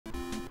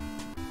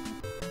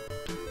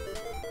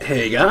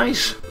Hey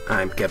guys,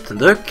 I'm Captain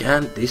Duck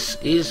and this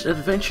is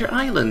Adventure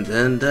Island,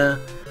 and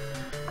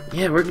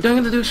yeah, we're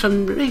going to do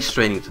some race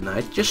training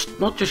tonight.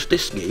 Not just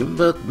this game,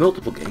 but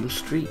multiple games,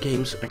 3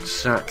 games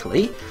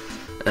exactly.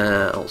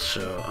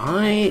 Also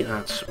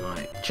that's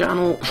my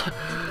channel.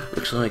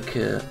 Looks like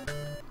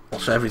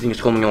also everything is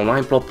coming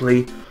online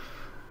properly.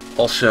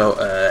 Also,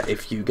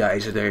 if you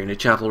guys are there in the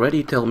chat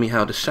already, tell me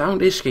how the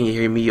sound is. Can you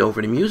hear me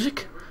over the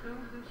music?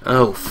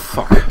 Oh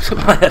fuck,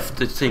 I have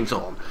the things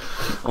on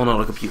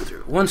our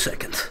computer. 1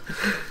 second.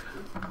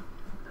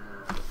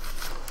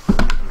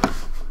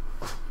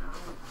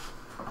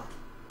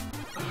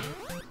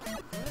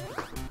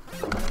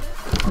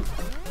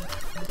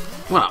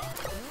 Wow,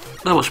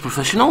 that was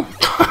professional.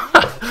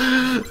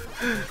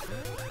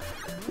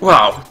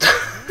 Wow.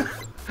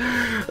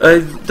 I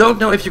don't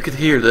know if you could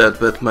hear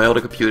that, but my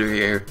other computer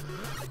here,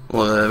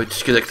 which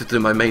is connected to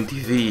my main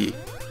TV,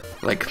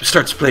 like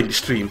starts playing the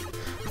stream.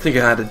 I think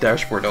I had a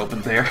dashboard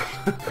open there.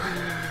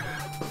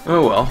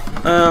 Oh well.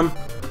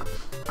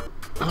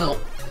 Well,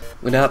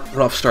 with that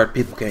rough start,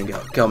 people can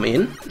come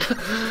in.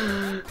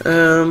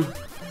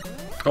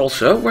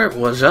 Also, where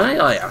was I?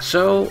 Oh yeah,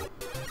 so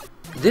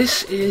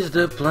this is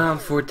the plan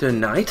for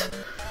tonight.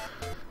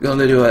 We're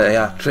gonna do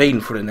a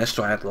train for the NES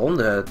triathlon.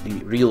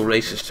 The real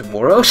race is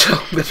tomorrow, so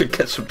better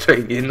get some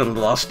training in on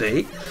the last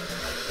day.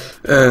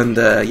 And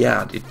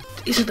yeah, it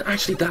isn't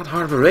actually that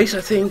hard of a race,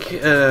 I think.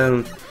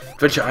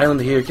 Adventure Island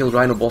here, killed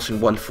Rhino boss in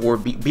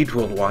 1-4, beat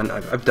World 1.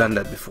 I've done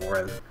that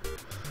before.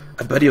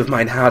 A buddy of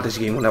mine had this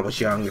game when I was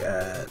young,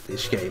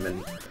 this game,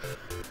 and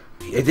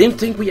I didn't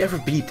think we ever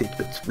beat it,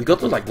 but we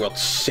got to like World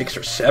 6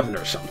 or 7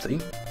 or something.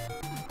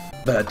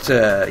 But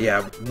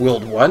yeah,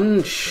 World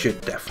 1 should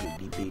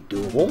definitely be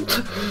doable.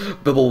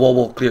 Bubble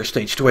Bobble clear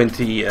stage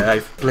 20,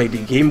 I've played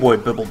the Game Boy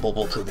Bubble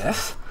Bobble to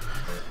death.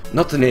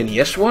 Not the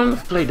NES one,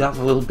 I've played that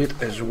a little bit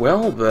as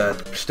well,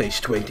 but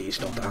stage 20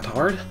 is not that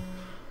hard.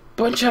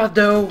 Punch Out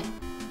though,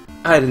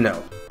 I don't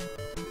know.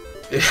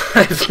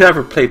 I've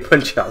never played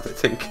Punch Out, I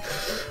think.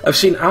 I've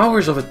seen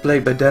hours of it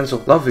played by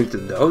Denzel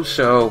Lovington though,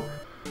 so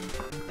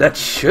that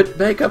should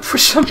make up for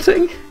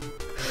something.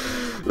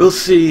 We'll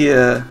see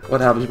what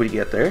happens when we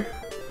get there.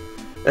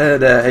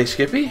 And hey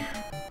Skippy,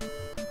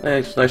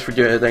 thanks for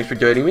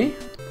joining me.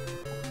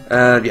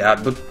 Yeah,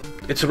 but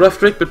it's a rough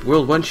trick, but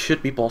World 1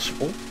 should be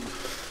possible.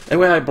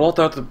 Anyway, I brought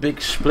out the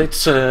big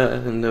splits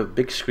and the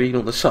big screen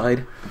on the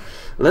side.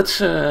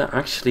 Let's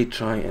actually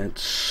try and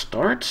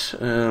start.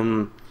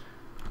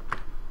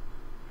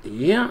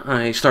 Yeah,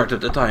 I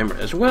started the timer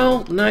as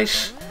well.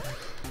 Nice.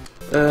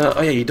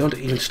 Oh yeah, you don't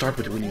even start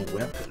with winning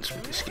weapons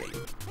with this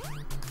game.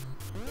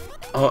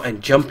 Oh,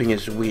 and jumping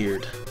is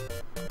weird.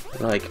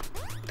 Like,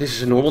 this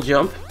is a normal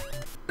jump.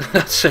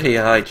 Let's say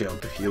a high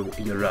jump if you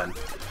run.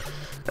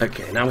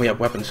 Okay, now we have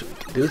weapons so we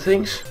can do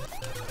things.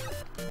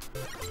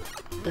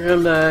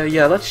 And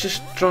yeah, let's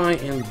just try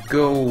and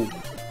go.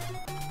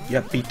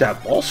 Yeah, beat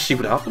that boss, see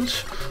what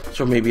happens.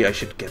 So maybe I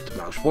should get the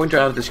mouse pointer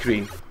out of the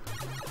screen.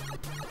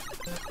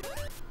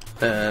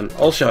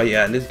 Also,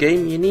 yeah, in this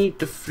game you need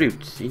the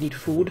fruit, you need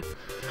food.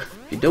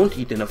 If you don't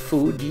eat enough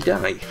food, you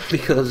die.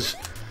 Because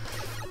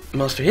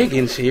Master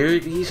Higgins here,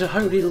 he's a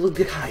hungry little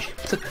guy.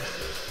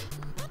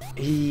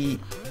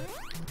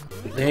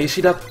 There you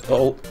see that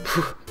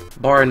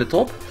bar in the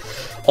top?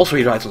 Also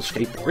he rides on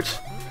skateboards.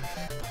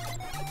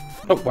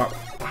 Oh wow,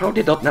 how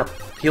did that not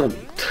kill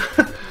me?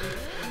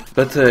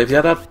 But if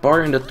yeah, that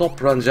bar in the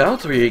top runs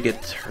out or you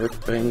get hurt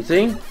by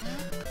anything,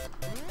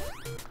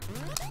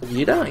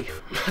 you die.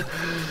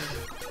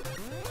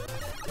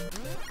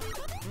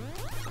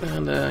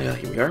 And yeah,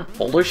 here we are,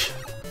 boulders.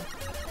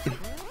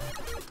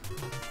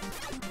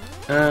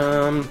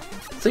 I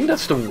think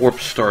that's the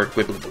warp star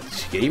equivalent of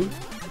this game,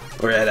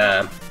 or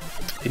at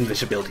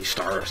invisibility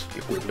star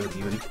equivalent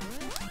even.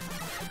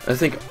 I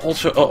think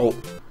also,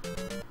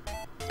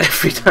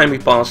 every time we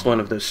pass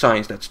one of those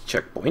signs, that's a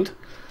checkpoint.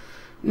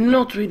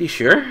 Not really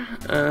sure,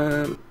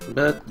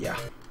 but yeah.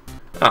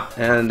 Ah,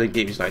 and the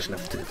game is nice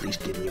enough to at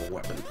least give me a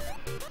weapon.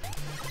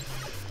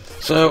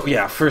 So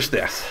yeah, first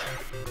death.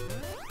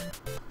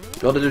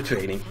 Gotta do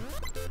training.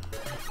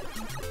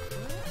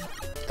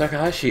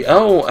 Takahashi,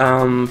 oh,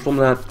 from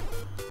that...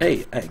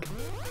 Hey, egg.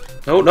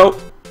 Oh, no!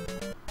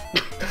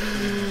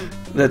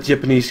 That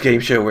Japanese game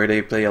show where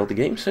they play all the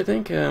games, I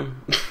think. The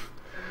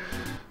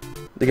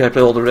guy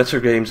play all the retro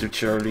games,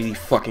 which are really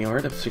fucking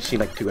hard. I've seen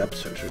like 2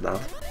 episodes of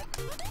that.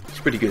 It's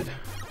pretty good.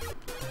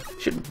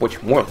 Should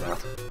watch more of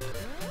that.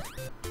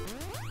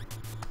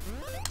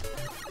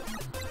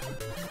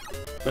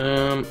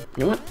 You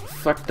know what?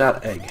 Fuck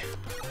that egg.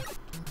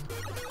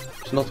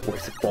 It's not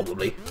worth it,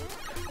 probably.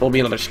 There'll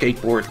be another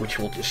skateboard which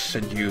will just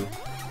send you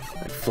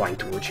like, flying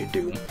towards your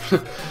doom.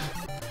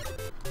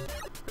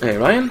 Hey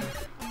Ryan,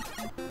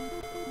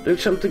 doing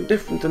something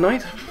different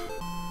tonight?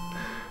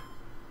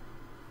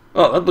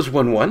 Oh, that was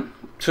 1-1,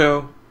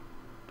 so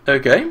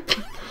okay.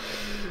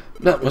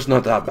 That was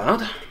not that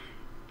bad.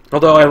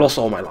 Although I lost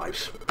all my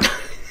lives.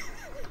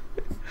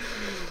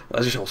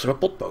 That is also a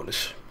pot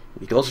bonus.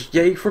 Because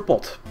yay for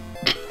pot.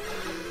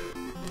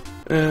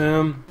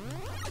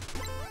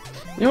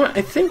 You know what,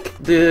 I think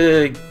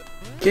the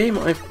game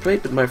I've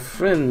played with my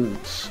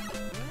friends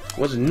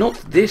was not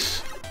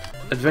this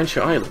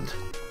Adventure Island.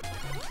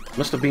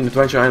 Must have been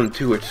Adventure Island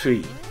 2 or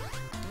 3.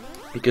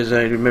 Because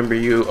I remember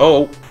you...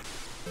 Oh!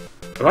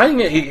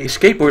 Riding a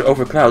skateboard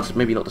over clouds is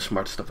maybe not the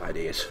smartest of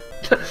ideas.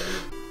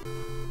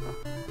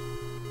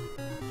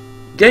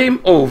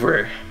 Game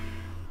over.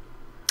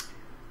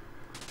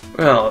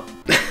 Well,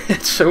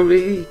 it's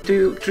only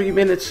 2-3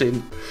 minutes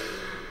in.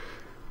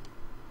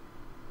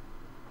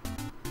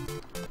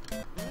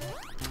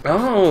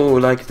 Oh,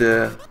 like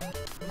the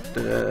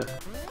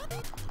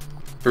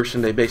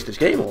person they based this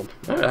game on.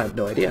 I have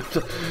no idea.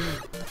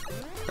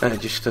 I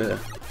just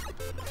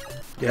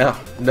yeah,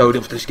 know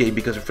of this game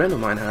because a friend of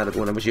mine had it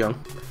when I was young.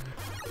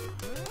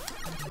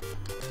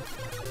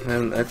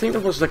 And I think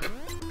it was like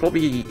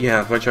probably,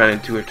 yeah, Adventure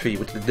Island 2 or 3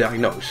 with the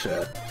dinos.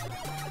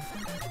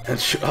 And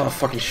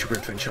fucking Super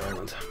Adventure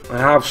Island. I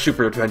have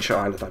Super Adventure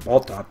Island. I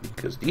bought that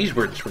because these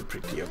words were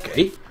pretty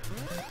okay.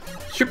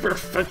 Super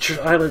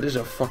Adventure Island is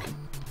a fucking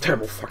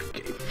terrible fucking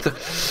game.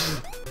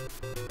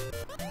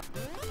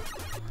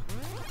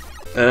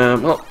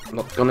 Well,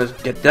 not gonna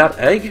get that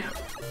egg.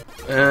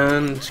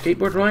 And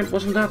skateboard ride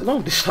wasn't that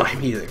long this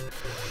time either.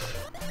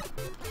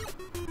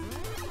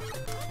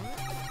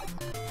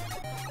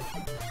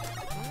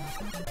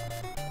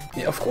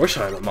 Yeah, of course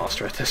I'm a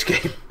master at this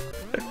game.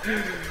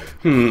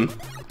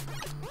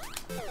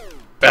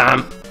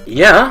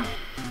 Yeah.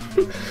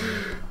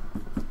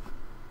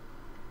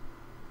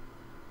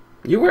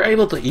 You were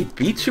able to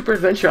beat Super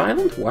Adventure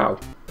Island? Wow.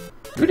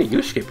 You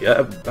didn't skip,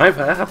 yeah. I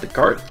have the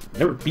card.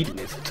 Never beaten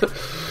it.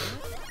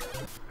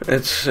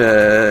 It's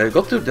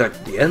got to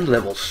the end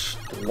levels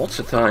lots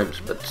of times,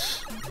 but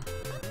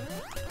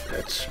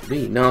that's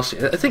really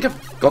nasty. I think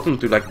I've gotten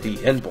to like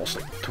the end boss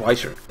like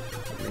twice or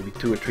maybe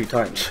 2 or 3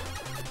 times.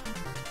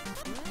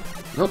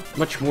 Not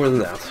much more than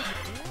that.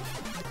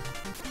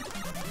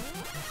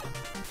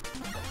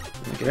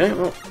 Okay,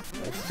 well,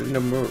 let's do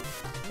number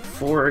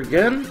 4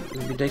 again.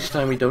 Maybe next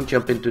time we don't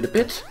jump into the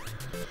pit.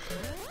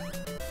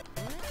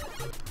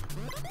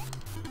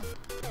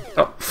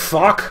 Oh,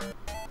 fuck!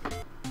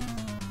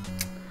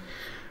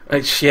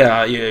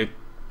 Yeah, you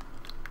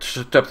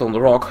stepped on the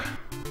rock.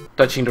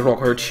 Touching the rock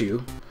hurts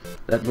you.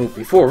 That moved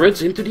me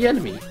forwards into the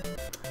enemy.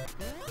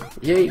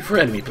 Yay for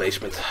enemy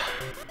placement.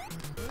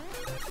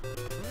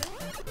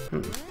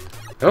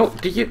 Oh,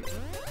 did you...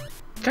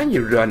 Can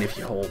you run if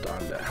you hold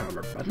down the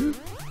hammer button?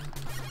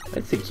 I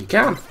think you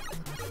can.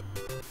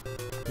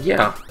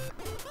 Yeah.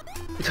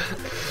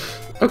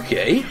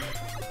 Okay.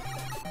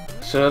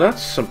 So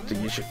that's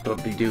something you should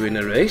probably do in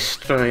a race.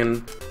 Try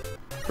and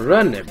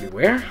run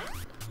everywhere.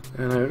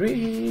 And I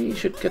really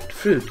should get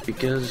fruit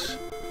because...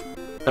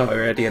 Oh,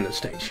 we're at the end of the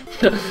stage.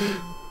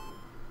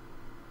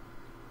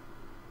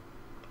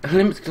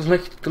 Unlimited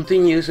Collect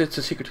continues, it's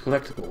a secret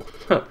collectible.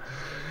 Huh.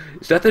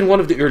 Is that in one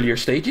of the earlier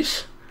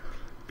stages?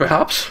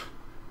 Perhaps?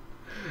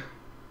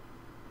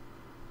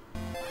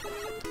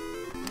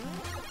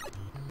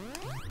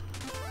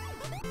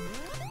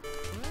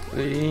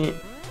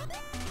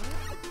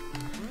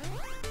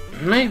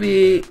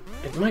 Maybe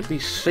it might be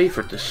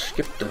safer to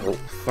skip the whole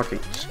fucking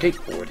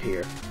skateboard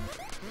here.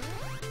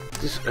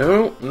 This...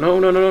 Oh,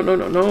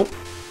 no.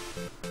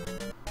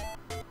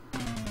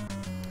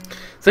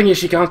 Thing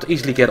is, you can't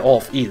easily get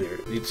off either.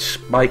 It's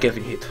by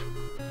getting hit.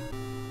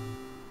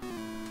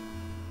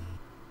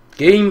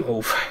 Game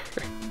over.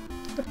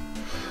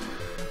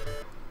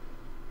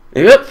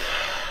 Yep.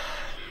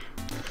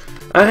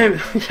 I'm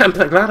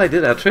glad I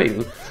did that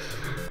training.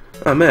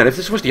 Oh man, if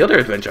this was the other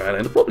Adventure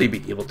Island, I'd probably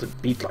be able to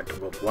beat like the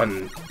World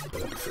 1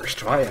 on the first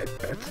try, I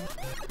bet.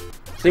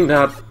 I think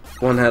that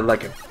one had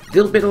like a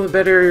little bit of a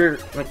better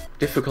like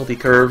difficulty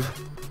curve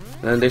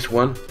than this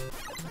one.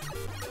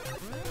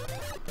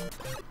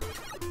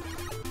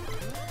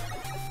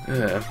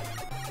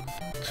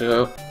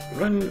 So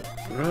run.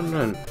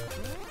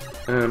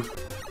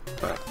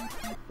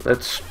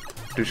 Let's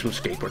do some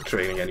skateboard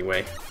training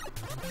anyway.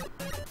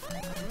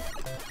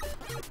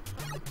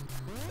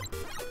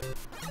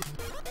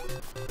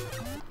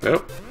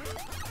 Nope.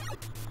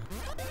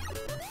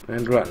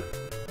 And run.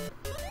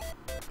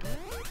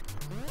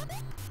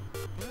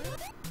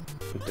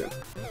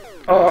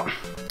 Oh.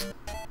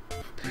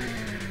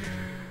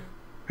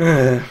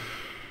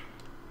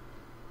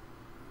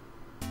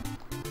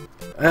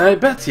 I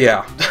bet,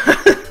 yeah.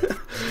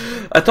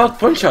 I thought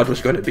Punch Out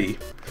was gonna be.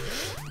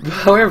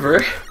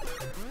 However,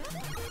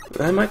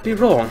 I might be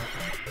wrong.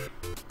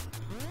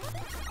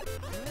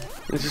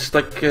 It's just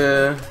like,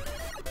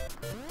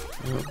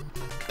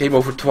 game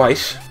over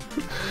twice.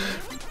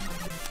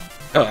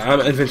 Oh, I'm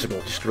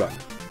invincible, just run.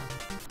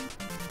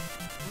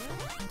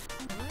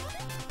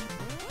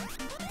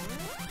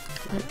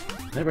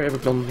 Never ever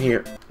come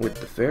here with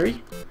the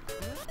ferry.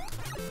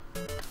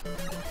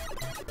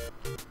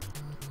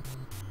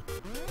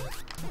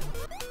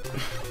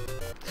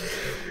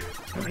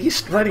 Oh,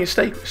 he's riding a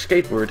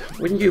skateboard.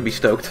 Wouldn't you be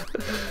stoked?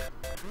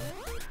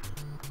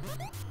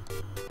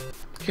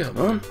 Come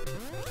on.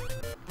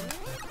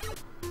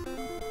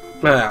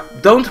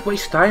 Don't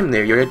waste time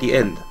there, you're at the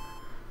end.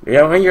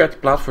 Yeah, when you're at the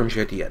platforms,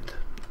 you're at the end.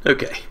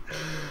 Okay.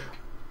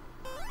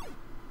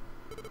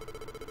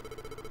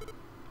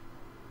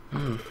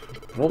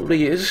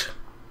 Probably is.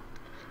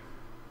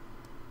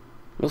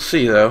 We'll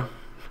see though.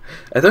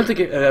 I don't think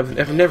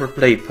I've never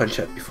played Punch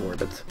Out before,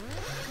 but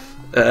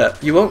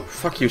you won't.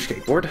 Fuck you,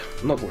 skateboard.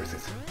 Not worth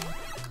it.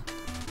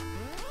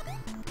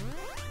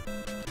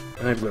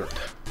 I've learned.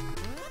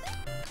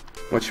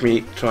 Watch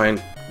me try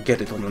and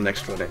get it on the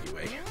next one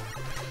anyway.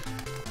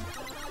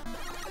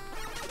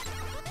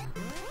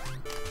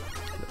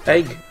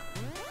 Egg.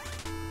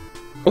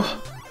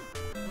 Oh.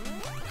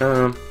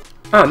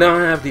 Ah, now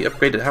I have the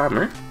upgraded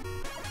hammer.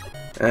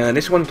 And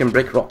this one can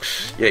break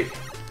rocks. Yay.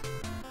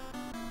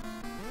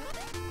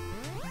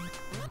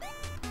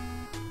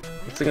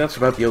 I think that's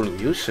about the only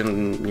use,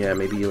 and yeah,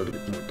 maybe a little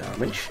bit more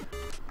damage.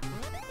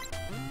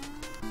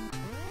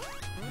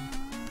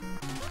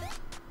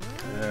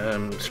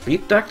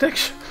 Speed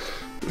tactics?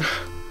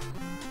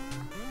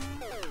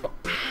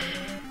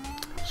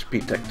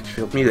 Speed tactics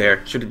failed me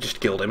there. Should have just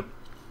killed him.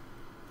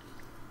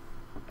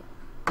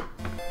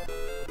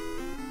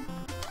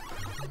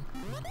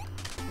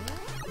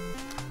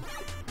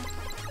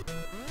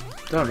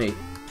 Die.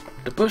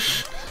 The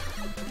push.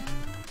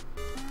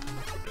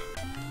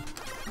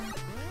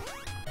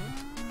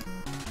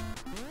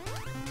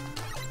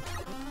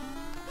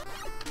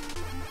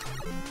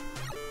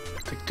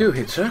 Take 2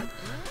 hits, huh?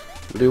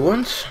 Blue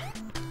ones.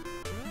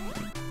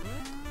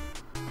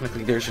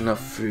 Luckily there's enough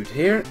fruit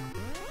here.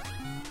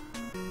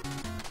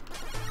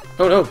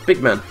 Oh no,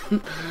 big man.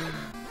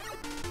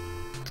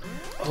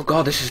 Oh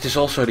god, this is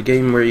also the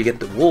game where you get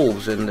the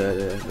wolves and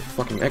the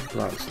fucking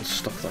eggplants and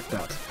stuff like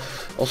that.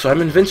 Also,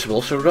 I'm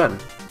invincible, so run.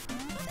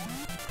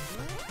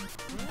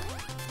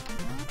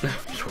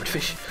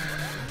 Swordfish.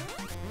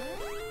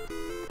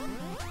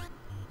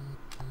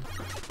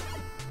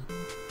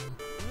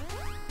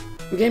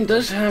 The game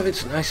does have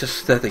its nice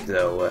aesthetic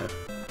though.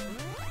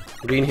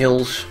 Green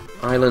hills,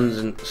 islands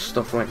and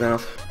stuff like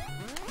that.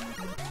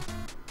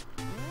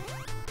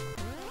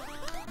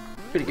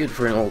 Pretty good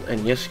for an old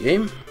NES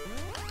game.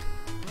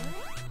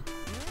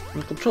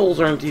 The controls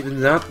aren't even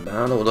that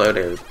bad, although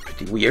they're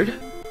pretty weird.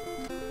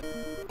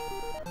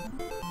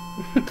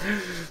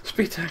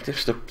 Speed tactic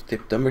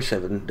tip number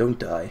 7, don't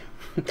die.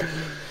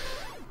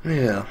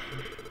 Yeah.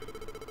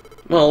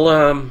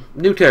 Well,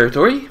 new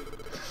territory.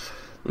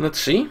 Let's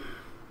see.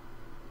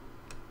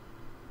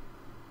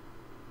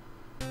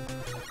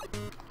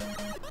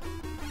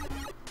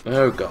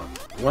 Oh god,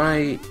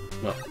 why?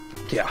 Well,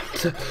 yeah.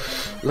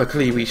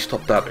 Luckily we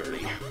stopped that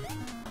early.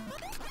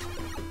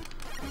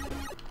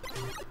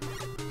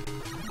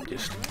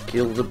 Just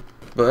kill the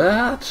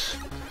bats.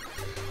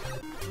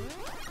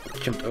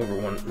 Jumped over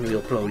one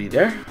real floaty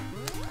there.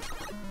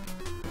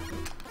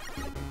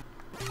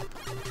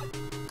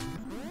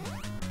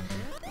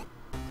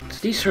 It's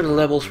these sort of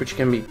levels which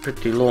can be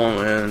pretty long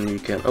and you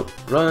can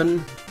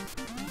run.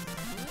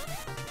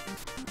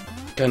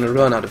 Kind of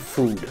run out of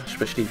food,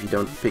 especially if you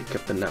don't pick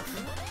up enough.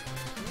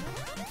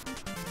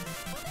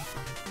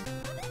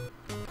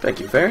 Thank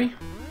you, fairy.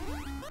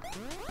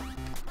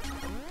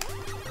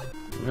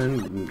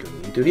 I'm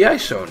going into the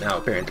ice zone now,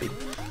 apparently.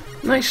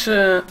 Nice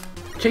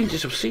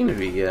changes of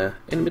scenery in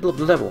the middle of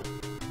the level.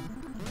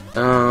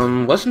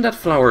 Wasn't that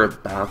flower a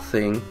bad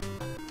thing?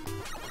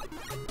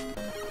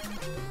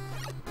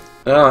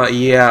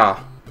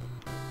 Yeah.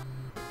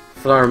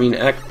 Flower mean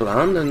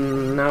eggplant,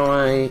 and now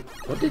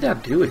what did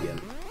that do again?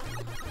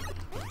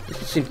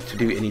 Doesn't seem to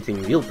do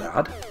anything real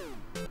bad.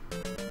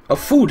 Oh,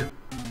 food!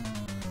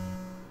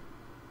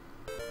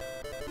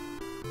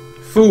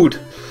 Food!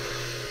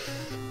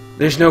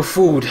 There's no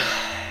food.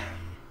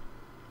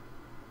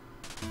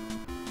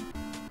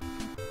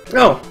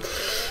 Oh,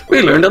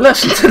 we learned a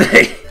lesson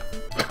today.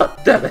 God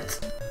damn it.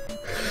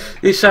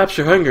 He saps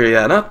your hunger,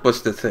 yeah, that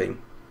was the thing.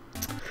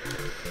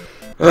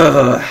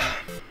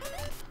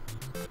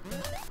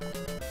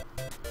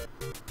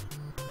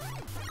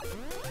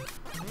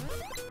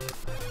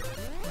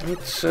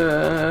 Let's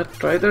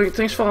try doing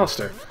things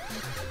faster.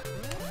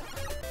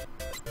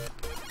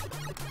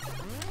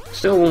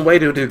 Still one way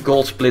to do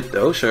gold split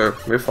though, so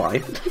we're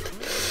fine.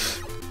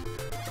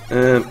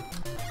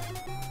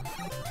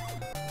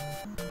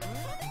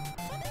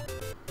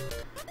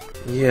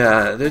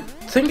 Yeah, I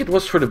think it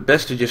was for the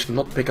best to just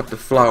not pick up the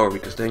flower,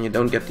 because then you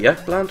don't get the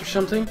eggplant or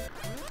something.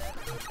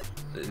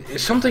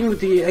 Something with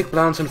the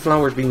eggplants and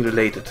flowers being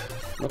related.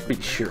 Not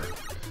really sure.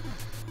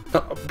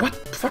 What?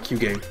 Fuck you,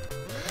 game.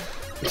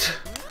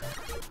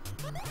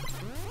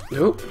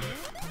 Nope.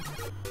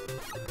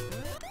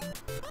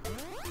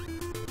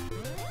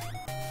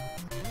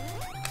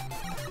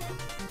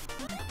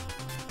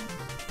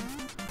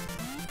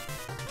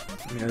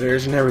 Yeah,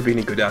 there's never been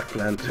a good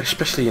eggplant,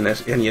 especially in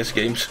NES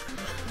games.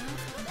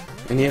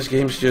 NES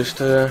games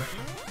just,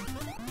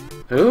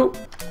 Oh,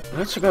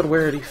 that's about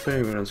where the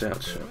frame runs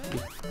out, so be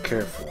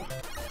careful.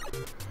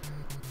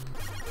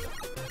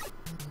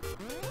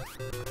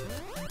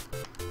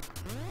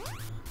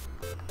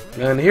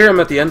 And here I'm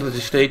at the end of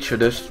the stage, so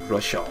just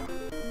rush on.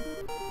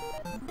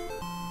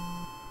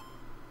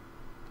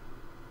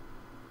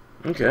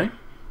 Okay.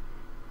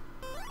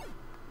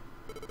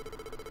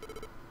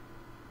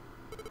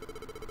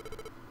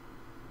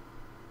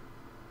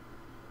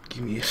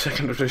 a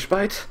second of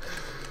respite.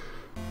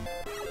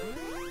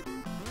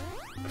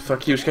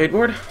 Fuck you,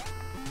 skateboard.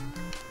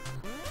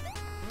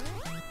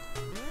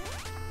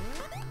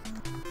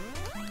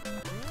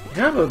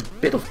 You have a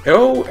bit of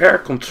air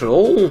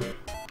control.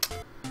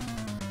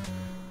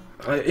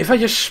 If I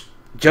just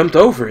jumped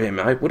over him,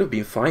 I would have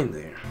been fine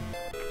there.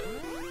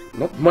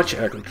 Not much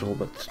air control,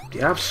 but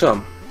you have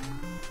some.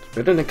 It's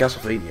better than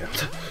Castlevania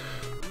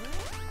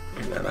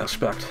in that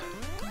aspect.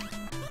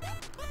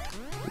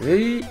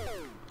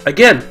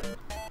 Again!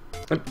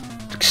 I'm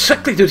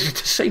exactly doing the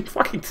same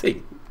fucking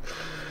thing.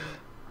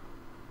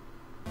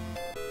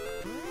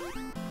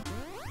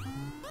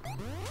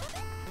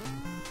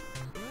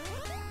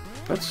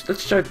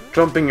 Let's try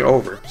jumping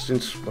over,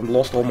 since I've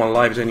lost all my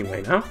lives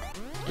anyway, now.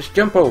 Just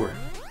jump over.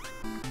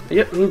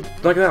 Yep,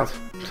 like that.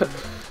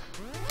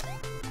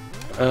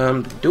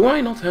 Do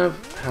I not have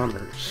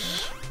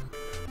hammers?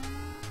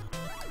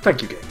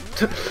 Thank you, game.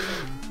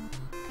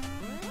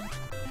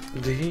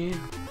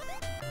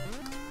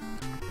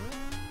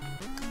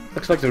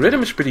 Looks like the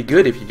rhythm is pretty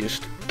good if you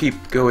just keep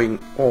going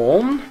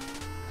on.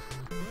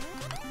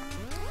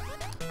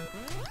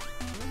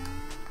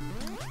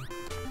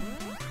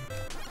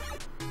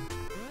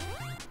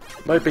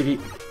 Bye, piggy.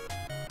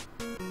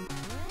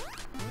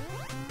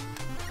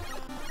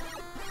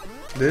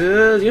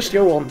 Just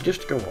go on,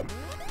 just go on.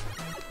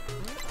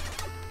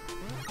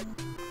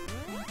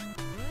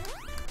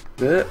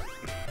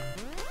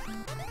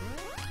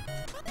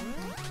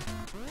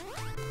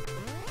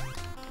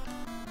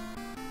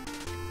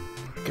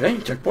 Okay,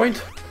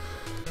 checkpoint.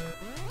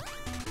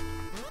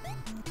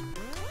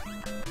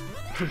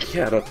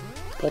 Yeah, that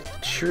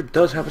pot sure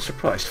does have a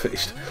surprised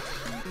face.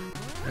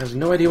 Has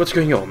no idea what's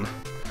going on.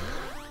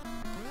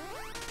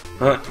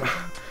 I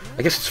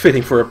guess it's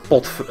fitting for a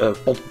pot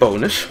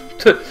bonus.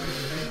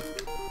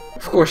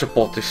 Of course a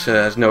pot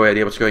has no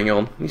idea what's going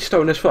on. He's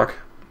stoned as fuck.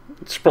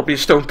 It's probably a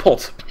stone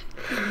pot.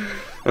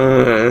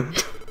 God,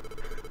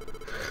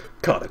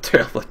 I'm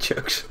terrible at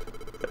jokes.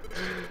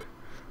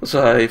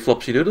 So hi,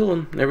 Flopsy Doodle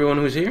and everyone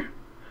who's here.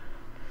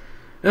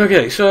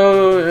 Okay,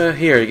 so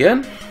here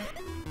again.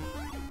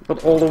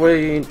 Not all the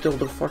way until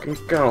the fucking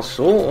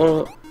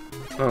castle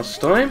last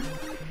time.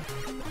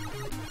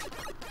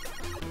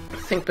 I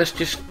think let's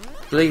just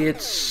play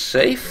it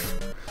safe.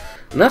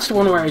 And that's the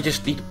one where I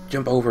just need to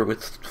jump over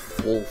with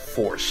full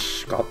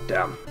force. God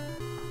damn.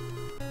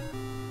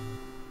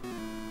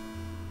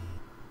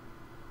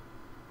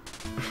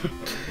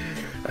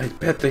 I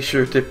bet they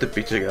sure tipped the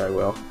pizza guy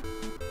well.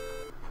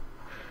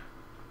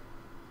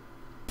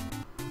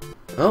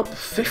 Well,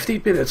 50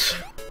 minutes.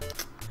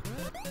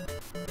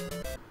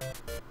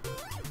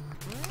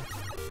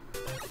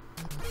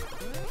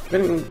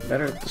 Getting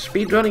better at the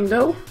speedrunning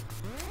though.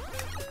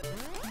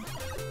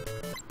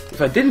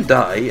 If I didn't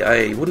die,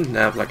 I wouldn't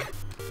have like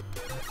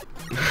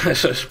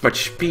so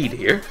much speed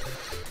here.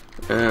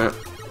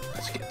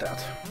 Let's get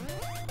that.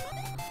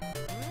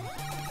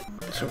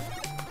 So,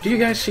 do you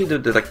guys see the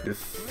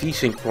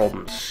V-Sync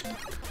problems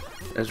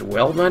as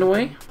well? By the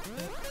way,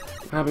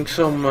 I'm having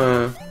some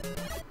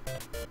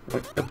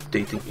like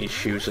updating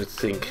issues. I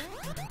think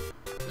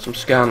some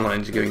scan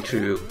lines going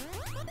through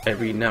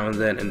every now and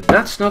then, and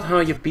that's not how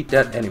you beat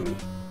that enemy.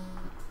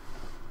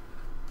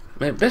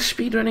 My best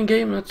speedrunning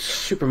game, that's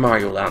Super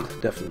Mario Land,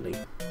 definitely.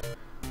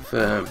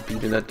 I've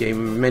beaten that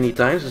game many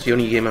times. It's the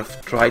only game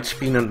I've tried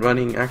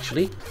speedrunning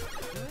actually.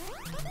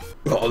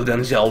 Well, other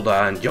than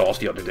Zelda and Jaws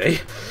the other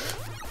day.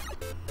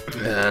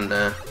 And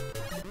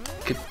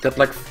get that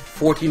like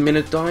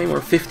 40-minute time or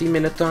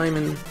 50-minute time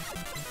in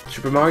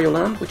Super Mario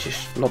Land, which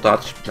is not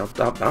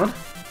that bad.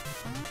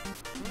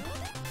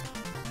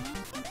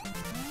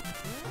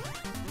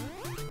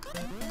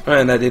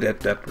 And I did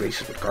that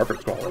races with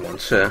carpet crawler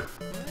once.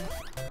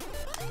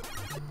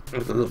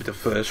 With a little bit of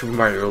Super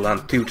Mario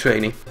Land 2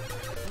 training.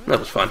 That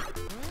was fun.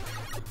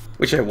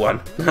 Which I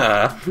won.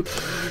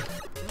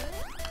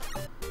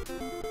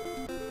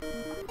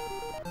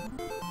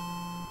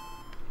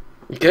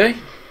 Okay.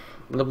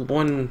 Level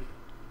 1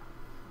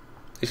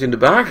 is in the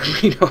bag.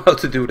 We know how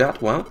to do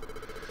that well.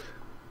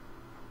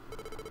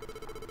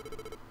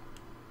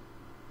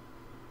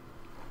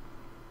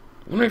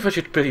 I wonder if I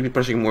should be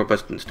pressing more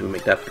buttons to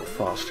make that go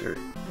faster.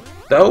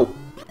 Though,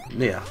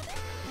 yeah.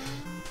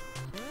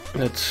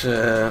 Let's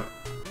not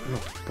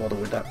bother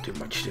with that too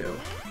much though.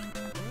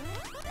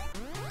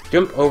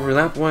 Jump over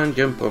that one,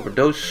 jump over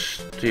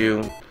those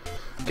two.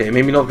 Okay,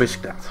 maybe not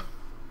risk that.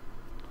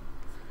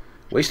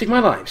 Wasting my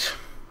lives.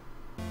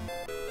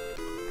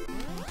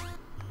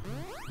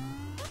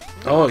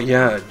 Oh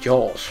yeah,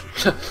 Jaws.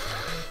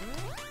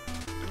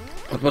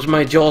 What was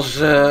my Jaws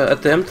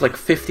attempt? Like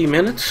 50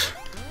 minutes?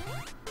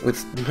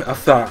 With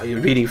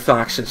reading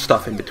facts and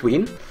stuff in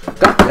between.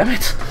 God damn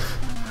it!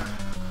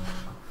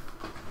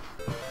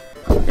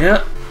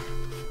 Yeah.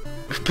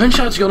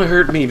 Punch-Out's gonna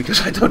hurt me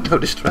because I don't know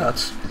the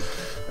strats.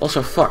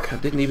 Also, fuck, I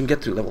didn't even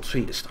get to level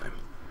 3 this time.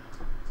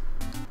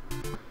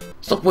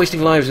 Stop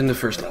wasting lives in the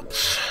first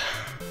levels.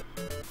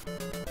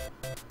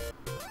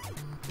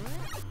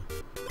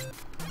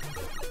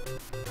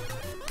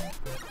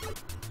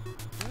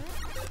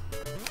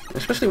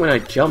 Especially when I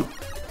jump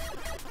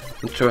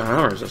and throw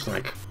hammers, there's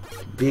like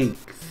big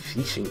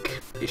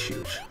V-sync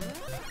issues.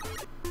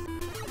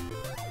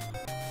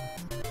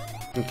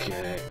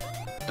 Okay.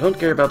 Don't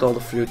care about all the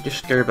fruit,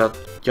 just care about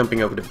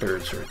jumping over the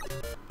birds or,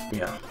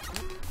 yeah,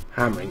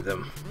 hammering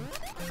them.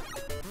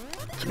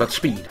 It's about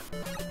speed.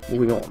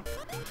 Moving on.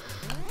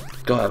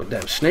 God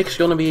damn, snake's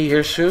gonna be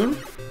here soon.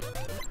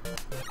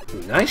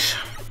 Nice.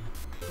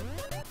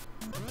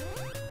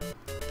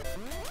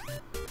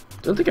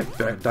 Don't think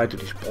I've died to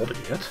these boulders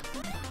yet.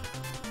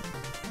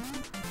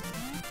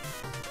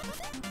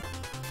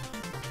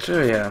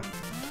 So yeah.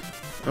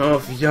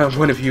 Oh, if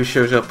one of you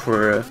shows up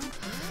for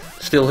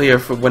still here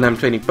for when I'm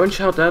training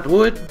Punch Out, that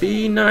would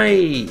be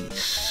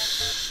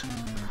nice.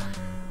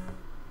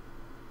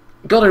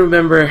 Gotta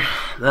remember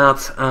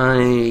that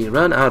I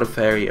run out of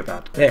fairy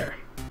about there.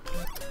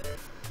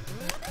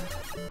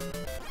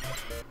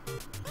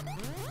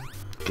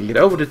 Can get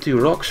over the 2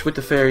 rocks with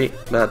the fairy,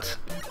 but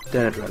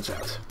then it runs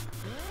out.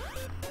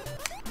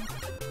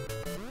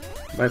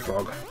 My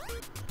frog.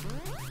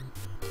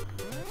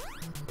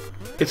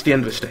 It's the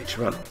end of the stage,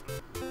 run on.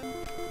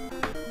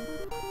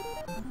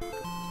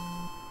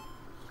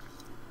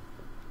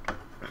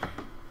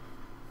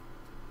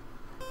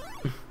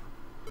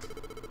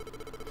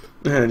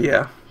 And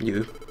yeah,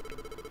 you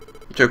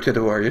joked at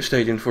the warrior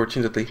stage,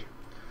 unfortunately.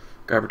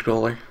 Garbage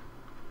crawler.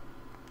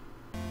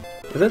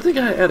 I don't think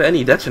I had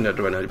any deaths in that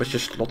run, it was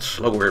just a lot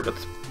slower, but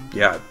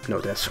yeah, no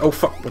deaths. Oh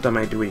fuck, what am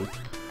I doing?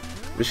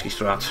 Risky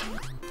strats.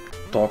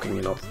 Talking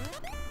and not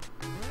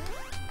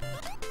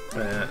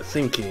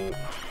thinking.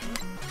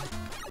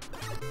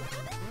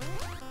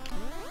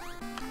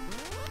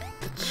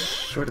 It's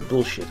sort of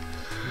bullshit.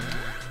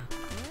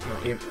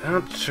 If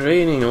I'm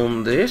training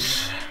on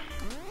this...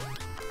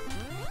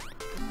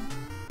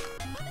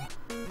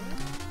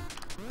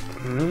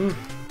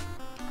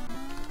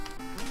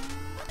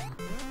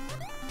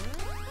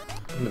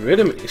 The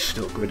rhythm is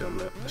still good on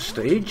the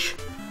stage.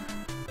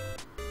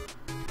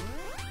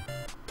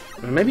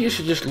 Maybe I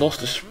should just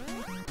lost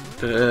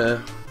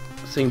the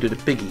thing to the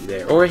piggy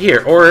there. Or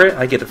here, or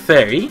I get a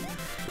fairy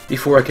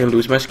before I can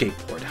lose my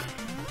skateboard.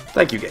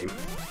 Thank you, game.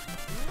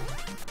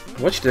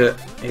 Watch it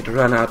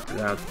run out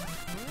around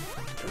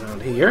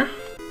here.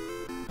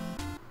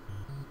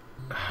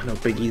 No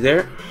piggy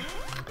there.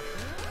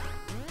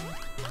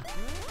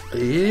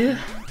 Yeah.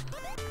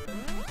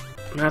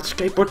 Not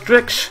skateboard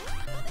tricks.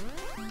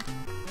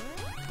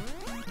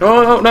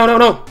 No, no, no, no,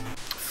 no!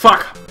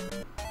 Fuck!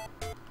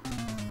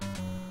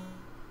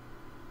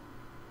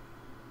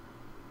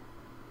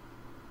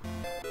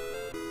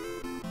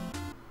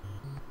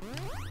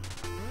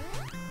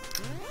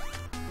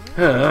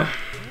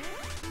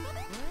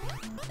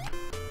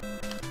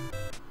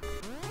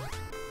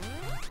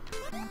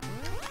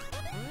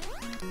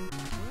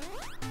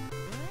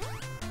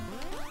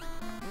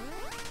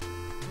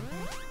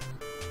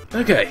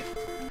 Okay,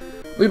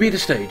 we beat the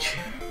stage.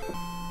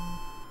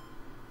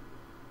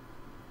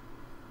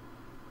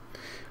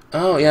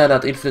 Oh yeah,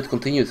 that infinite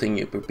continue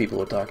thing people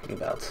were talking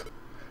about.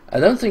 I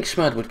don't think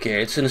Smart would care.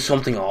 It's in a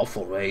something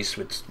awful race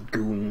with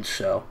goons,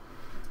 so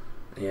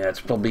yeah, it's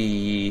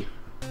probably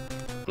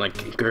like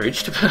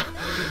encouraged.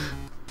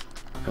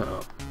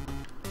 Uh-oh.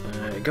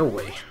 Go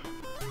away.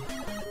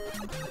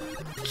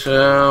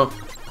 So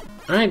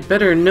I'd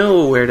better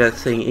know where that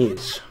thing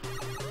is,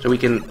 so we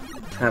can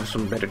have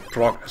some better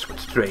progress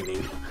with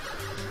training.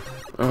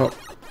 Well,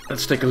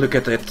 let's take a look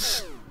at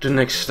it the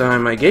next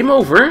time I game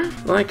over,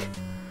 like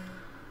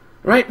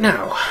right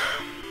now.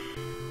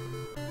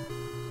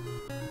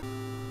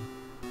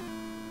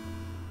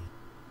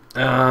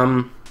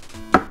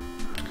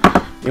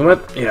 You know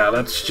what? Yeah,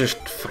 let's just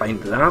find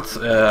that.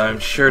 I'm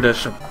sure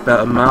there's a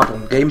map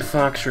on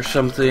GameFAQs or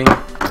something.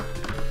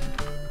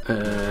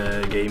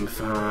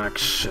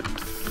 GameFAQs,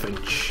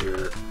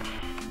 Adventure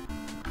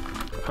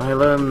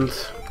Island.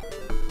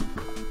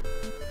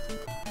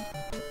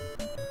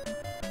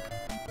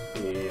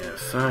 Yeah,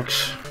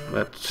 facts.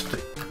 Let's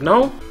take...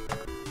 No?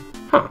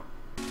 Huh.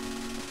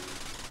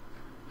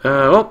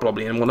 Well,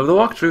 probably in one of the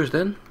walkthroughs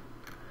then.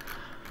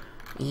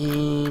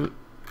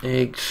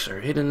 Eggs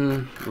are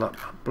hidden, blah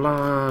blah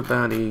blah,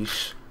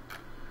 baddies.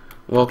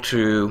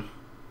 Walkthrough.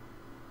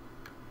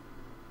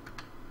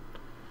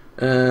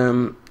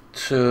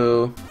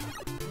 So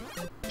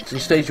it's in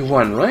stage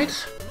 1,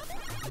 right?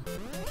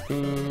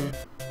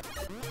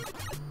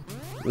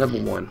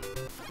 Level 1.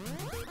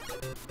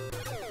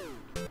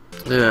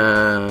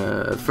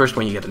 First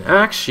one you get an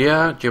axe,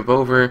 yeah, jump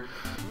over.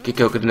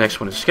 Kick over the next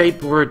one a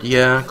skateboard,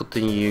 yeah,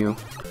 continue.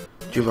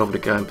 Jump over the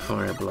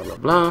campfire, blah blah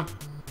blah.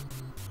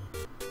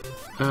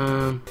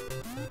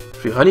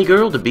 Through Honey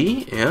Girl, the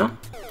bee, yeah.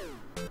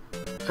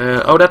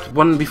 Oh, that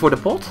one before the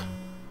pot?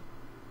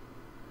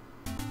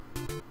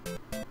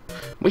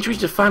 Once you reach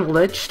the final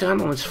ledge,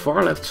 stand on its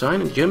far left side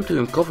and jump to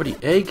uncover the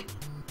egg,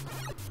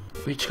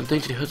 which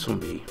contains the Hudson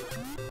bee.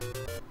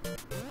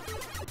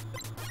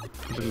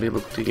 I'm be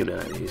able to continue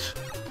that.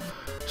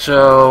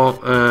 So,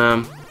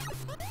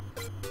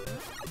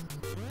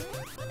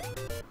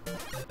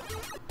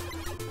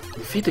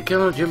 Defeat the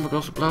killer, jump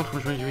across the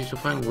platforms when you reach the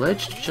final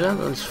ledge to stand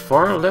on its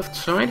far left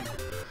side.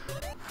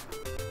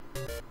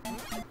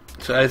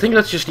 So I think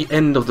that's just the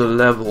end of the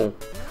level.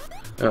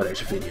 Oh,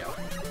 there's a video.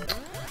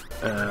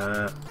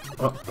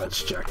 Well,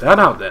 let's check that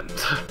out then.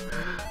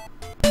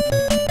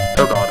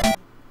 Oh god.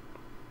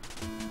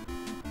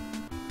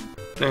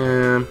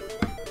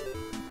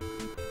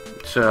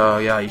 So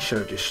yeah, he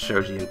just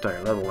shows the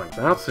entire level like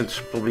that. It's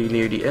probably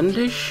near the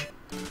end-ish.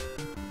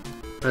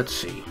 Let's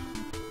see.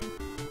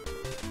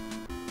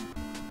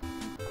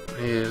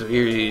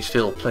 He's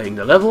still playing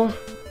the level.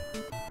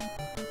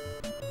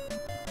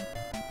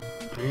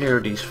 Here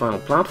are these final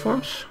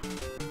platforms.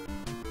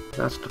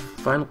 That's the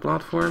final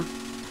platform.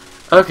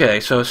 Okay,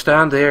 so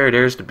stand there,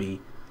 there's the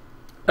B.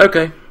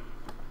 Okay.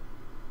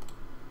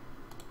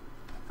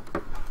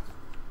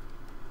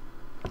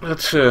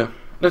 Let's do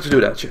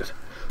that shit.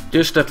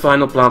 Just that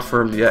final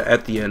platform, yeah,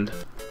 at the end.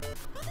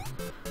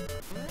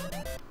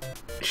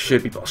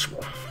 Should be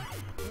possible.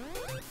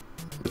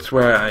 That's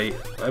where I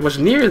was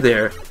near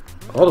there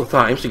a lot of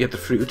times to get the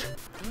fruit.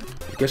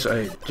 I guess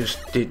I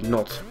just did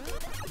not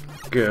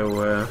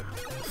go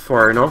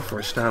far enough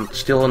or stand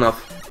still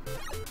enough.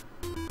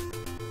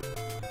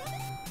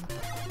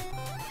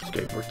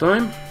 Skateboard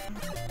time.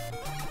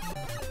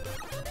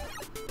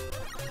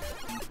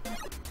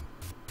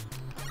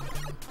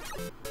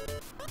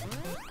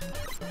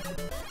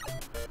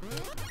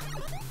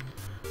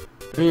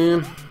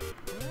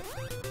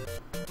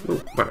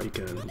 Oh, well, you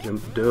can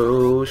jump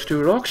those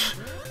two rocks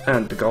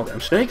and the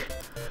goddamn snake.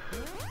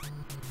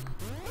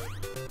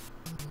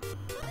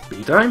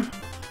 B time.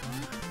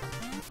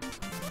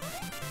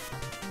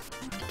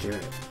 Okay,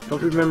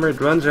 don't remember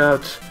it runs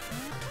out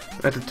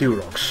at the two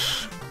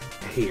rocks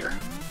here.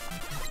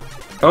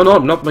 Oh no,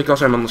 not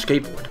because I'm on the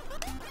skateboard.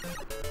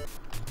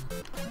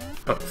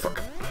 Oh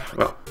fuck.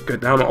 Well,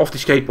 good, now I'm off the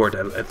skateboard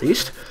at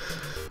least.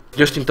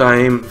 Just in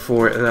time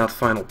for that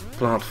final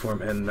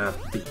platform and that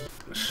B.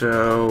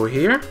 So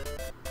here.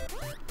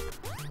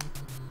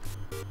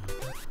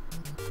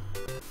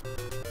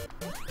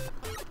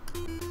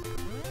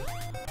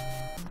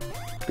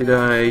 Did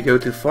I go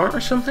too far or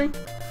something?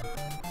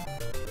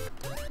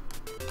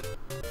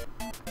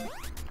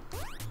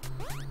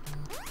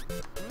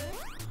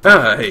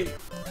 Ah, hey.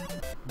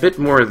 Bit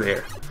more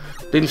there.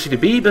 Didn't see the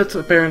B, but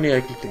apparently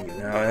I continue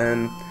now.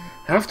 And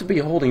have to be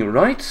holding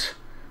right.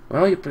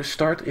 Well, you press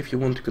start if you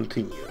want to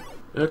continue.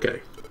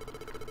 Okay.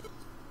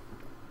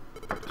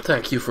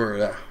 Thank you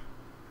for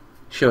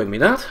showing me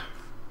that.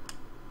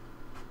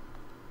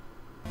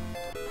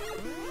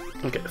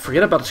 Okay,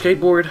 forget about the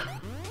skateboard.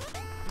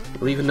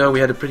 Well, even though we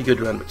had a pretty good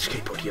run with the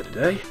skateboard the other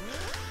day.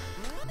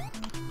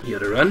 The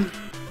other run.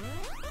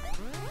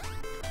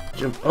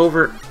 Jump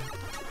over.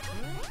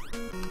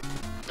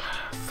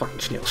 Fucking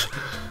snails.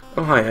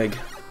 Oh, hi, egg.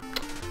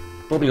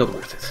 Probably not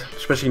worth it.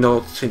 Especially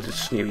not since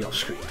it's nearly off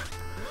screen.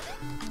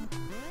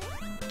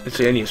 It's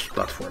the NES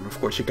platform, of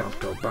course you can't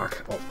go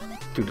back up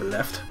to the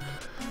left.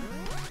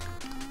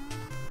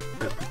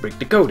 Break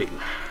the coding.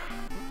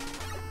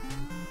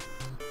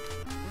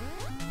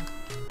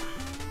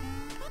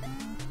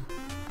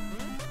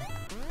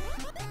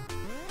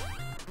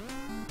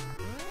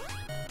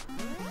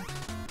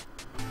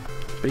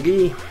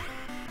 Biggie.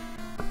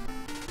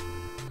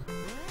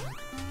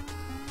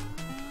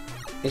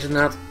 Isn't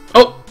that...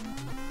 Oh!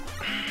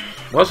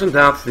 Wasn't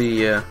that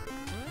the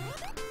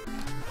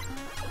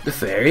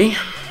fairy?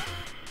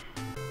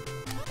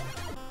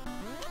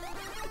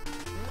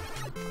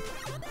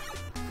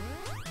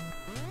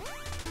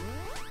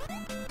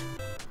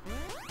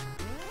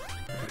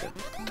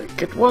 I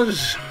think it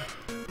was.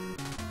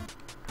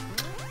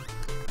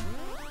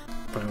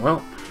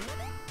 Well.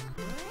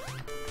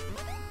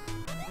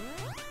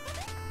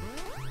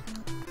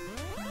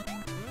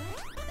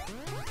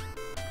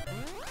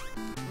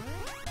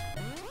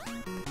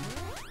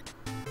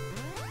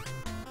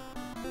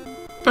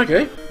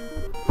 Okay.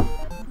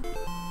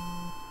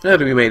 Now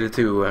we made it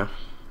to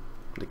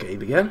the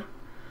cave again.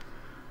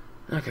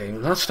 Okay,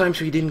 last time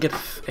so we didn't get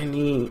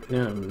any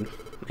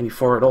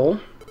far at all.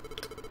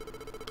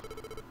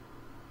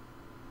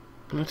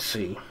 Let's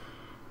see.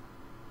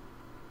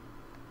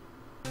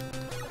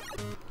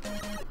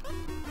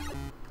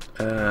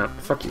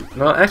 Fuck you.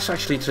 No,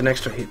 actually it's an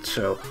extra hit,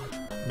 so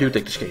do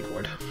take the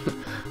skateboard.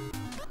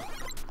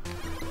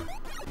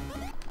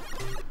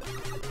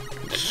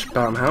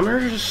 Spam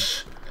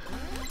hammers.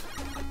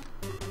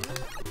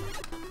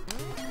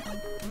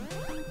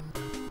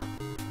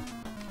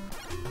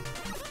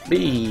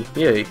 B,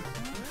 yay.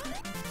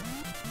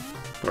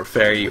 Or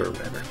fairy or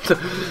whatever.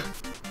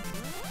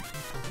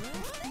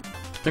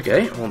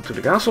 Okay, on to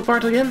the castle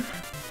part again.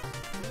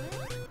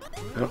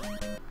 Oh,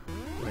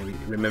 maybe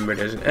remember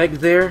there's an egg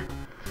there.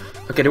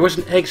 Okay, there was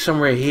an egg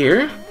somewhere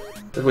here.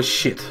 That was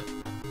shit.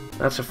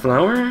 That's a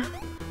flower.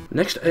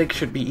 Next egg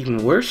should be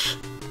even worse.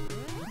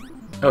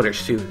 Oh,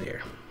 there's two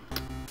there.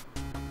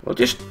 Well,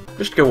 just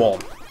go on.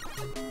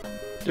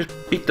 Just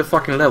beat the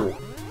fucking level.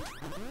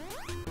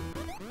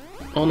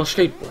 On a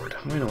skateboard,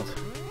 why not?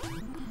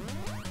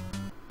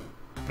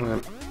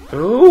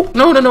 Oh,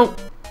 no!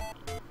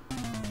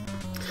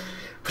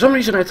 some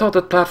reason I thought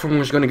that platform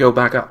was going to go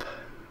back up.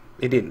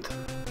 It didn't.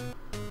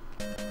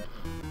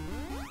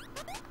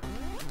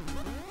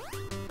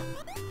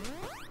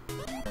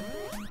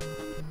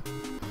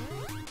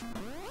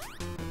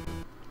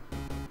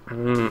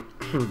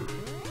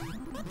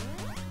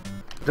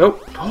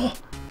 Nope. Oh,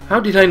 how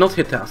did I not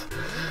hit that?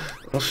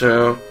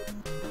 Also,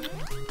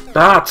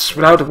 that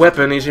without a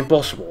weapon is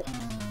impossible.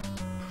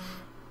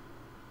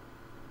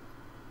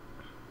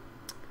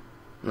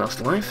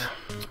 Last life.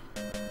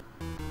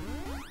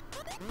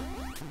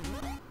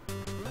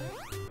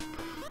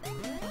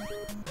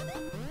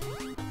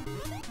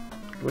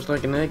 It was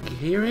like an egg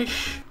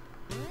here-ish.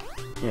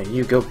 Yeah,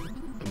 you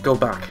go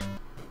back.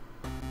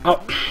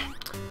 Oh.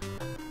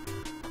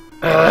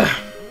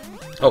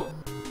 Oh.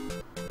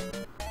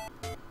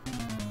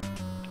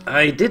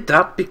 I did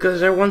that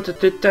because I wanted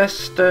to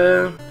test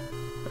a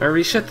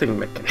resetting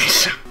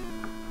mechanism.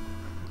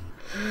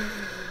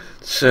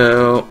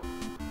 So,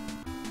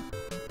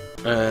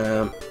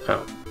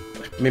 oh,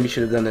 maybe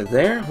should have done it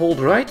there.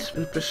 Hold right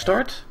and press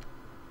start.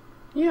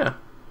 Yeah.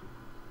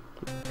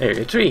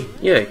 Area 3.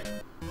 Yay.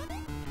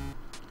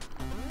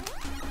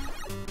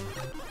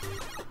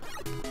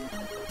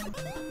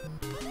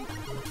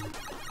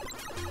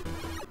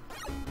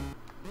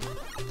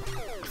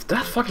 It's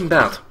that fucking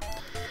bad.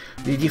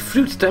 The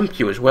fruit tempt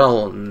you as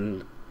well,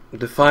 and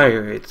the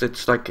fire,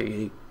 it's like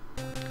a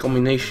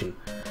combination.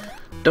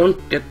 Don't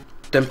get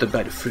tempted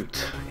by the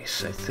fruit,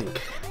 is I think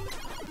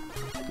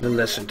the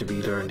lesson to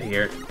be learned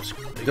here.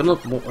 I got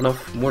not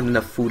more than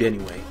enough food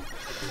anyway.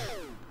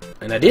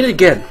 And I did it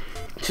again.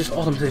 It's just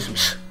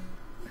automatisms.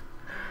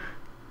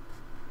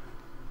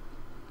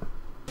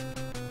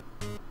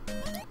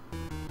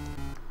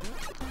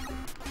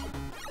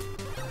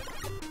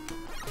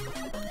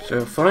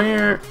 So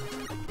fire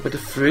with the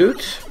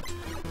fruit.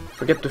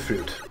 Forget the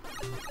fruit.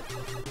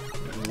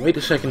 And wait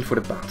a second for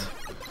the bat.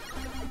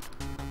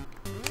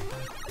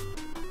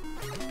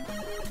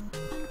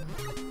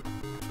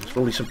 There's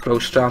probably some pro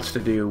strats to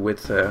do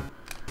with what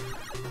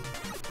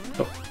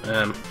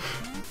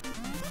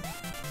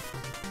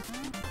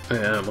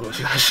was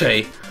I gonna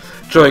say?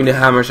 Throwing the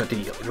hammers at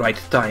the right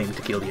time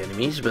to kill the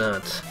enemies,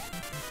 but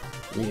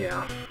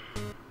yeah.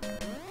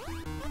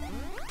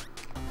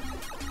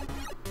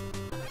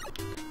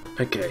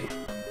 Okay.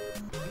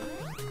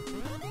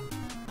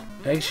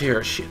 Eggs here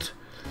are shit.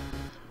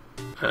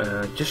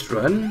 Just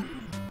run.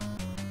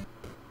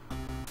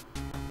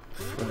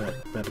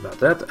 Forget about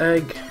that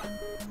egg.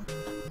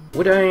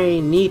 Would I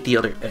need the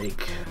other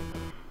egg?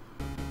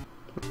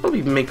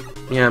 Probably make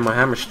my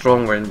hammer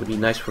stronger and would be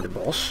nice for the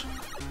boss.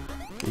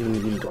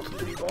 Even gotten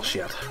to the boss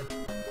yet.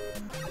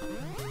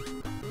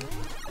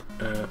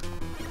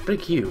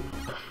 Break you.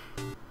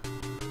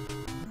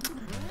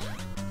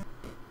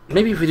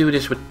 Maybe if we do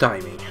this with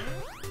timing.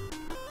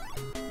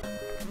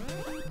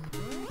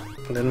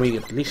 Then we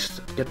at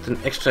least get an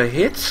extra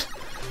hit.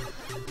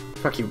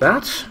 Fuck you,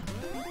 bats.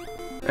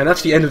 And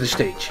that's the end of the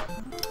stage.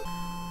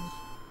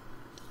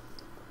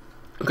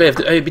 Okay,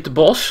 I beat the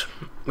boss,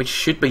 which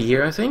should be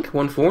here, I think.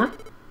 1-4.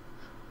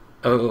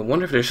 Oh, I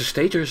wonder if there's a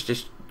stage or is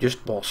this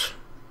just boss.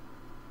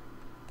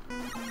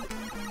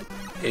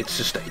 It's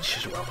a stage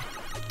as well.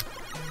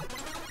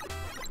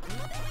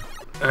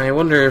 I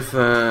wonder if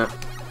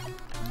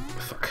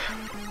fuck.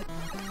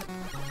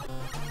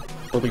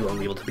 Probably won't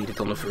be able to beat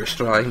it on the first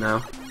try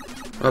now.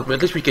 Well, but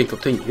at least we can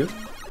continue.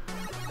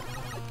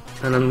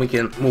 And then we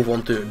can move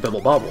on to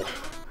Bobble.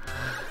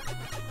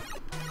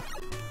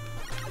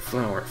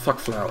 Flower. Fuck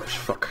flowers.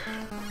 Fuck.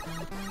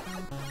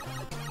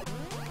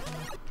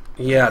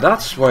 Yeah,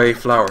 that's why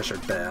flowers are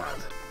bad.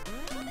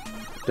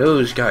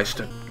 Those guys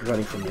start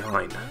running from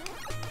behind.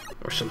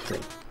 Or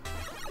something.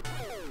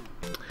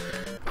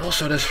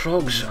 Also, there's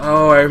frogs.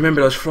 Oh, I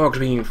remember those frogs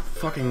being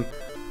fucking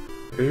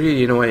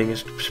really annoying.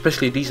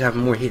 Especially these have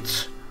more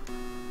hits.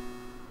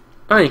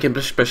 Oh, you can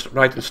just press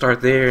right and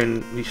start there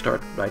and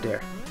restart right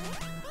there.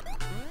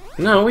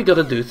 Now we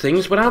gotta do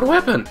things without a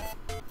weapon.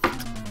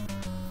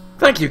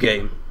 Thank you,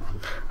 game.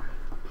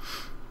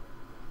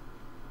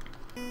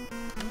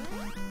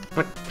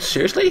 What?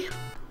 Seriously?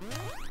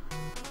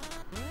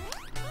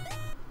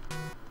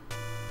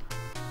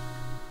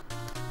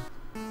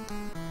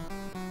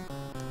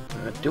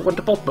 I do want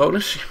the pot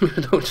bonus,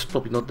 even though it's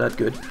probably not that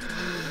good.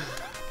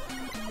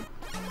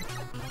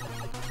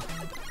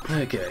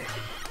 Okay.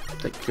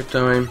 Take your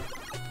time.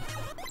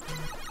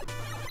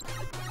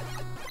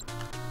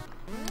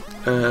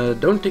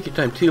 Don't take your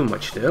time too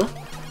much though.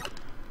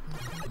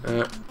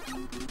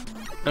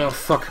 Oh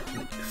fuck.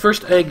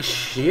 First egg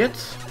shit.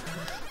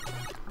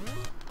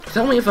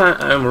 Tell me if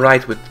I'm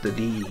right with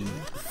the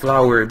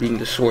flower being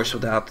the source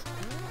of that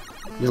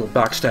little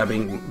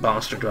backstabbing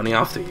bastard running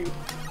after you.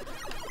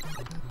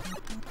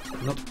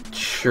 I'm not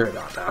sure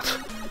about that.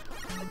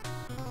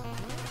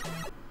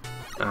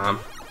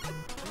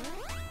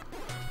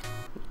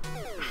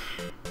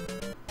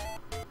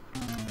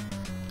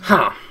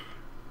 Huh.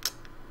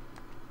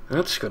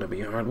 That's gonna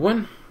be a hard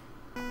one.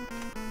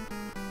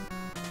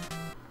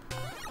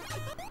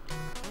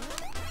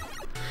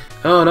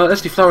 Oh no,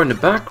 that's the flower in the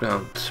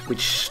background,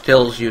 which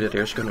tells you that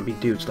there's gonna be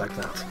dudes like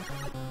that.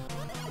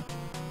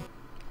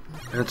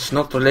 And it's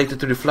not related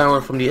to the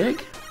flower from the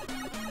egg?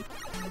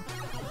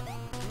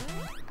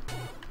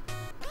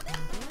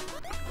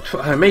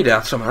 I made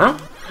that somehow.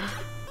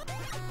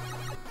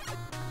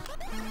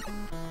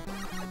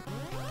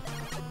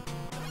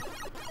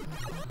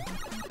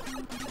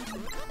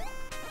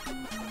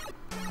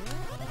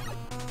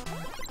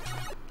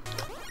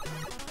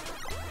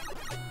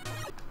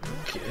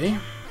 Okay.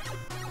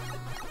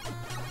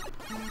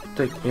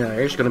 Yeah,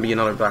 here's gonna be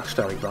another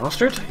backstabbing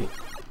bastard.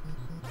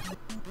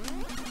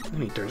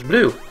 And he turns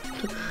blue.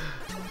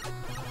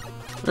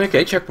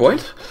 Okay,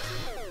 checkpoint.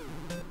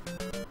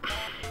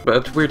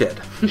 But we're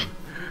dead.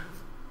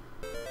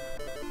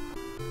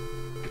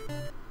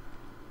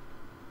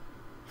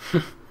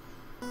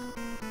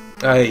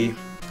 I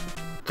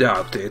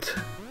doubt it.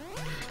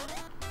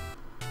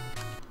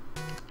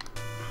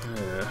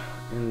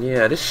 And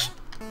yeah, this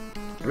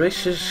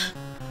race is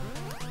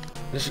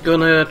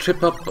gonna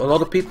trip up a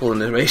lot of people in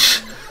the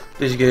race.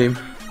 This game.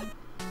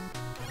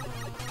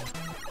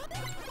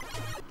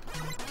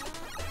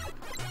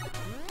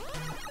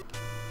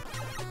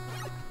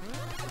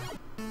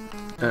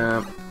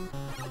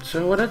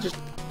 So what does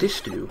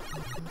this do?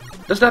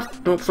 Does that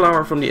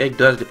flower from the egg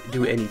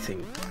do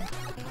anything?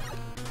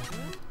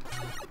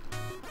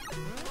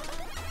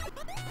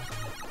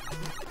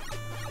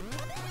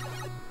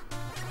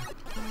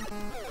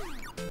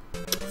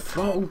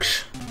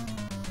 Frogs.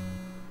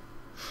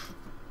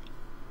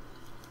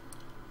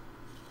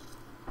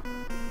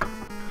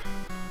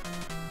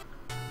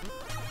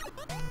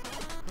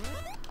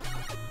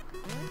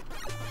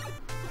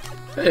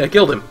 Hey, I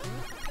killed him.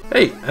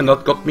 Hey, and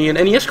that got me an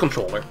NES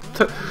controller.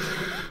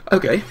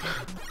 Okay.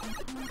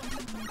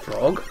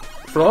 Frog.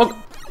 Frog.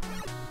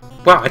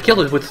 Wow, I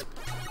killed it with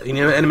an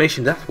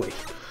animation that way.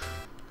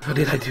 How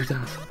did I do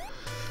that?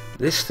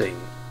 This thing.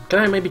 Can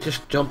I maybe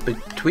just jump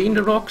between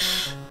the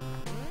rocks?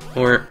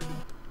 Or...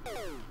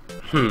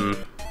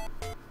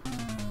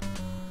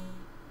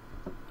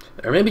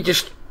 Or maybe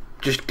just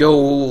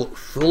go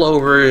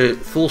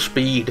full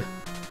speed.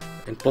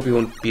 And probably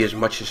won't be as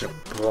much as a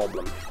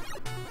problem.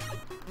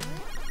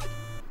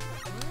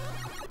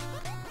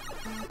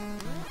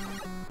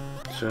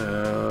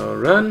 So,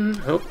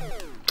 run. Oh.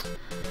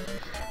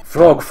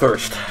 Frog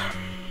first.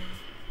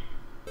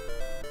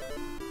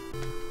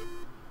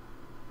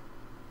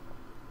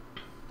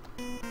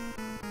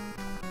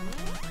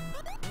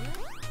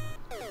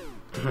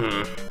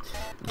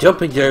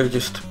 Jumping there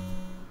just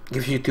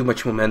gives you too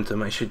much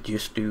momentum. I should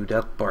just do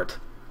that part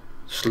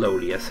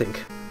slowly, I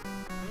think.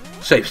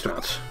 Safe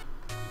strats.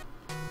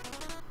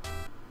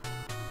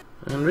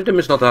 And rhythm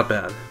is not that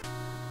bad.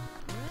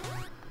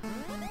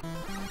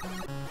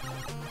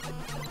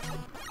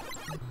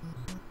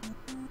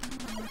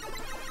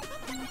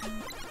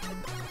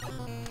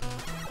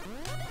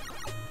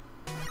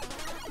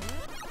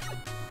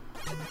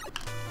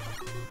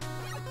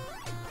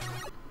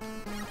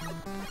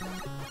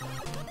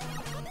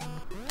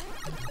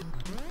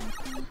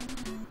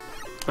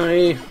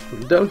 I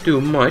don't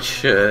do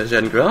much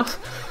Zengraph.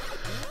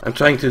 I'm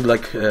trying to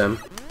like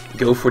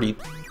go for the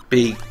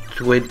big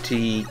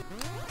 20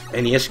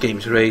 NES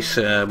games race,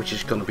 which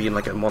is gonna be in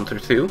like a month or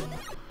two.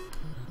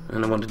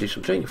 And I want to do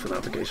some training for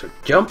that. Okay, so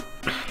jump.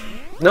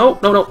 No.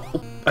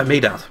 Oh, I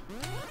made that.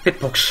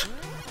 Hitbox.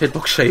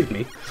 Hitbox saved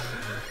me.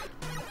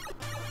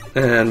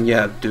 And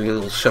yeah, doing a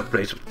little sub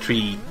race of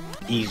 3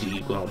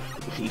 easy,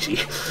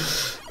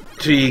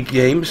 3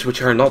 games,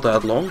 which are not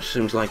that long.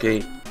 Seems like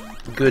a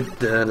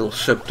good little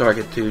sub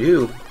target to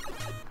do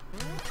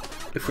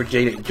if we're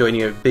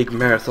joining a big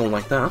marathon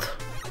like that.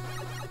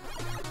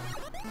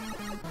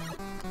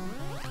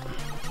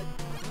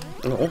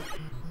 Oh.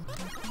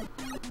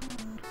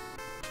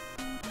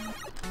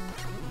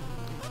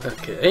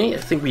 Okay, I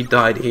think we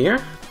died here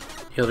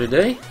the other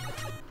day.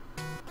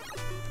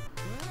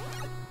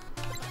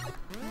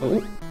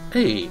 Oh,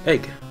 hey,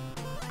 egg.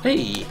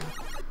 Hey!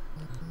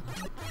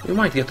 You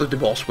might get to the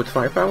boss with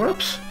fire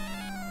power-ups.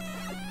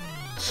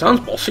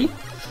 Sounds bossy.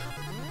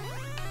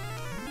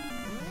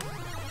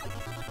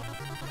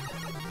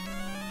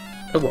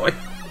 Oh boy.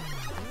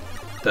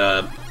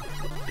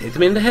 Hit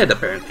him in the head,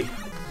 apparently.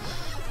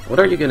 What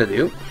are you gonna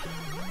do?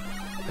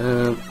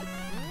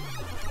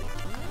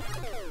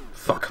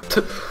 Fuck.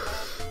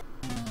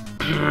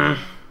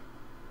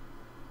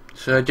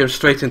 So I jump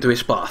straight into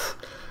his path.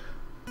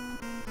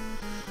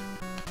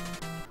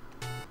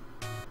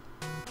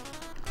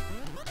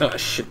 Oh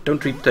shit,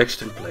 don't read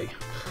text and play.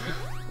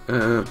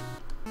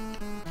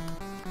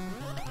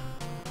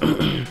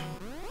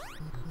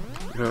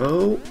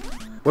 No.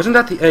 Wasn't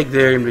that the egg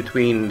there in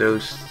between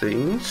those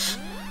things?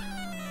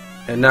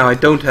 And now I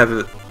don't have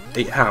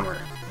a hammer.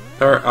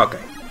 Or,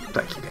 okay.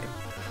 Thank you, game.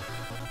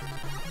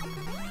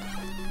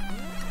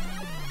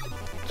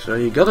 So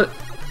you gotta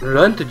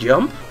run to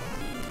jump.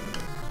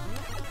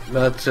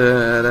 But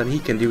then he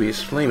can do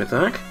his flame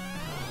attack.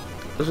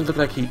 Doesn't look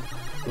like he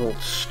will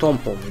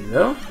stomp on me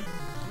though.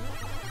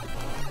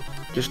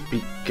 Just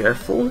be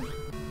careful.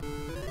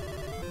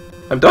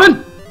 I'm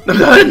done! I'm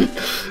done!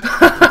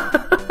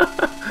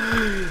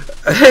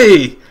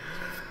 Hey!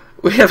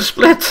 We have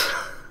split!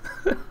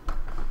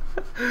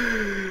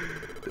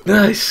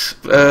 Nice.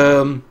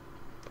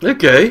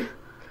 Okay.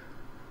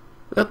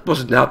 That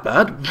wasn't that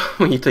bad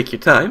when you take your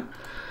time.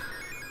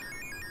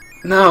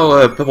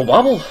 Now,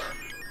 Bobble.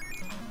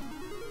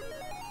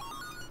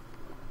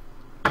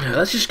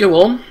 Let's just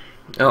go on.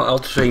 I'll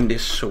train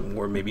this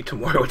somewhere, maybe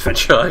tomorrow,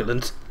 Adventure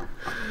Island.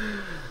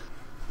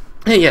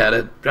 And yeah,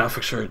 the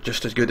graphics are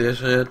just as good as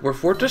Dwarf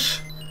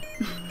Fortress.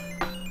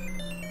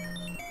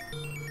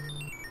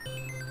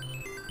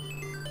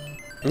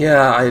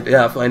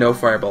 I know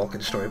Fireball can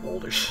destroy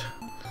boulders.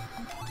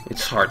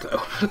 It's hard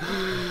though.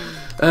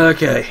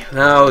 Okay,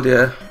 now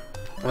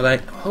what I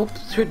hope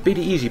should be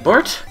the easy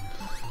part.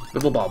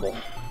 Bobble.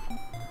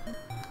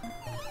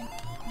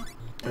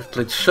 I've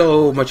played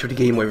so much of the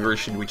Game Boy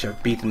version, which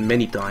I've beaten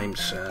many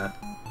times,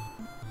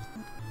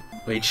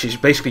 which is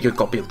basically a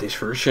copy of this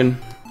version.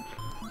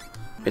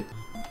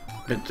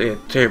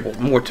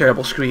 More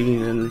terrible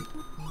screen and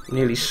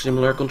nearly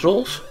similar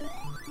controls.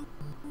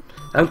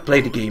 I haven't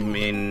played the game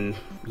in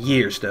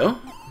years though.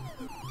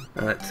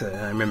 But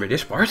I remember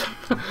this part.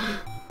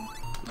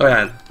 Oh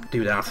yeah,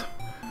 do that.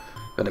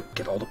 Gotta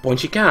get all the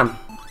points you can.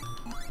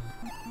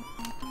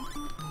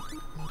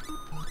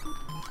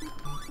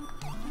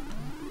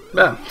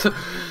 Bam.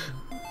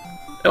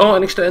 Oh,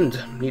 and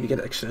extend. Need to get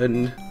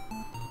extend.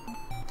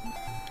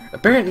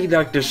 Apparently,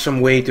 like, there's some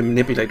way to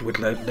manipulate what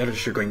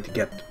letters you're going to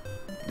get,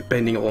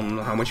 depending on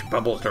how much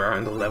bubbles there are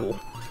in the level.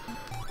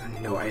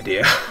 No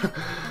idea.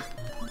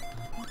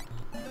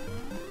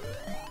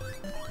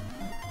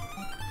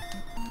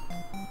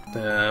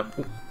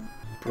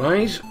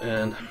 Prize,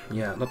 and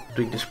yeah, not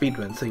doing the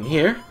speedrun thing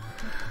here.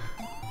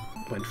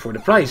 Went for the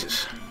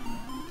prizes.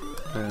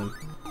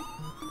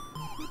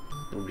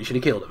 Probably should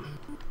have killed him.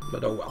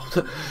 But oh well.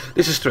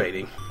 This is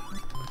trading.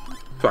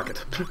 Fuck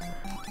it.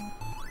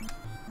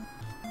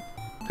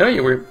 Oh,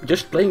 you were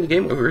just playing the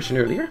game version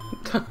earlier?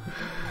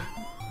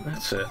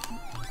 That's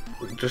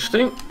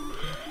interesting.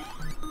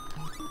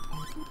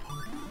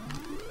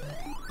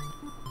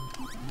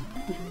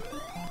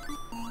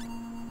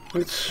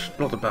 It's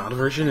not a bad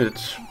version,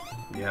 it's...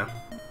 yeah.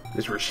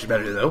 This version is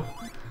better though.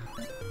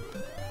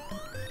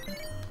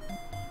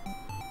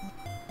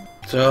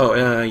 So,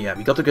 yeah,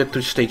 we got to get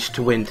to stage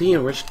 20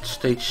 and we're at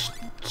stage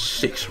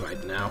 6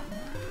 right now.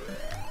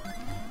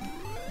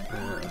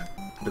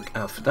 Look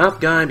out for that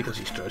guy because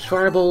he throws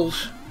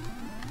fireballs.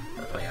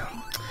 Oh yeah.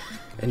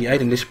 And the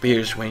item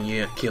disappears when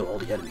you kill all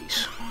the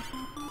enemies.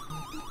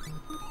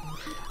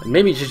 And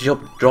maybe just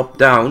drop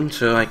down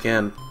so I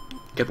can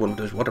get one of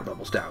those water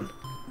bubbles down.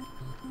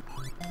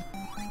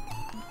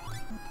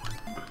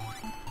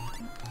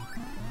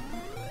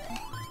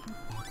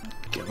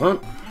 Come on.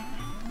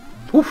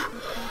 Woof.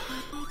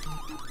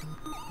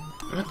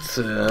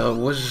 That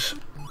was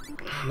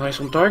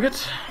nice on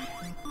target.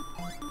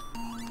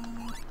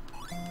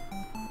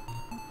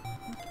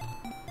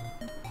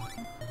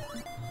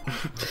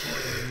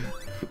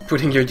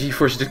 Putting your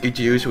GeForce to good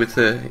use with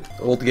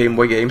old Game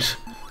Boy games.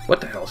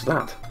 What the hell is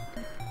that?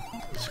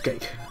 It's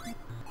cake.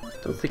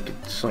 Don't think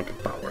it's like a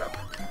power-up.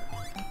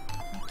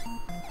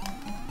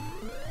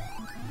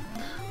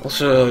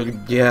 Also,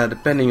 yeah,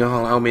 depending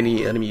on how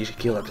many enemies you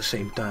kill at the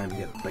same time, you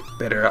get like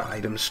better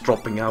items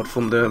dropping out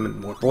from them and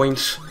more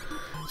points.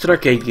 It's an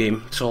arcade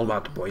game, it's all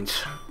about the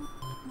points.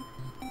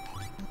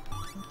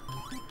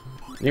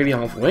 Nearly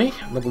halfway,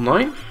 level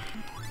 9.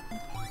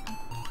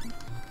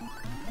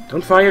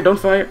 Don't fire, don't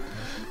fire.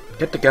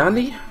 Get the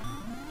candy.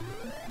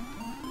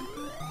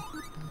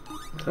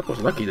 That was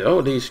lucky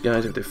though, these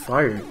guys if they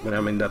fire when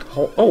I'm in that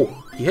hall.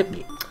 Oh, he hit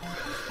me.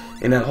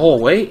 In that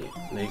hallway,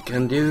 they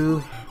can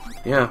do,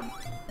 yeah,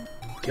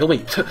 kill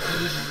me.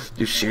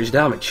 Do serious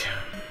damage.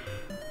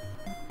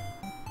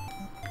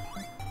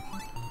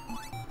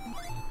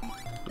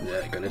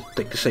 Yeah, gonna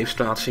take the safe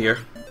strats here.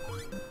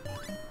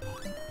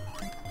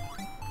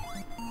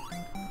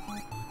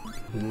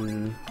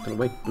 Gonna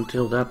wait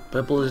until that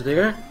pebble is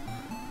there.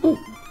 Ooh,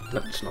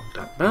 that's not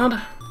that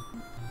bad.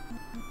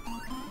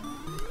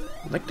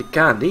 Like the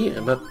candy,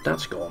 but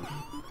that's gone.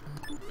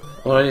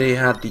 Already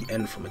had the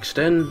N from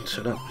extend,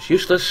 so that was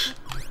useless.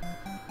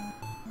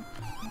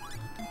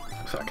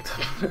 Fuck it.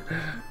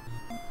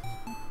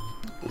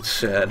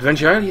 It's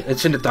Adventure Island.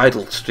 It's in the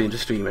title. The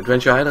stream.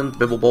 Adventure Island,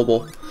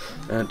 Bobble,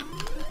 and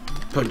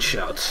Punch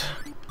Out.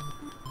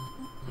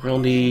 We're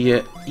on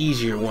the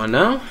easier one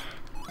now,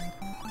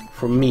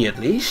 for me at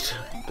least,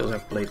 because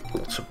I've played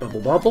lots of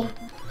Bobble.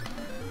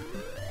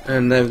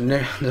 And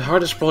the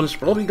hardest one is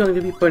probably going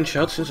to be Punch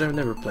Out, since I've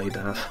never played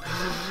that.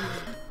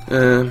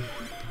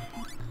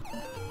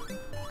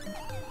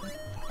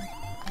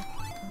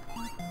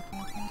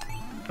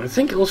 I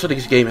think also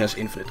this game has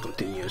infinite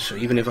continues, so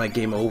even if I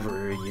game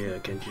over, you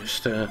can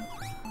just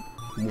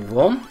move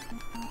on.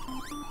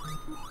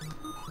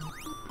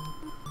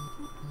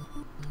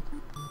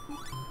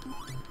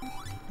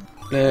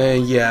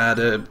 Yeah,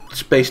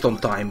 it's based on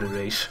time, the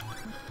race.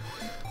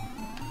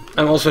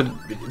 I'm also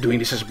doing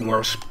this as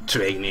more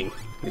training.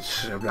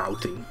 It's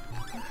routing.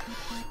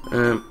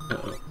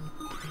 Uh-oh.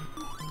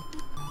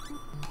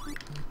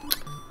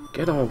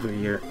 Get over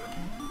here.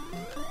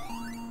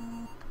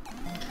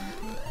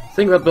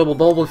 Thing about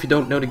Bobble, if you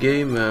don't know the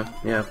game,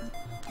 yeah.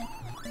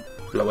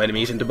 Blow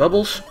enemies into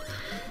bubbles.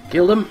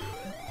 Kill them.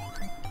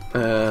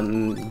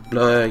 And,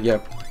 yeah,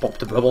 pop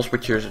the bubbles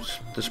with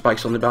the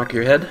spikes on the back of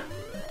your head.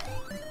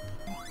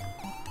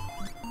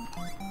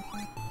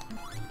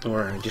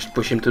 Or just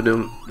push into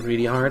them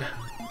really hard.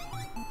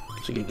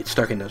 So you get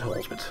stuck in those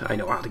holes, but I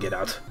know how to get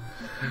out.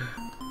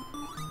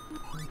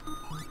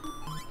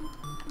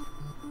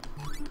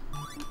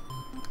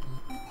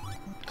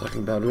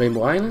 Talking about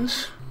Rainbow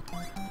Islands.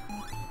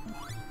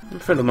 A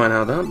friend of mine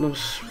had that. That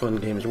was a fun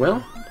game as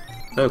well.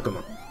 Oh, come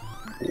on.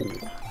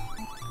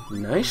 Ooh.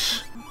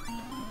 Nice.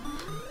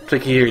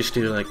 Trick here is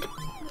to, like,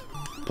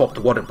 pop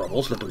the water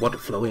bubbles, let the water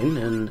flow in,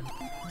 and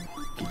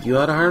get you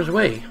out of harm's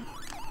way.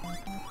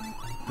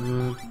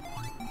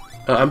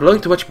 I'm blowing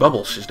too much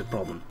bubbles is the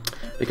problem.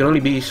 There can only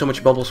be so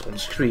much bubbles on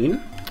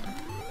screen.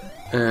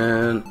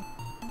 And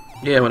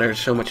yeah, when there's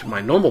so much of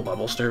my normal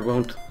bubbles, there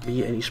won't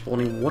be any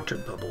spawning water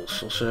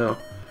bubbles. Also,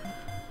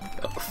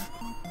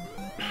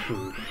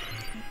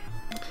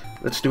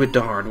 let's do it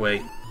the hard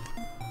way.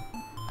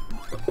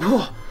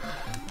 Oh,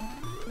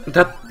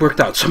 that worked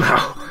out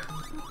somehow.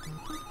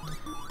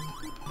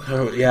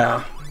 Oh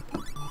yeah,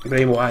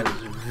 Rainbow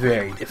Island is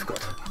very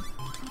difficult.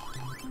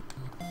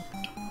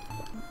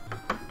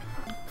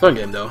 Fun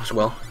game though, as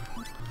well.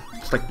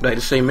 It's like by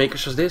the same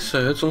makers as this,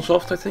 Hudson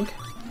Soft, I think.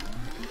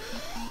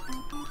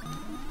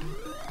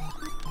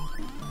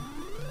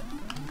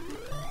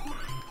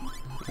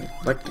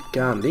 Like the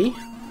candy.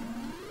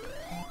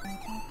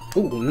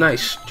 Ooh,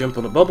 nice. Jump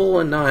on a bubble,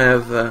 and now I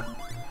have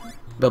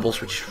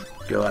bubbles which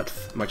go out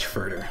much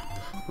further.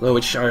 Although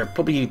which are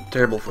probably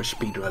terrible for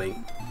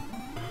speedrunning.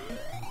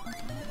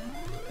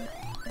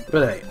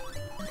 But hey,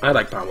 I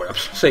like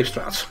power-ups. Safe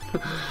strats.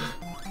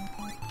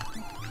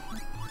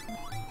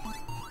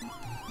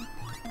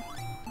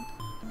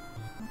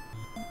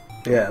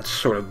 Yeah, it's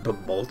sort of Bubble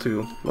Bobble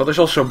too. Well, there's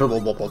also Bubble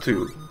Bobble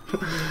too.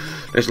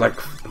 There's like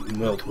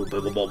multiple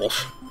Bubble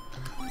Bobbles.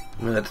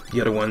 But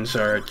the other ones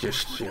are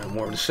just, you know,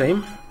 more of the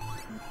same.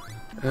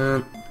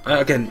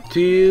 Again,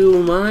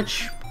 too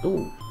much.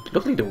 Oh,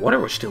 luckily the water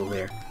was still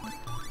there.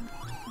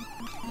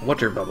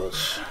 Water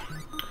bubbles.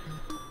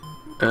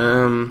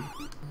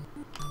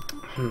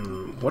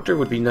 Water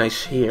would be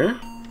nice here.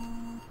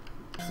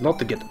 If not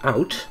to get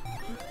out.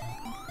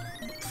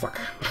 Fuck.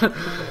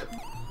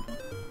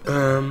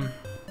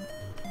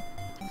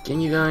 Can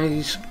you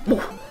guys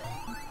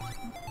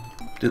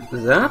do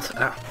that?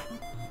 Ah.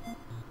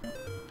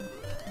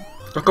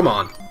 Oh, come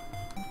on.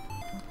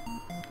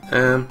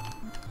 How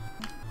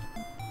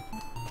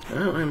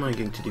am I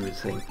going to do a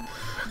thing?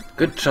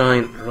 Good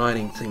trying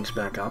riding things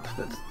back up,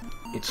 but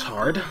it's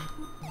hard.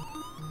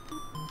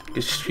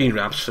 Because screen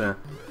wraps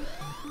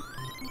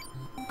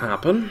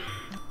happen.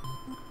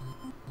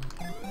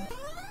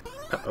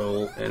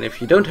 Uh-oh, and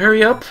if you don't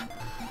hurry up,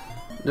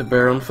 the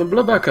Baron from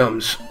Blubber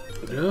comes.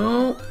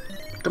 No,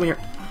 come here.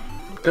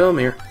 Come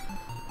here.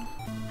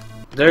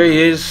 There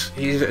he is.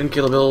 He's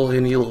unkillable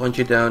and he'll hunt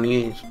you down.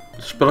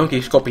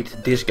 Spelunky's copied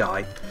this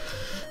guy.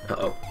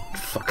 Uh-oh.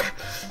 Fuck.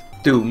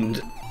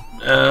 Doomed.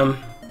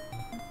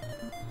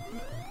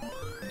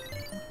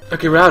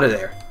 Okay, we're out of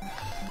there.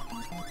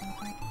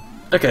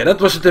 Okay, that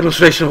was a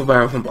demonstration of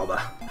Baron from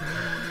Blubber.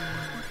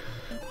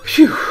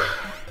 Phew.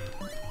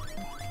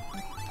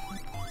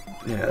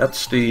 Yeah,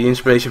 that's the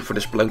inspiration for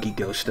the Spelunky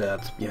ghost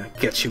that, yeah,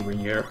 gets you when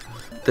you're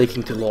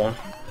taking too long.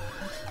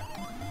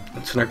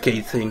 It's an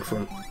arcade thing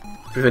for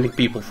preventing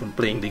people from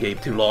playing the game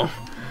too long.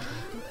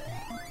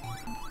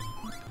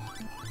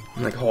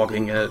 Like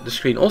hogging the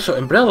screen. Also,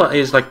 Umbrella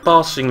is like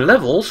passing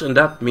levels, and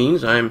that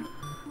means I'm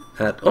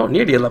at,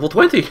 nearly at level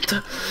 20.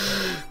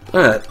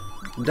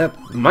 That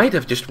might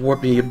have just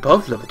warped me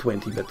above level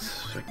 20, but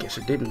I guess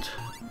it didn't.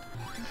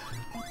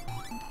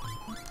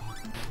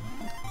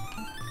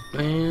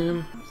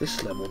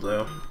 This level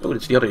though. Oh,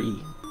 it's the other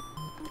E.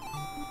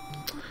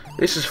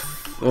 This is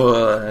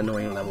an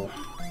annoying level.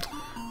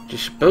 What you're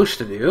supposed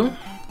to do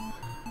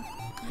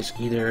is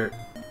either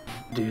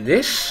do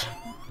this,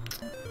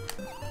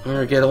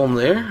 or get on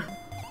there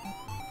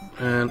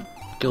and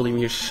kill him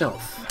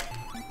yourself.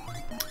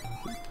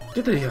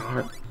 Did it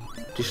hard?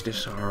 Just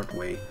this hard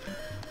way.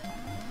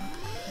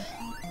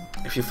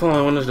 If you fall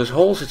in one of those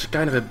holes, it's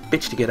kind of a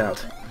bitch to get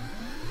out.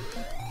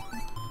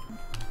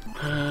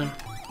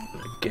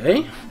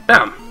 Okay.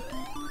 Bam!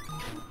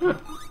 Huh.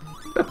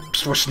 That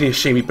was near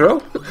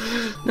semi-pro.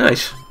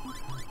 Nice.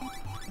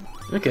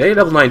 Okay,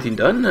 level 19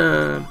 done.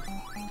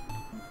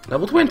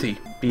 Level 20.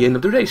 The end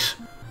of the race.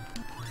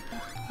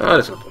 Oh,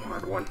 that's not a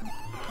hard one.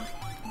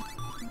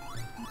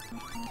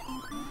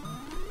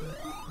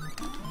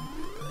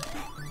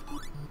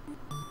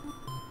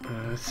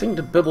 I think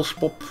the bubbles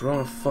pop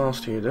rather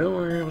fast here though,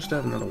 or was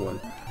that another one?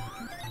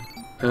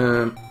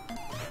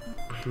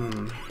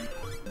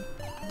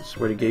 That's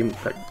where the game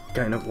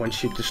kind of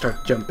wants you to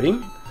start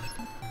jumping.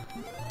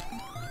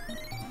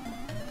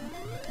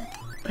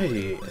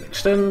 Hey,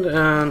 extend,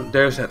 and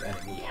there's that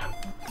enemy.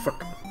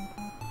 Fuck.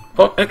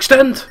 Oh,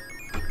 extend!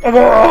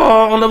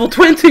 Oh, level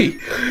 20!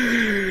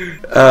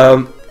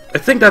 I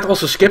think that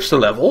also skips the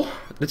level.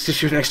 Let's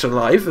just use an extra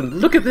life, and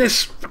look at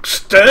this!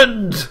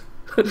 Extend!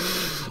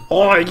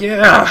 Oh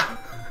yeah!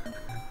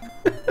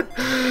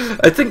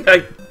 I think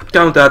I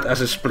count that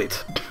as a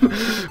split.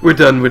 We're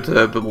done with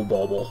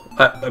Bobble.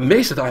 I'm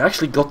amazed that I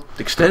actually got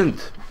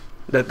extend.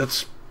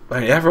 That's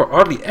I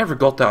hardly ever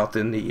got that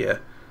in the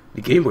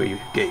Game Boy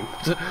game.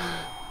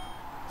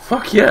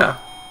 Fuck yeah!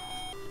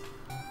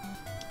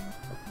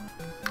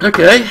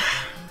 Okay.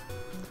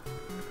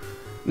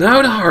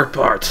 Now the hard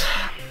part.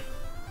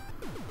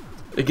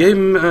 A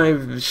game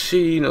I've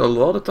seen a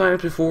lot of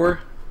times before.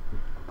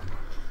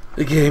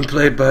 A game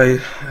played by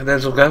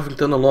Denzel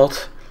Washington a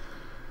lot.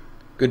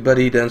 Good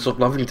buddy Denzel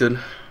Washington.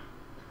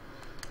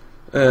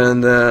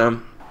 And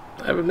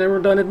I've never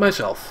done it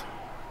myself.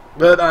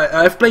 But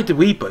I've played the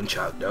Wii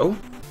Punch-Out though.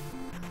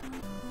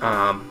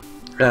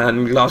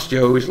 And Glass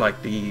Joe is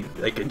like a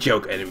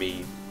joke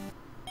enemy,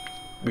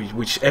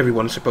 which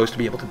everyone's supposed to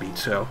be able to beat,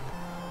 so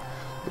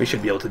we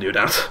should be able to do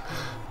that.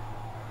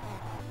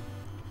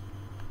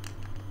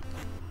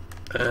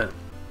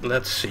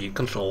 Let's see,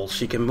 controls.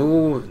 She can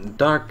move and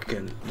duck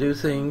and do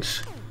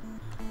things.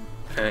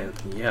 And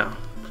yeah,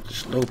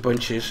 slow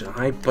punches and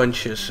high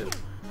punches. And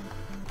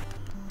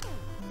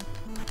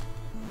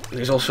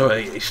there's also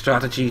a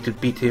strategy to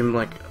beat him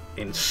like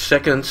in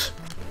seconds.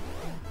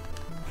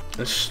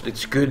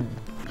 It's good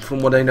from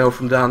what I know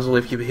from Denzel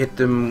if you hit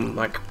them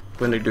like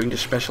when they're doing the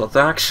special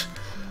attacks.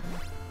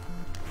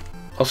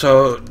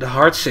 Also, the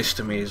heart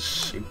system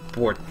is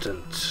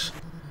important.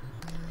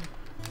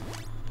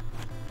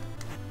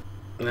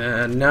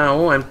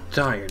 Now I'm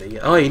tired.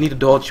 Oh, you need to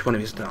dodge one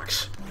of his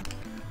attacks.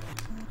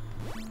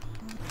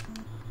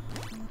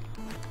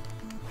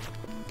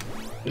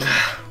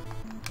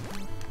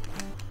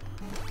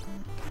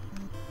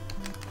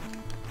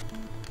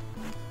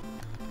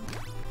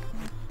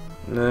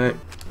 No.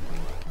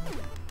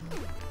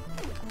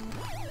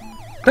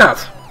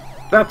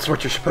 That's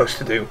what you're supposed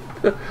to do.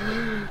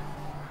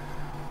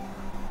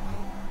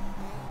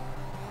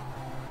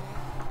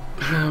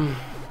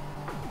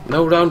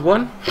 No round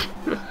one?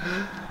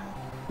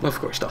 Of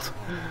course not.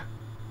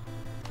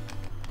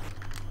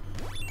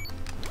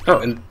 Oh,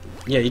 and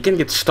yeah, you can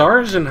get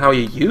stars and how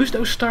you use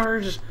those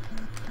stars.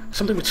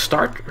 Something with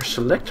start or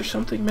select or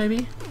something,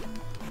 maybe?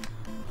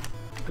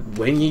 But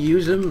when you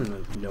use them, I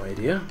have no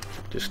idea.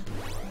 Just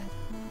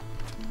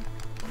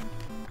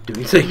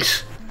doing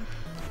things.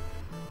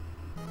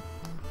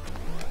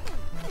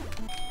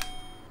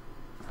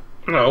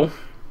 No,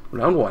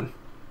 round one.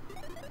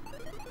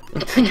 I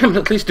think I'm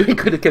at least doing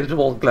good against the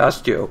wall Glass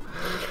Joe.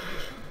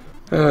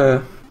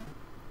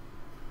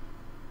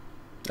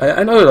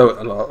 I know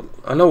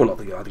a lot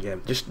about the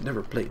game, just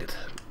never played it.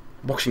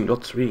 Boxing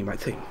not really my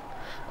thing.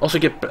 Also,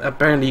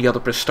 apparently you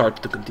gotta press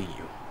start to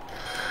continue.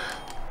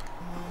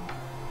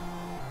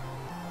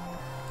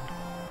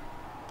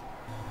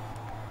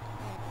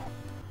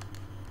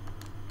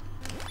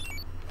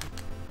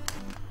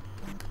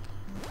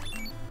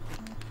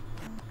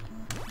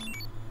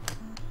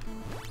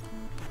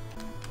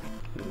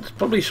 There's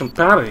probably some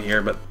pattern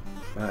here, but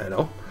I don't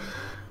know.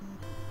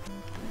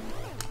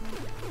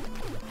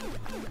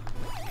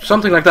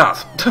 Something like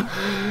that.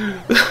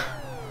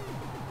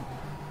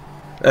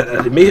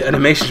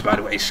 Animations, by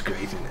the way,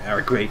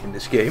 are great in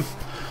this game.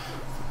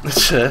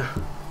 It's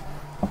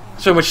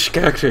so much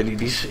character in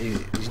these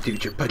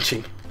dudes you're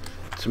punching.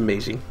 It's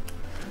amazing.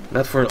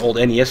 Not for an old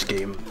NES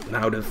game. And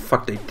how the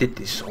fuck they did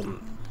this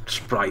on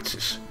sprites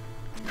is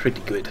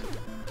pretty good.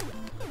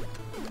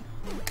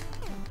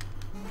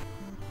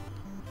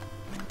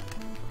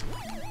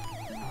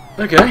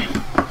 Okay.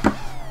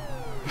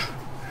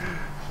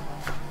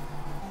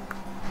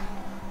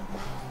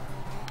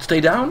 Stay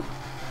down?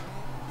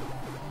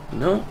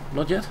 No,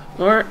 not yet.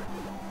 Or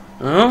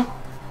no?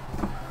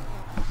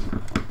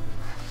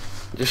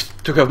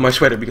 Just took off my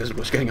sweater because it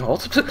was getting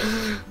hot.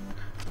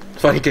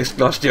 Funny kissed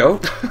Glass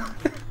Joe.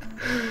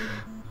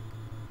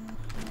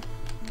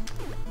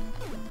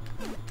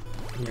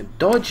 Yeah,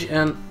 dodge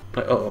and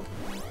oh,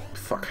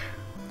 fuck.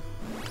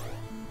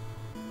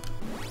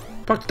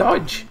 Fuck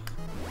dodge.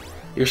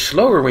 You're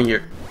slower when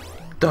you're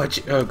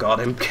dodge. Oh god,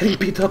 I'm getting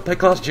beat up by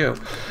Glass Joe.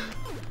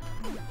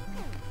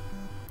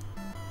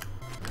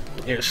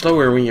 You're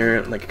slower when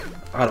you're like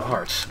out of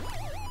hearts.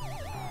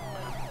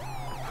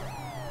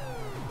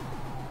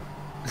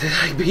 Did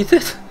I beat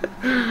it?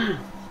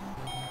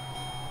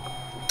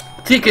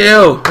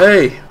 TKO,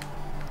 hey!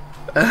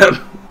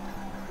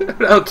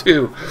 Round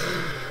 2.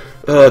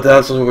 Oh,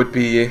 Dazzle would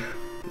be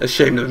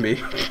ashamed of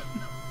me.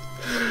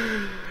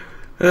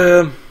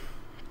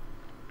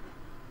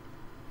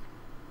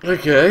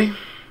 Okay.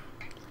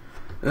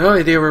 No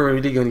idea where we're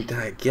really going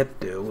to get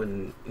though,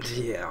 and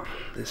yeah,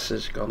 this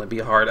is gonna be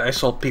hard. I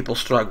saw people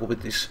struggle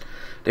with this.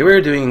 They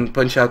were doing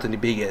Punch-Out in the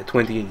big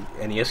 20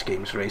 NES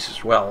games race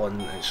as well,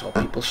 and I saw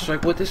people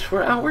struggle with this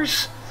for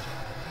hours.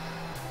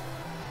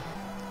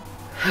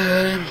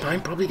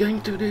 I'm probably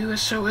going to do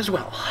so as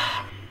well.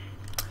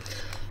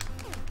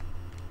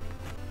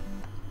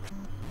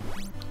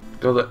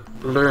 Gotta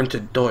learn to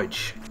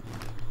dodge.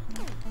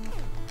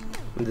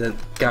 the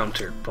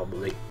counter,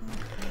 probably.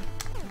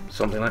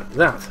 Something like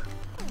that.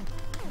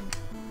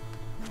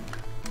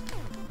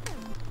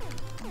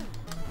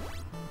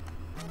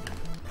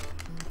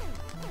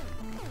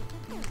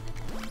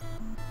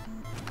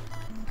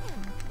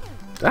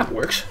 That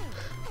works.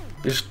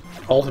 Just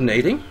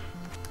alternating.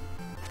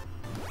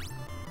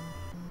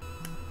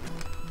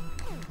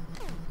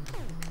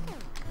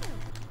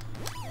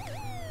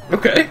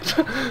 Okay.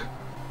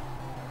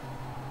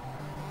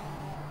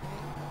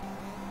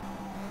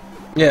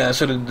 Yeah,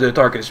 so the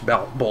target is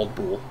bald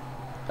bull.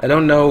 I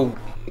don't know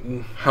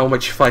how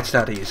much fight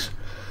stat he is.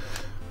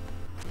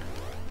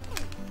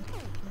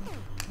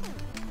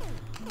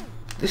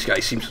 This guy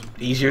seems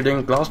easier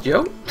than Glass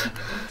Joe.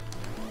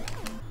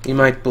 He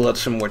might pull out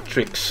some more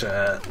tricks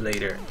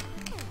later.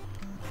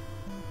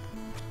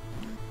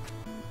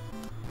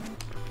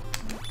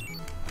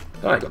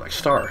 Oh, I got my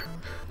star.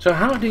 So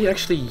how do you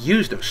actually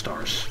use those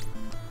stars?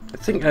 I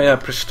think I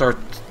press start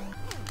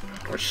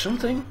or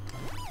something.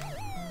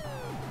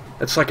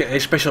 It's like a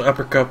special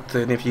uppercut,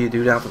 and if you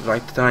do that at the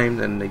right time,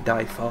 then they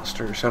die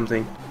faster or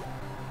something.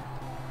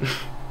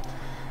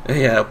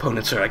 Yeah,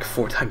 opponents are like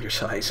 4 times your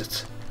size.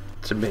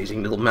 It's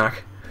amazing little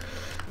Mac.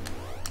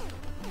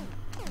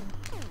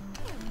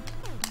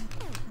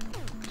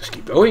 Just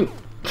keep going.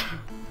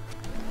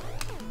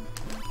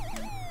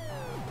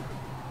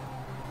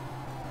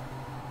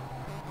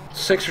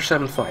 Six or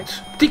 7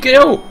 fights.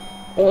 TKO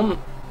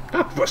on.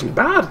 That wasn't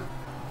bad.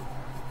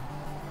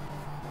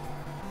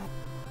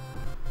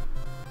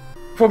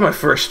 For my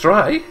first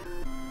try.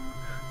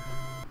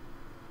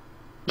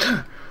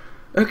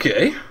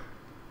 Okay.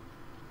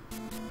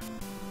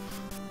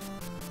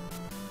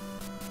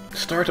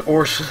 Start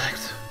or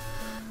select.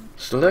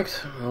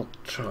 Select, I'll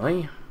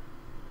try.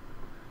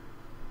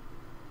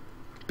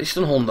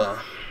 Piston Honda.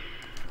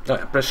 Oh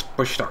yeah,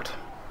 push start.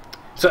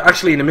 So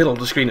actually in the middle of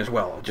the screen as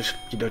well. Just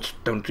you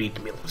don't read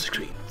the middle of the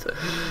screen.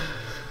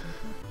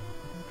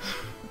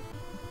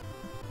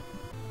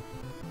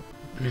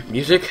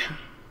 Music.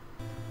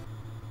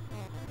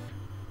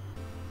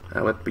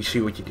 Let me see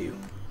what you do.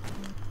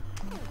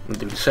 I'll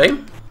do the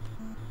same.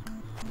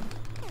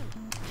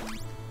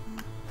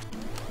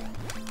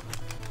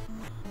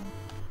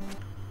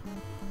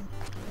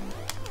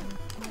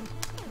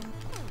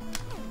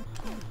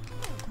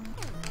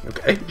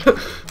 Okay.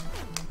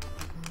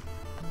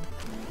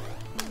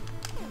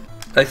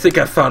 I think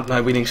I found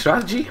my winning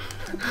strategy.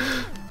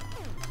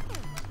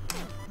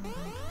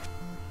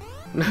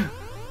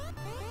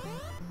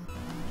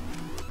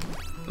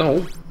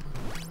 Oh.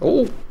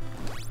 Oh.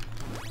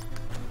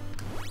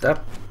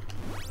 That...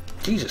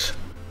 Jesus.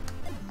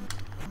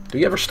 Do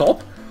you ever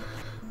stop?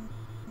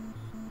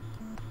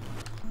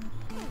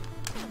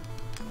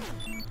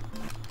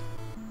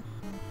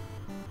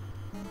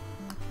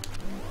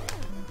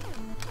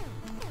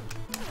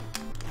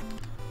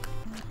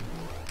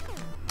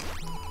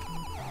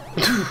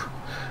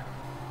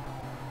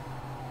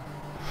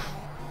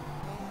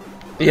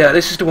 Yeah,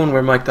 this is the one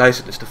where Mike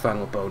Tyson is the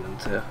final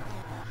opponent.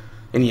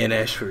 In the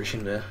NES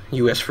version, the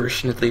US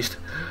version at least.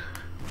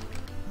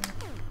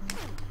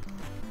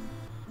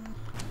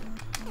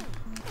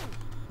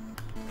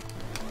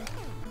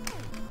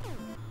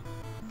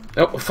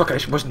 Oh, fuck, I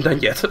wasn't done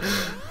yet.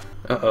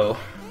 Uh-oh.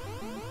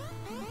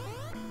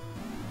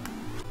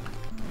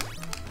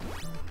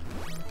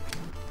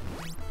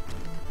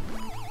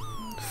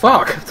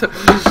 Fuck!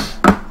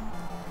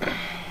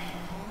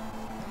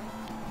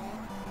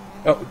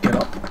 Oh, get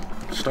up.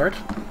 Start.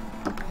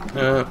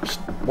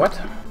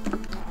 What?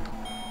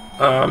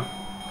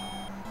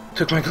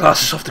 Took my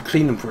glasses off to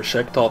clean them for a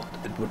sec. Thought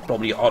it would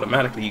probably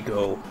automatically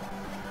go.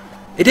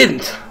 It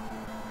didn't!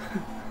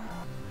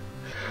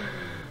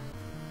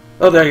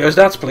 Oh, there goes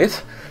that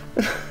split.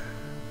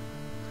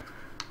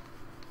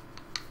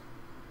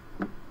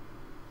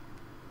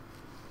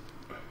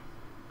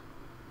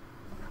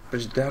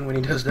 Push it down when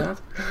he does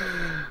that.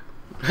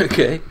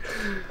 Okay.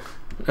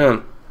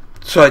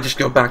 So I just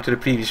go back to the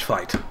previous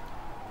fight.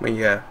 When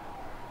you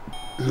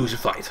lose a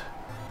fight.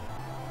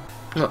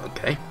 Oh,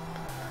 okay.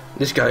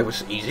 This guy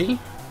was easy.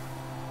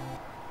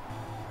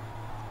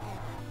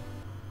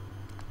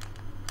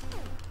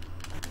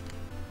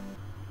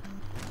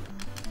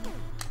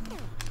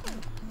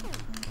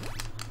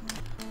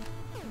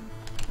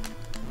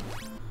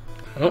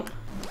 Oh.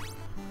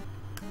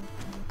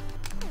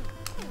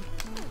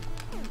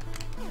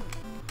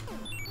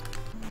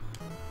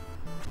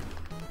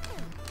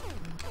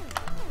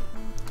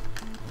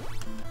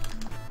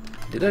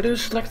 Did I do a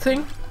select thing?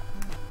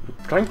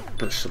 I'm trying to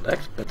put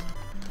select, but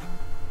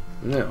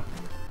no.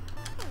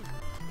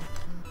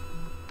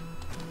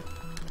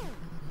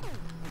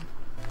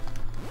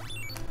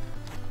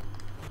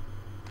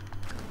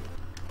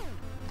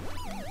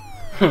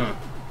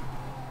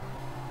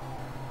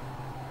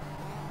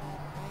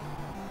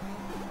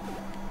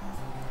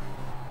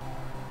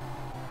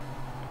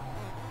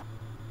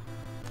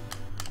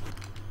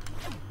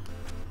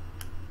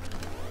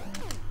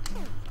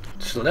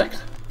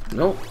 Select?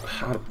 No,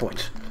 out of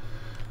points.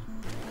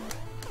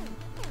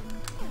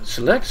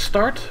 Select,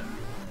 start.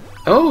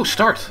 Oh,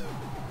 start.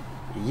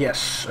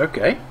 Yes,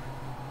 okay.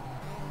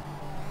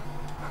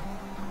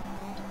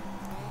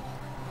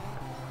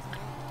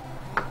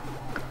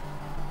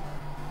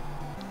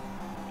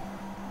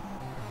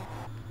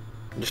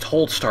 Just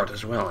hold start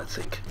as well, I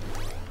think.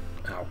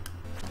 Ow.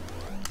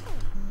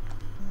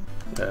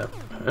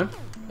 Huh?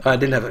 I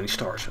didn't have any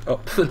stars. Oh,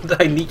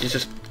 I need to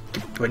just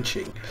keep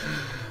quenching.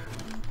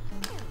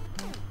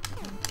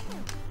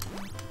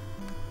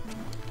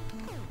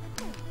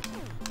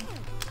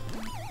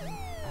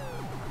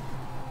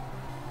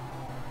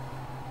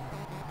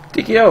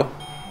 TKO!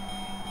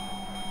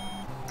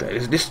 Okay,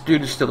 this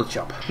dude is still a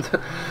chop.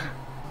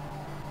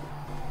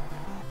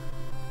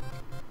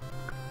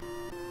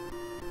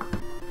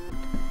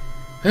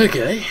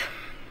 Okay.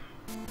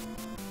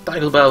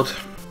 Title bout.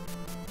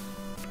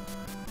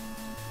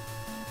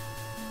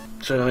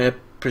 So I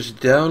press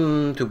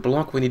down to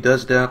block when he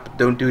does that, but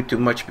don't do it too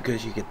much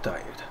because you get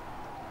tired.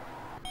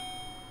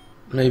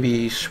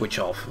 Maybe switch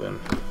off then.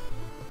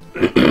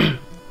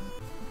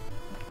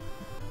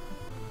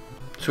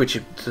 Switch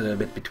it a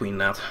bit between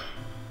that.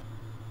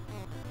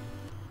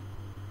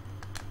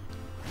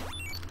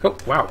 Oh,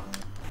 wow.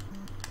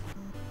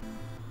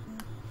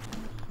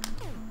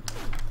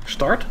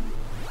 Start.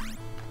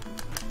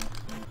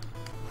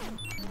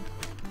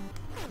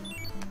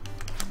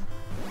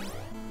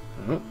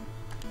 Oh.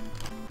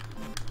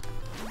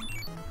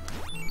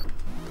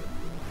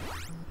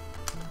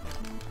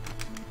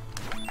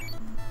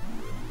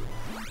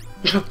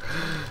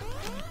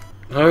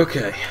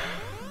 Okay.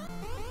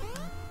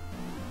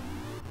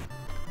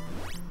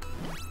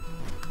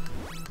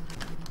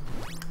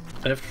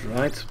 Left,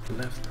 right,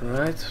 left,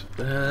 right.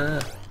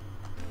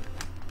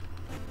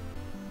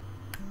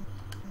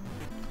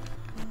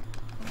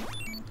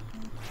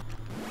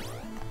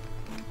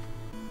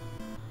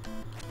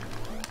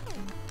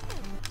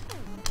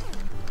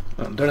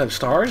 Oh, don't have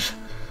stars.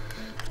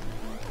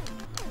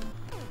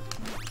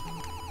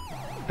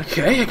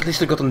 Okay, at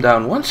least I got them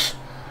down once.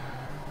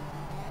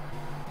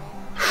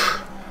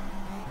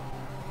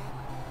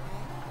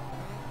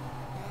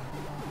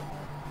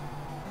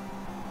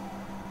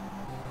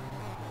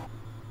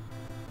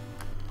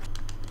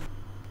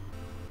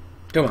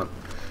 Come on.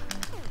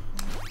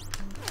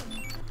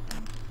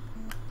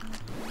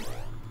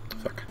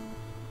 Fuck.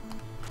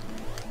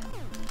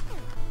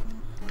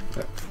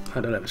 I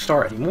don't have a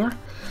star anymore.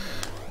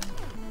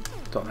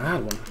 Thought I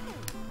had one.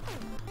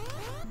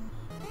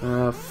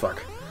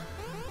 Fuck.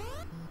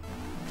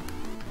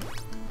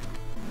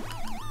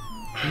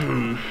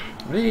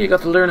 Really, you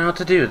got to learn how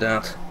to do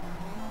that.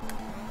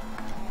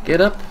 Get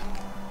up.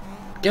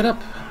 Get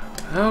up.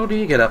 How do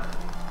you get up?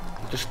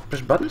 Just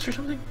press buttons or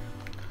something?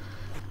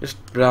 Just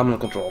ram on the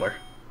controller.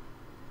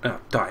 Ah,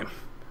 time.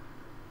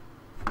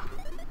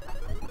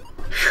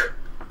 Whew.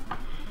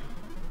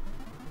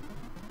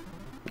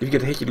 If you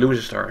get hit, you lose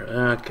a star.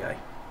 Okay.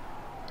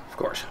 Of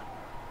course.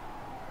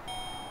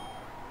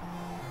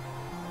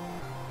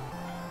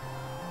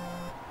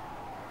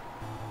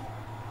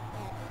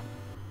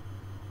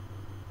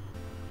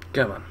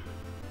 Come on.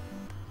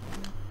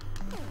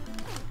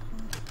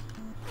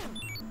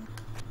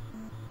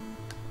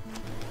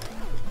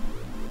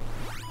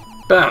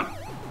 Bam!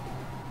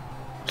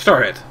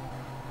 Star hit.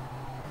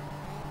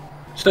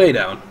 Stay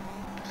down.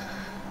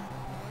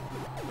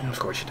 Of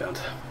course you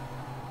don't.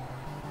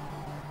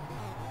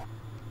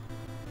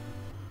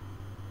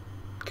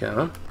 Come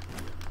on.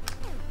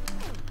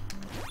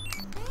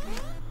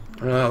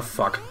 Oh,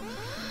 fuck.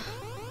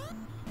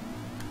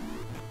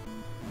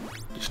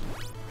 Just...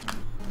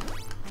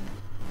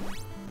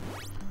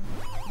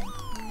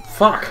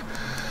 Fuck!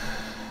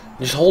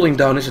 Just holding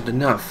down isn't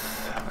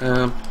enough.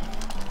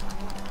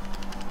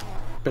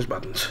 Press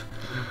buttons.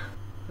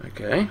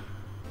 Okay.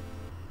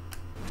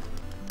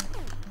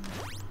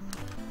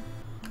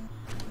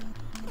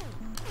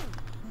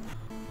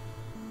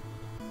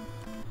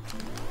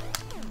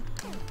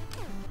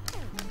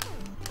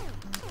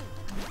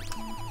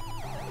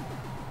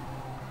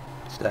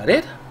 Is that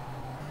it?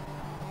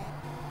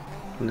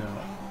 No.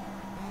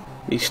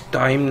 He's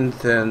timed,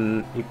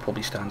 then he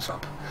probably stands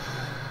up.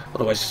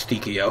 Otherwise it's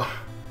TKO.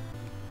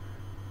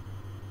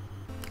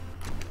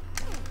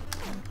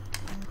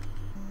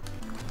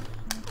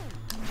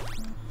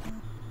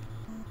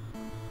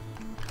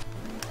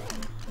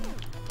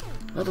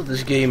 Not that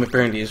this game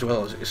apparently as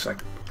well is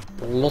like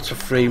lots of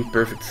frame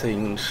perfect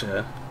things,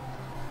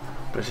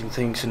 pressing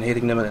things and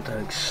hitting them at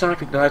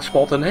exactly the right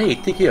spot, and hey,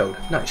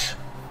 TKO, nice.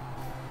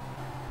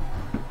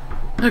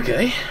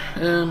 Okay,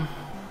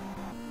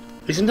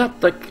 isn't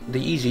that like the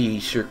easy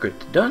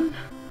circuit done?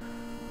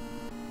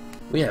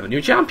 We have a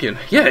new champion,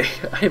 yay,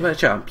 I am a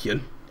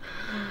champion.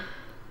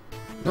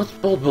 Not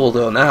Bobble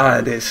though, nah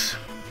it is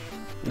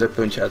the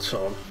Punch Out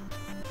song.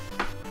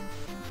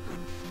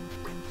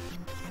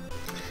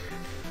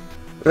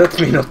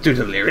 Let me not do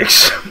the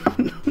lyrics.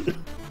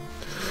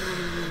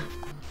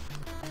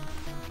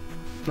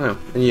 No,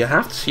 and you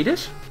have to see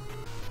this?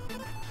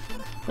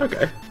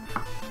 Okay.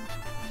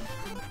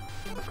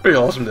 Pretty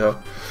awesome though.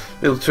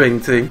 Little training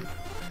thing.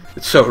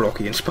 It's so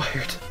Rocky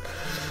inspired.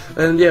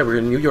 And yeah, we're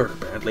in New York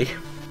apparently.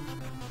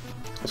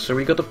 So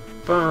we got a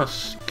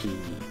pass key.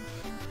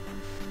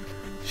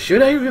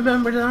 Should I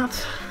remember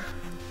that?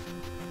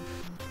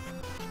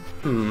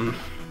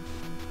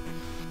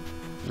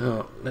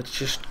 No, let's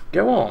just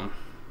go on.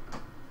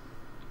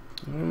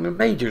 On the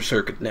major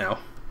circuit now.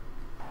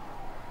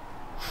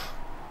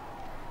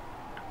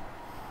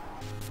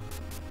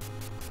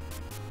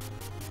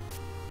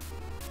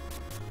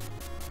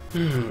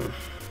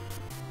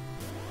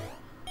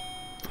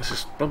 This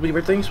is probably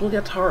where things will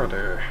get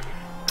harder.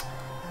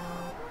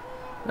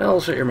 I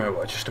also hear my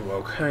watch just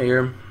awoke. Hi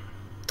here.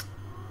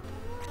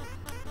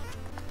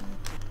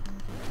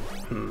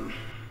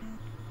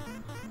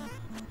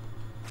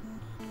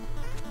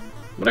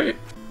 What are you?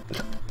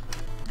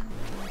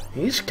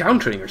 He's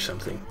countering or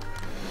something.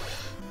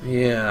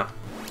 Yeah.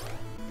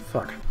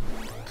 Fuck.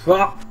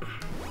 Fuck.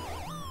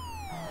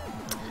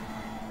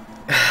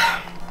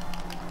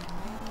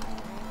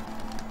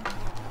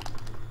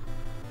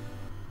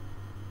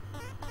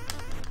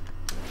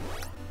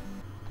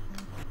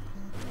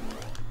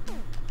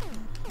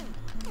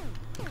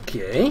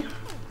 Okay.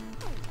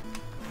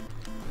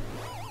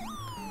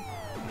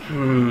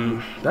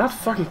 That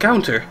fucking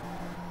counter.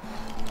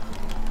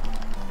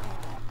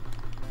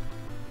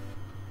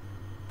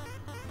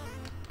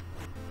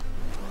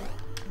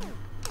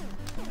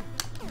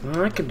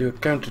 I can do a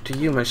counter to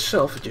you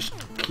myself, just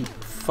keep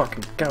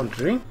fucking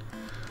countering.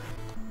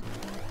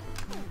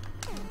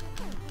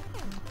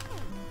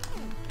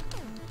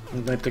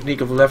 My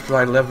technique of left,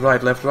 right, left,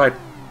 right, left, right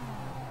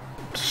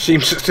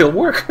seems to still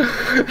work.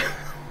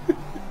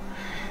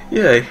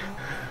 Yay.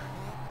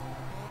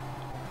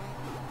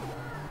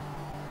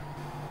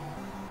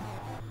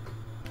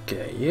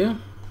 Okay, you.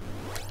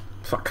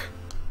 Fuck.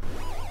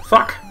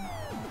 Fuck!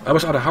 I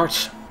was out of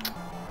hearts.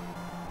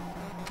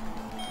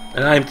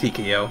 And I'm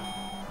TKO.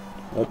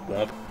 Womp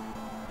womp.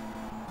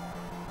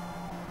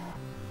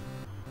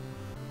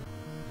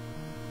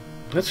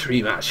 Let's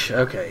rematch.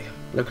 Okay.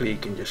 Luckily you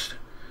can just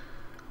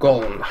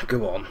go on.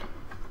 Go on.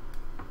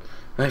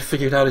 I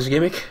figured out his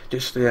gimmick.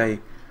 Just the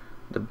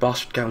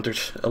bastard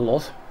counters a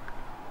lot.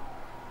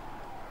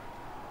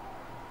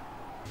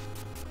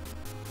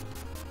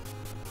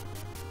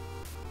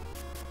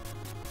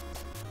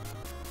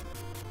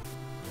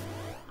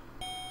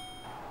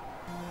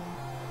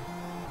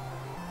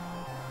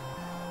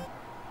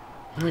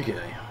 Okay.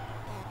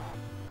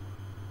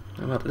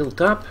 How about a little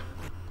tap?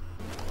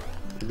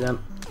 Then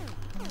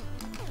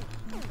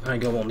I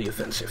go on the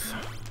offensive.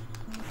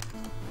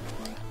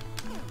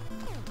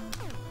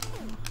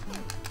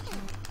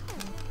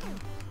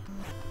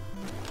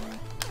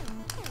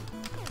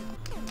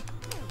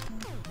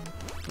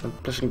 I'm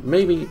pressing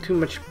maybe too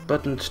much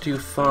buttons too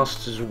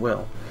fast as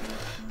well.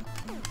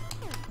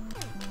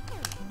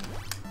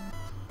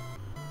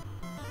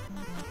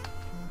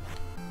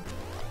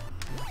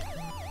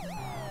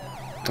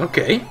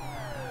 Okay.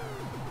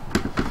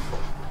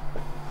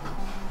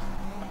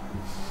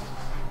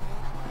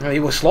 He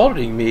was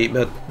slaughtering me,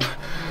 but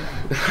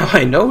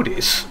I know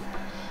this.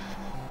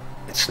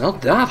 It's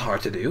not that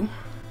hard to do.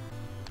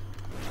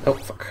 Oh,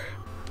 fuck.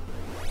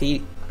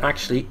 He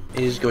actually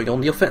is going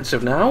on the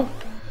offensive now,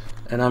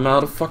 and I'm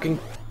out of fucking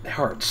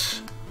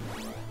hearts.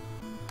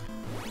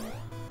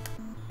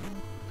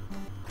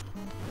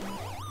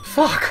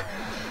 Fuck!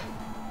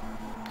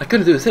 I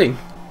couldn't do a thing.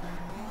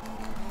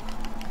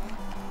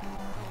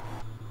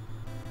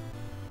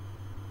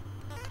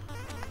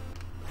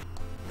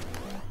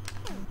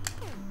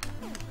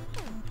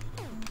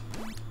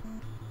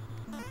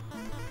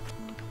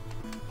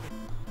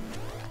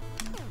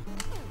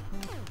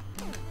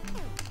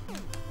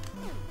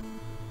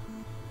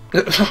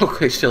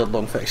 Okay, still a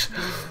long face.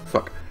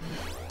 Fuck.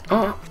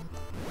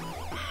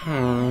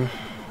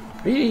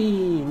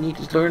 Really need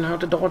to learn how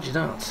to dodge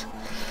that.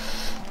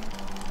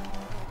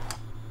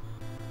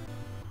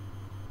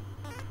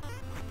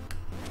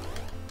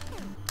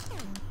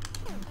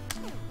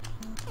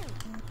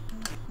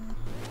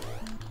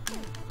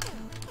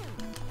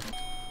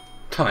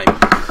 Time.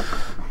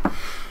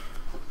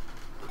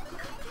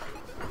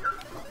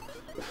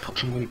 Pop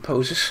him when he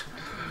poses.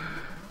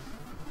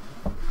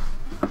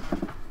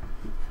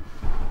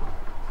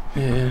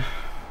 Yeah.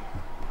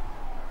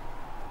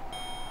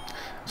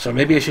 So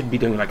maybe I should be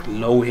doing like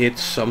low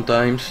hits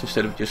sometimes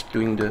instead of just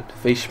doing the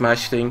face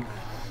smash thing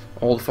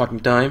all the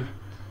fucking time.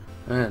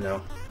 I don't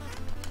know.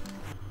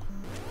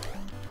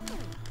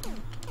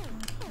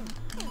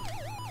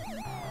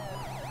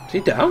 Is he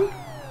down?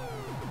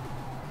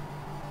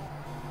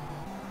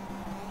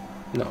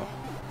 No.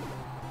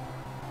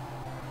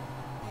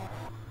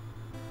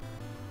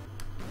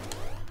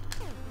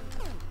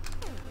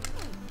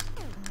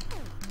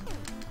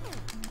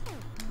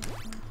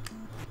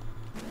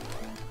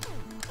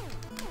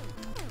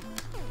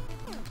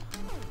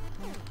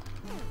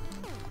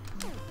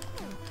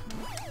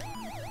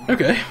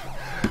 Okay.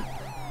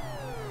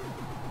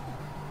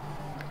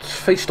 It's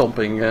face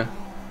stomping.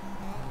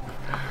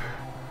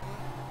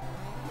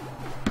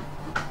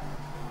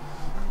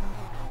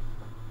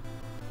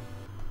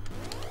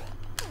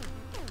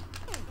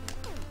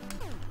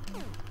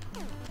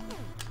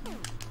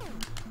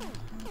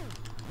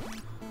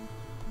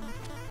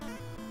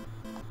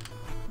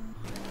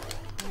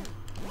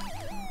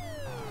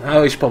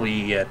 Oh, he's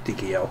probably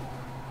TKO.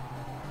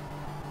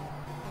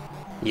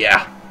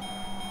 Yeah.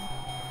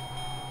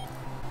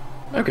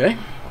 Okay.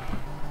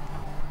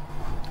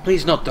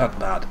 He's not that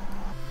bad.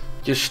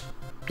 Just,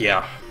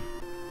 yeah.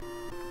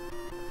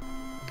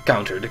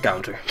 The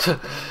counter.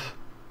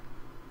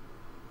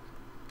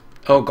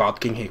 Oh god,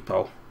 King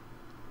Hippo.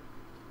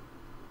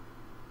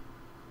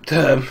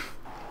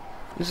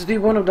 Is this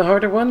one of the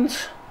harder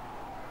ones?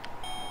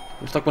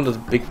 It's like one of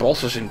the big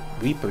bosses in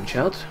Wii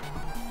Punch-Out.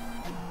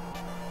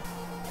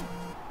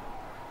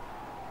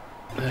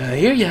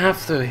 Here you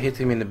have to hit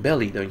him in the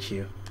belly, don't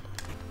you?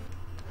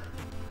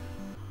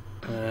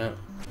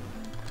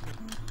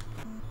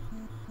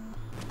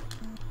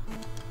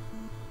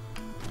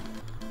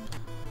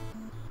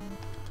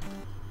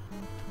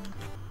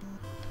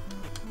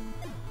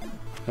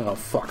 Oh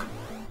fuck.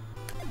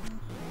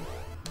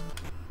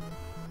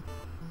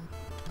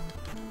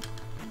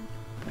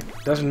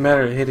 Doesn't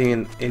matter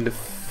hitting in the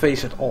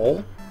face at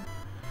all.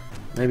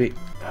 Maybe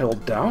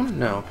hold down?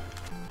 No.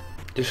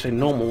 Just a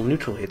normal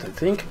neutral hit, I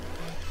think.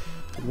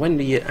 When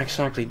do you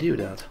exactly do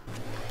that?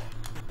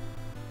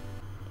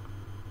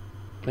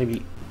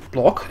 Maybe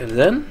block and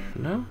then?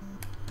 No?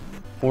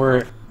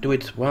 Or do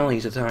it while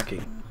he's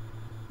attacking?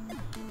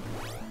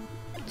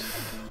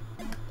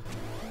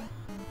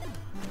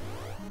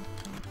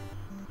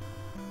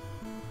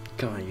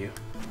 Come on, you.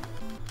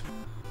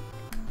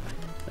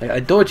 I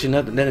dodge and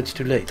then it's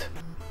too late.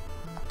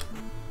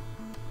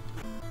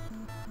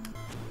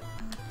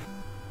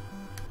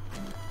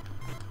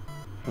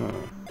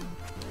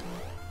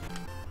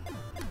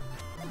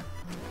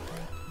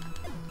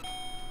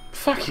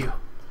 Fuck you.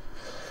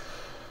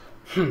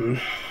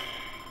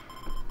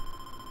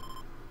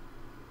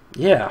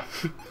 Yeah.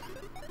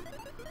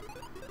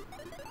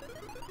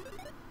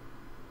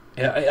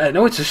 Yeah, I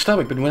know it's a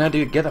stomach, but when do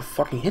you get a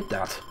fucking hit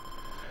that?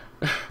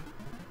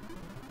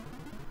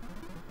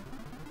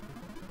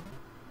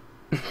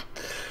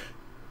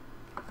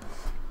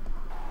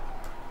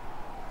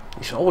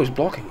 He's always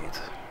blocking it.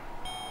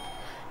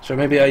 So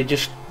maybe I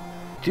just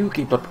do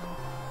keep up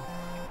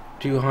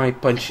too high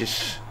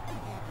punches.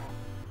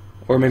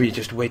 Or maybe you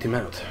just wait him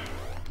out.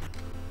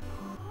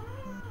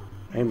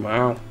 Hey,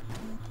 wow.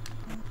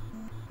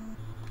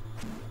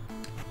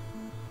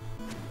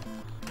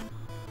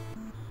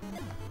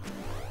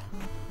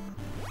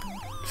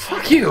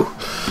 Fuck you!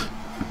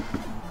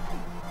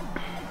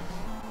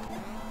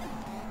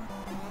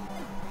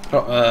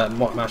 Oh,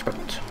 mouse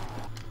buttons.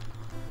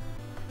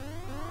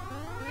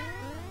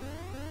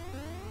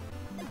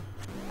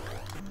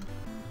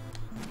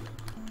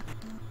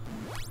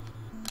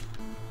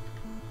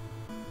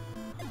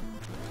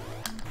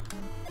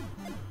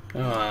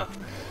 I'm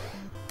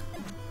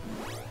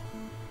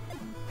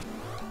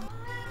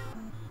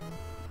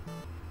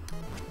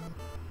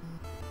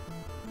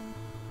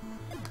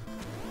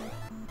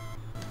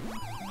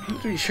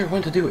not really sure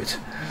when to do it.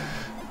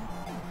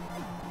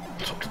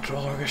 Top the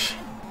trollers.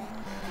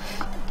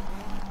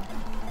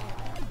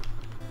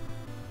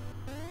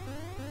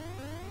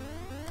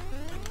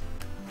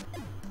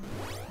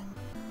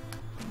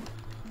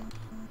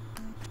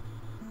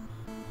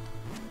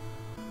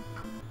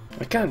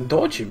 I can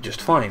dodge him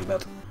just fine,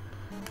 but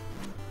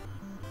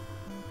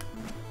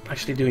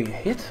actually doing a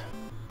hit?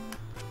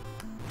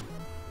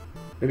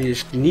 Maybe you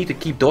just need to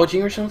keep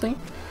dodging or something?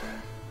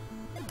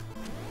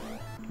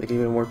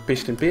 Making him more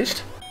pissed and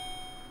pissed?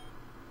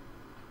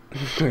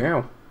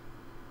 Wow.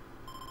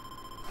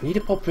 I need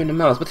to pop him in the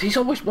mouth, but he's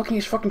always blocking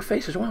his fucking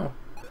face as well.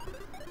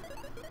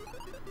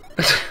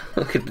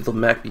 Look at little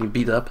Mac being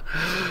beat up.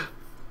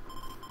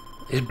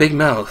 His big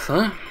mouth,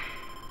 huh?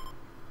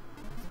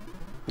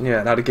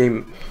 Yeah, now the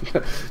game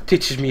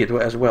teaches me it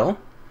as well.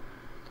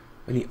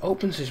 When he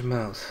opens his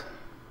mouth.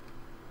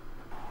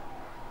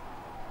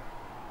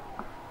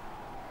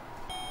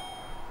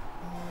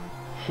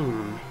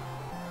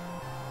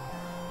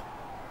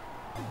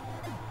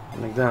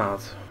 Like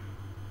that.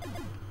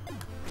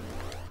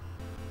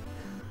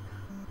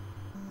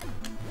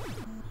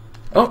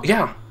 Oh,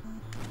 yeah!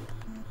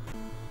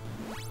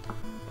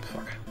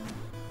 Fuck.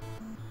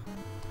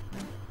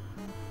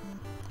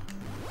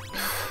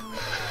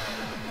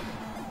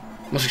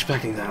 Was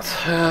expecting that.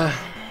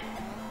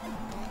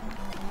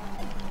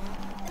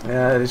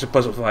 Yeah, it is a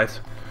puzzle fight.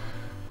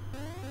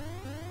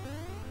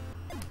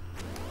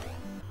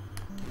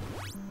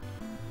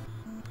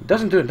 It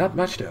doesn't do it that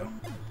much though.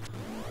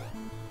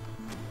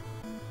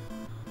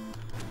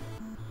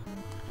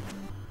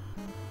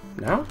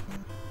 Now?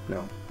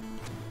 No.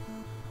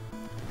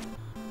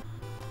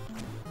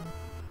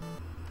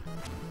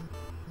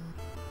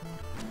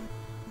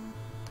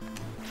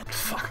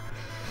 Fuck.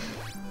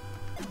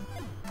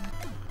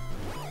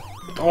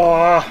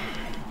 Oh.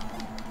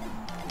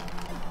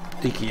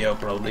 TKO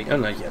probably. Oh,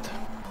 not yet.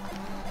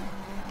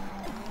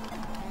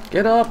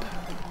 Get up.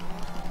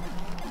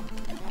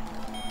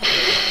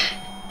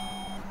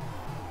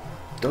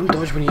 Don't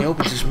dodge when he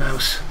opens his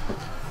mouth.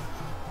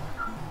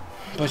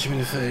 Punch him in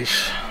the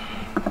face.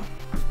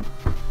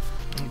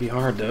 It'll be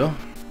hard though.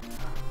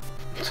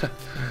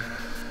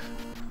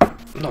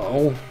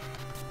 No.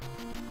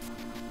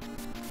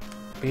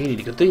 We need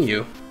to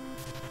continue.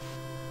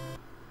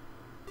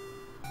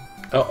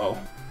 Uh-oh.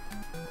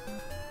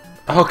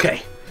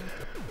 Okay.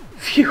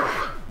 Phew.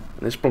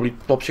 This probably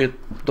top shit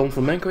Don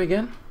Flamenco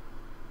again?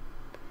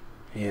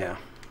 Yeah.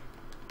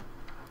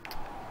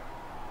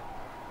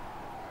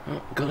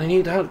 Well, gonna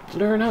need to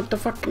learn how to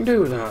fucking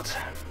do that.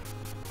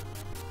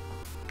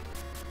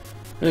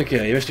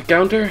 Okay, Mr.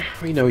 Counter,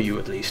 we know you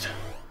at least.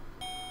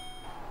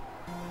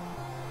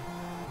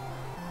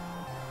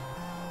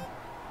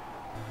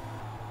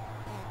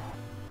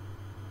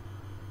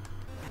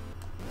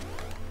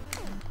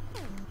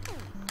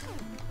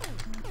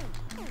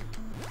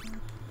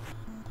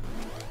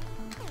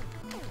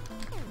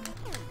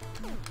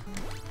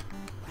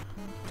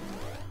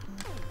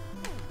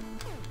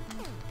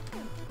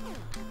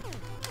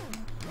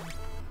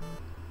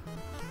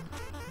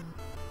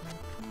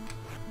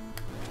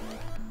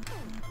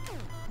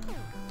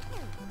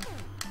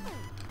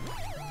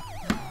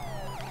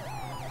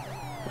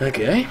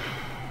 Okay.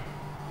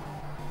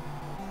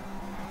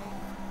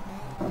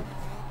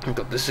 I've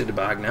got this in the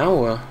bag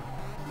now.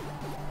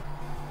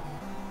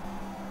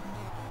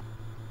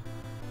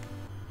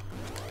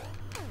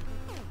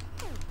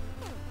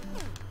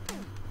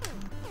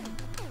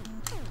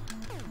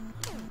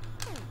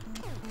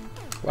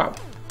 Wow.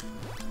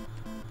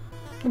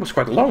 That was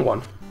quite a long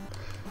one.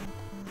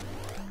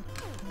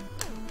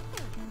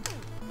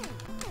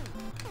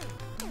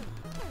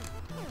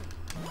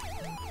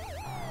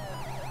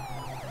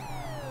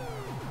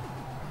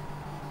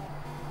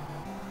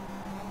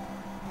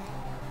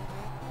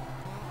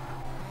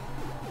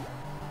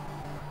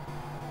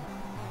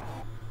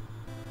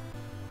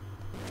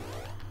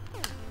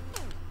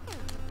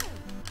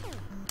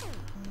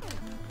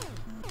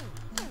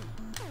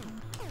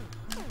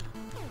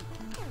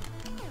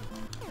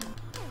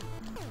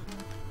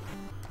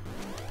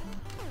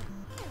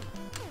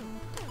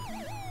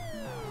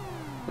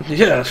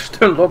 Yes,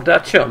 to unlock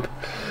that jump.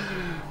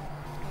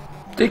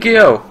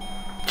 TKO.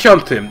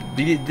 Jumped him.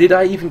 Did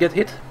I even get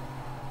hit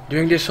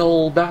during this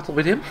whole battle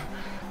with him?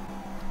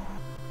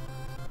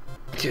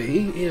 Okay,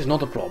 he is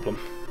not a problem.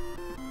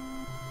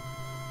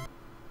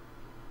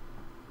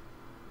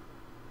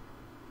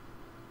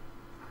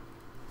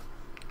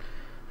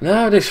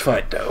 Now this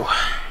fight though.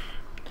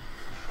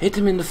 Hit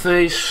him in the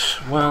face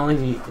while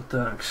he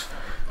attacks.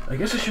 I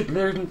guess I should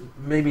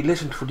maybe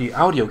listen for the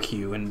audio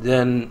cue, and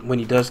then when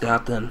he does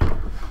that, then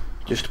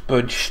just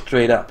punch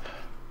straight up.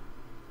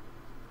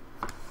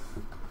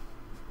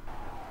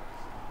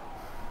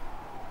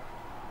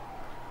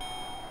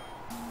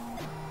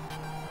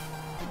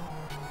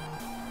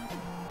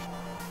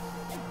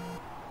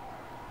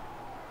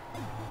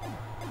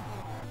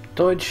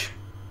 Dodge.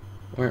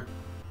 Where?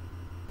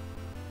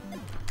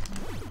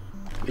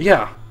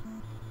 Yeah.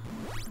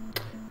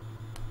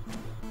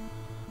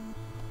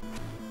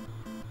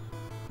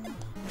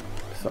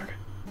 Fuck.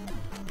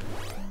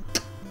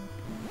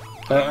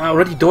 I'm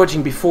already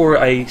dodging before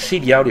I see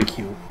the audio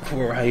cue.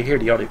 Before I hear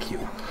the audio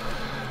cue.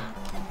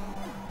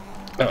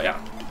 Oh yeah.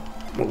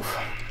 Move.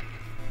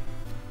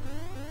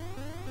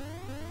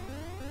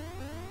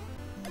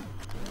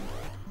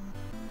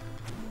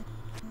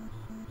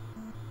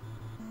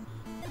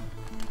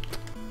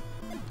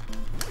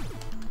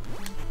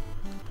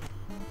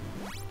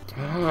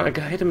 I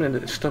got hit him in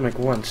the stomach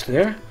once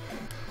there.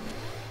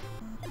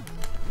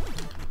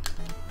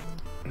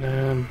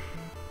 No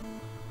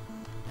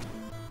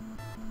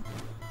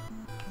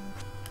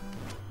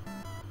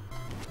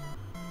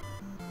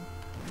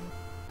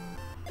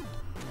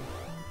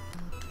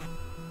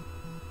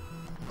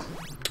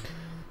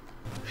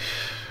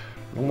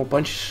more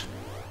punches.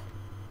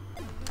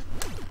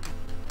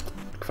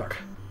 Fuck.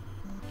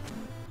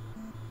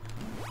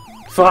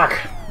 Fuck!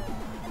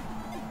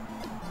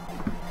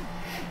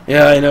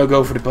 Yeah, I know,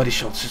 go for the body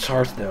shots. It's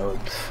hard though.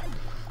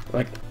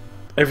 Like,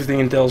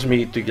 everything tells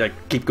me to like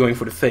keep going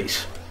for the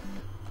face.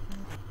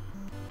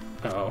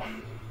 Uh-oh.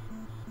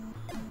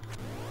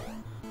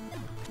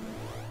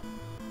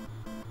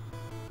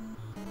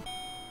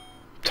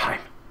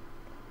 Time.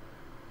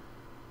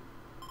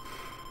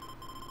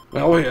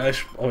 Well,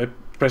 I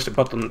pressed the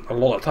button a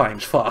lot of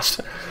times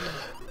fast.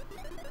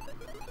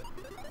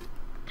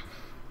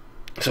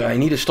 So I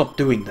need to stop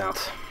doing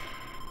that.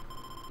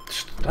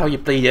 It's how you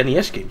play the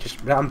NES game,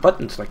 just ram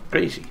buttons like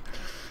crazy.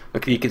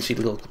 Luckily you can see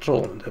the little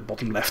control on the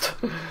bottom left.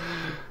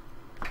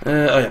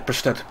 Oh yeah,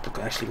 press that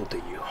to actually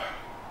continue.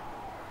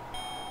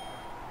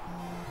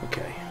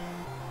 Okay.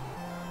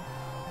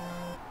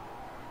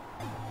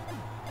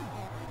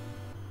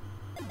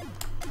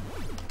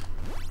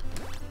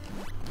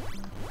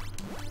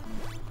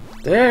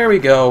 There we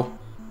go.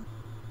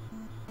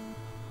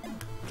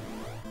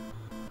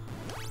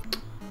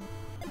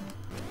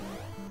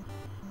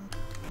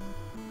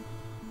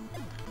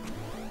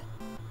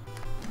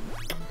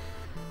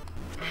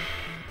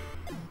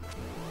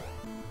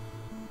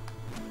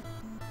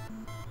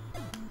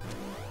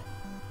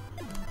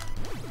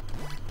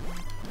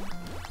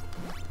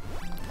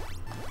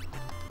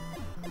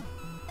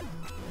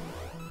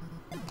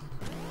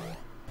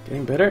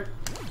 Getting better.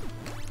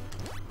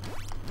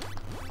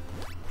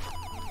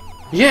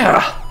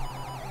 Yeah!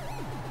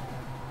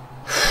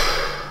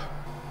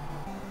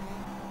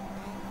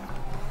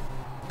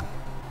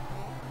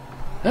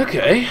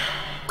 Okay.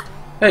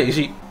 Hey, is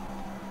he...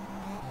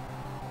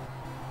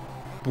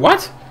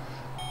 What?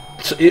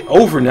 It's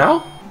over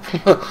now?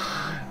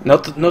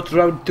 not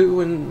round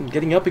 2 and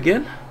getting up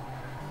again?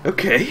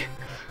 Okay.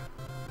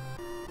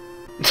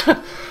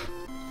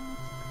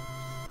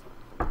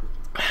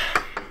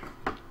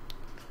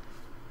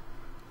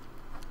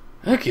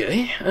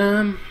 Okay,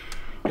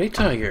 Great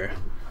Tiger.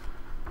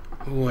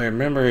 Oh, I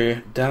remember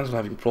Dan's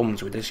having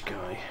problems with this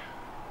guy.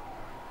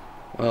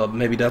 Well,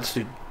 maybe that's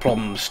the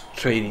problems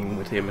trading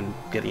with him and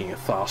getting a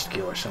fast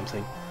kill or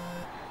something.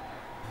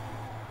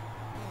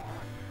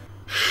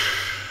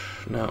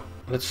 Now,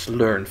 let's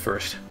learn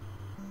first.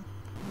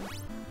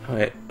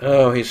 Okay.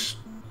 Oh, his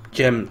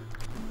gem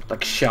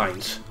like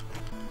shines.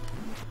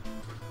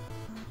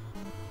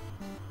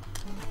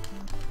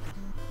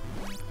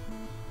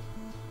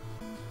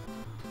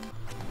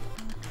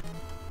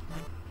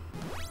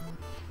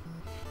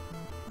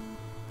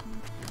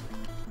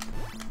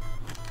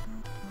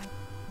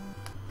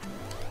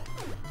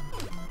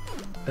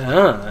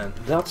 Ah, and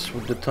that's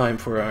the time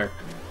for our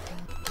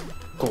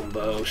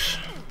combos.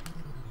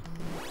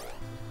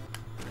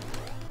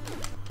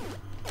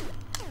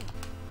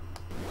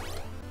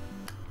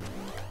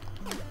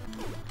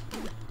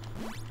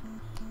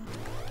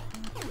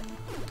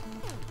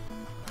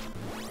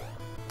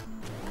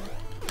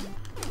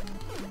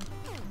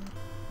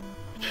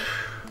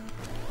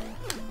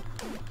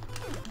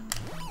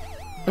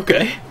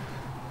 Okay.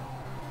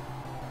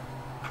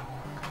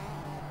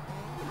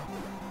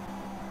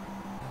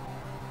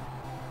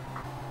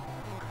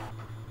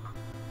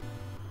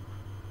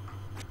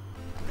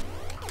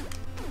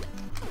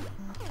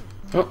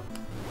 Oh,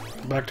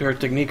 back to our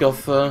technique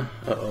of,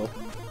 uh-oh.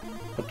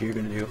 What are you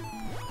gonna do?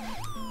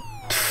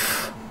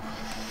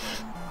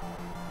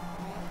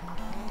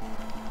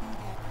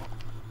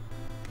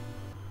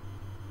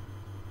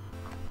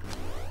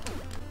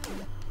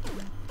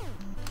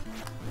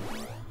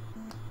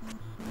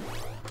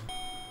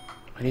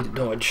 I need to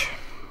dodge.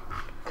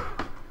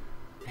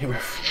 We're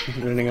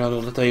running out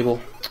of the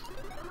table.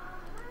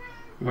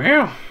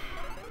 Well.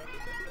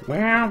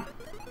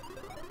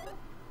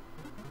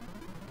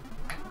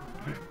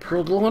 I've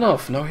purled long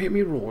enough. Now hit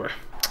me roar.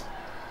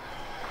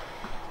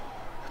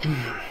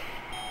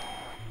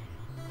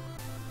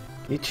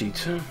 He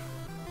cheats, huh?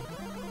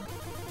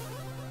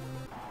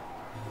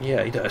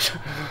 Yeah, he does.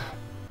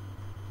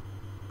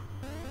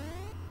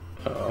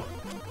 Uh-oh.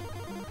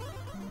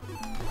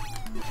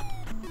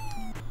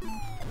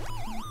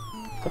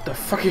 What the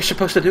fuck are you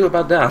supposed to do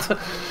about that?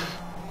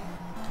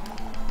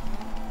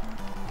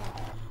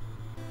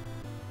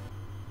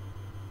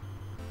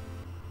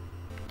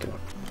 Come on.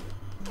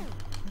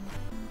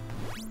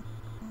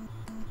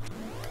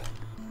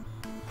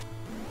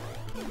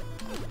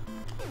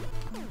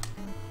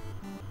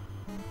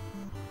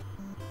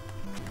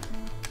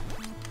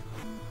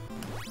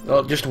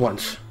 Well, just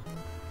once.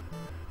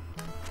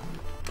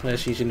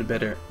 Unless he's in a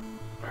better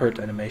hurt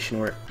animation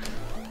or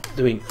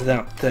doing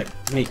that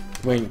technique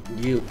when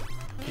you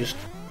just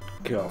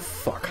go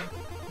fuck.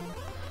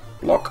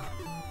 Block.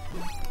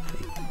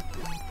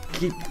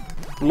 Keep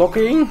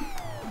blocking.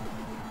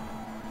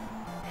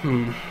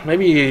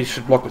 Maybe you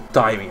should block with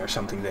timing or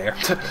something there.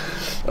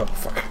 Oh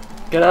fuck.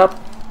 Get up.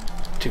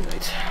 Too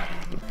late.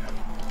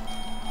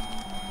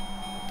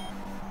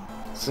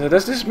 So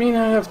does this mean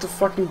I have to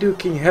fucking do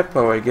King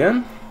Heppo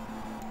again?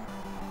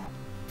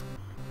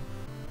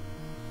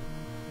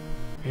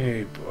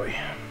 Hey boy.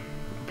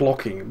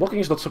 Blocking. Blocking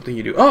is not something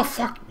you do. Oh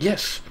fuck,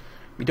 yes!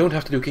 We don't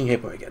have to do King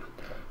Hippo again.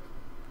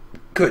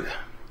 Good.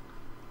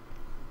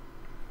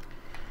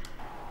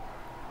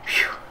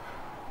 Phew.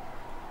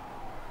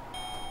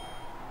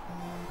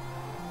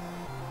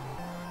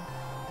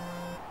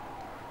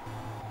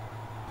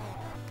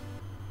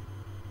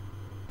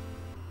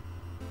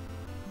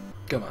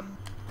 Come on.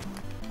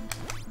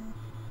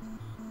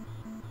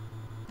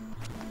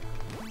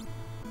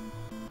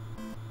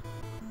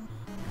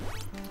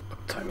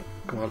 Timing.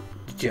 Come on.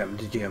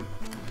 The gem.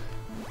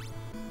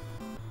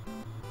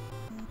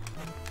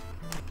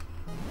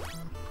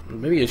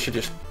 Maybe I should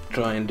just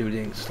try and do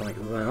things like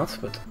that,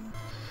 but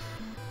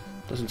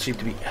doesn't seem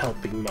to be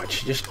helping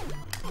much. Just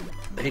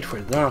wait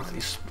for that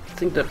is, I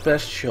think, the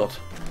best shot.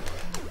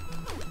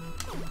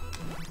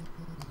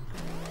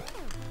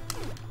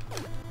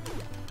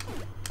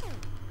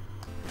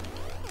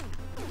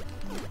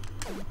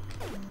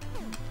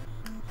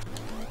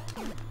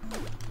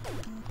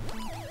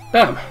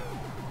 Bam!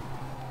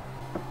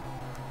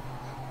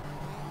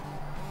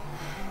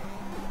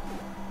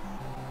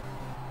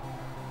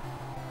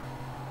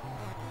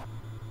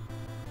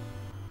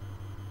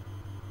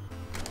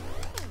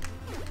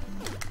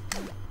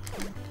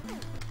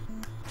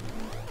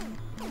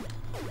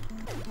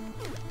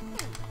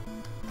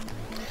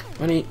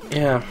 When he,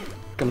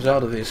 comes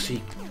out of this,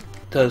 he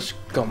does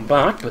come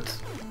back, but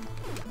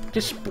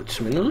this puts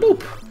him in a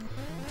loop.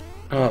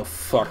 Oh,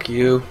 fuck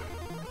you.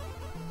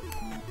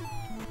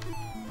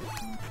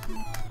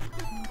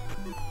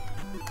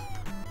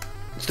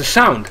 the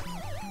sound.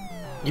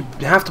 You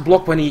have to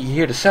block when you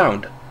hear the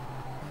sound.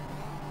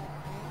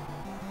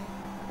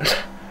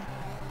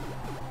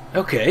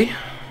 Okay.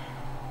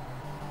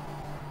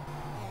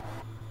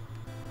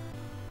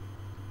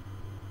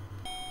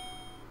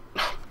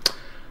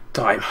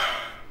 Time.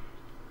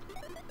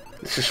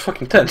 This is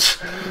fucking tense.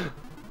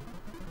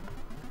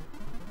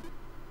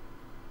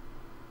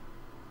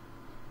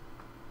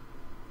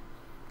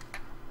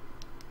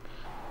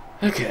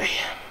 Okay.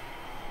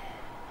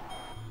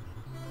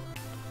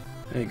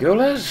 There you go,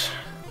 Les.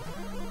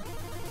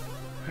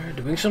 We're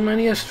doing some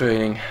NES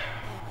training.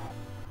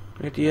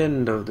 At the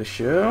end of the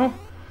show.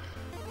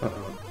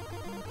 Uh-oh.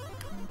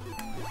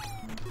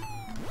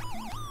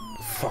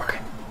 Fuck.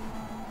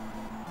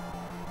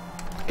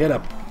 Get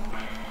up.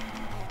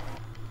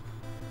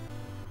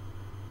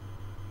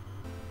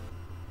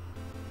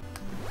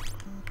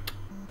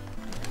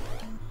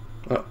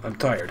 Oh, I'm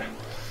tired.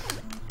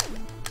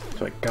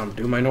 So I can't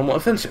do my normal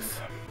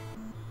offensive.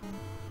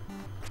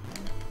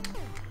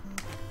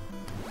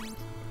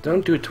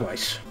 Don't do it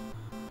twice.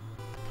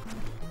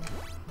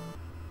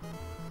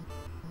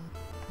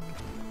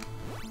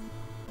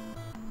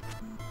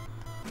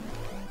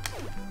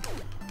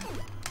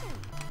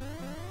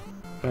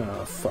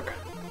 Oh, fuck.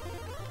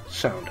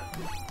 Sound.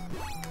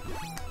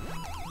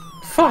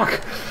 Fuck!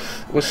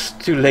 It was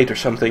too late or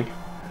something.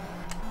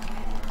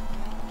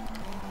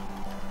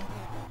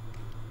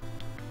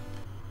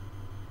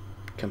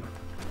 Come on.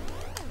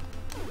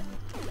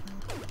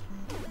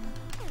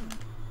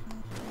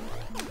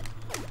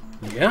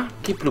 Yeah?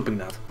 Keep looping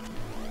that.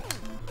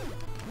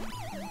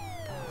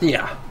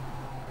 Yeah.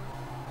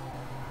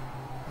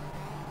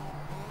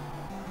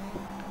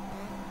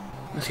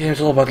 This game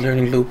is all about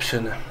learning loops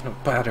and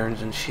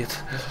patterns and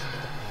shit.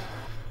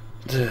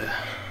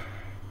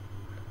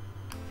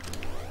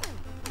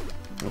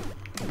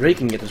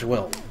 Breaking it as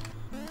well.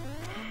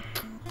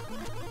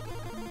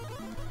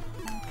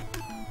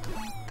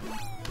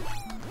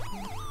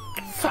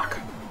 Fuck!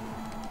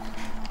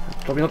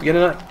 Probably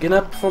not getting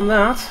up from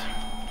that.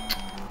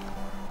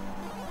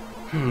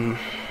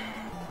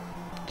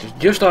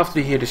 Just after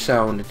you hear the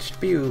sound, it's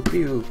pew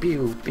pew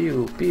pew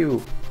pew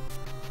pew.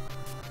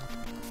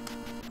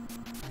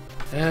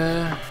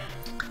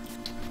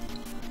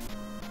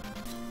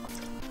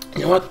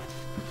 You know what?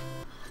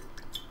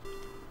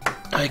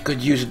 I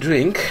could use a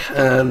drink,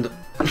 and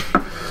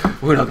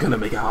we're not gonna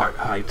make a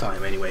high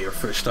time anyway, or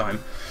first time.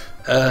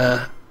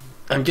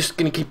 I'm just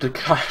gonna keep the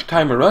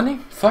timer running.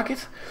 Fuck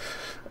it.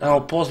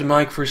 I'll pause the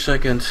mic for a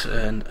second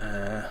and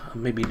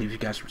maybe leave you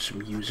guys with some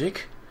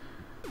music.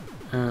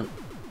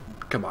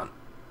 Come on.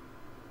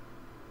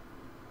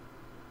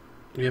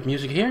 Do we have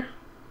music here?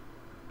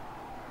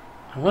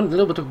 I want a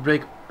little bit of a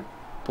break.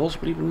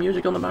 Possibly even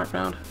music on the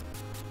background.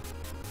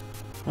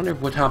 I wonder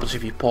what happens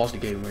if you pause the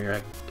game when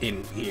you're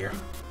in here.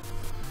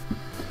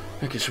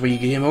 Okay, so when you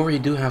game over, you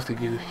do have to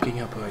do King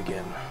Up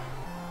again.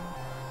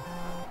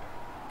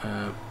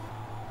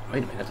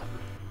 Wait a minute.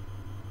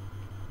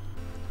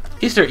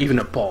 Is there even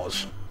a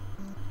pause?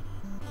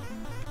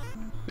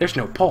 There's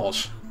no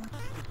pause.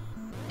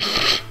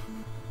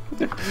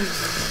 You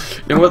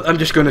know what? I'm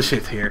just gonna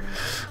sit here.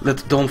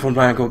 Let Don von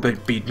Blanco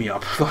beat me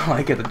up while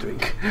I get a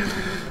drink.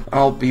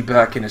 I'll be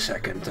back in a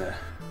second.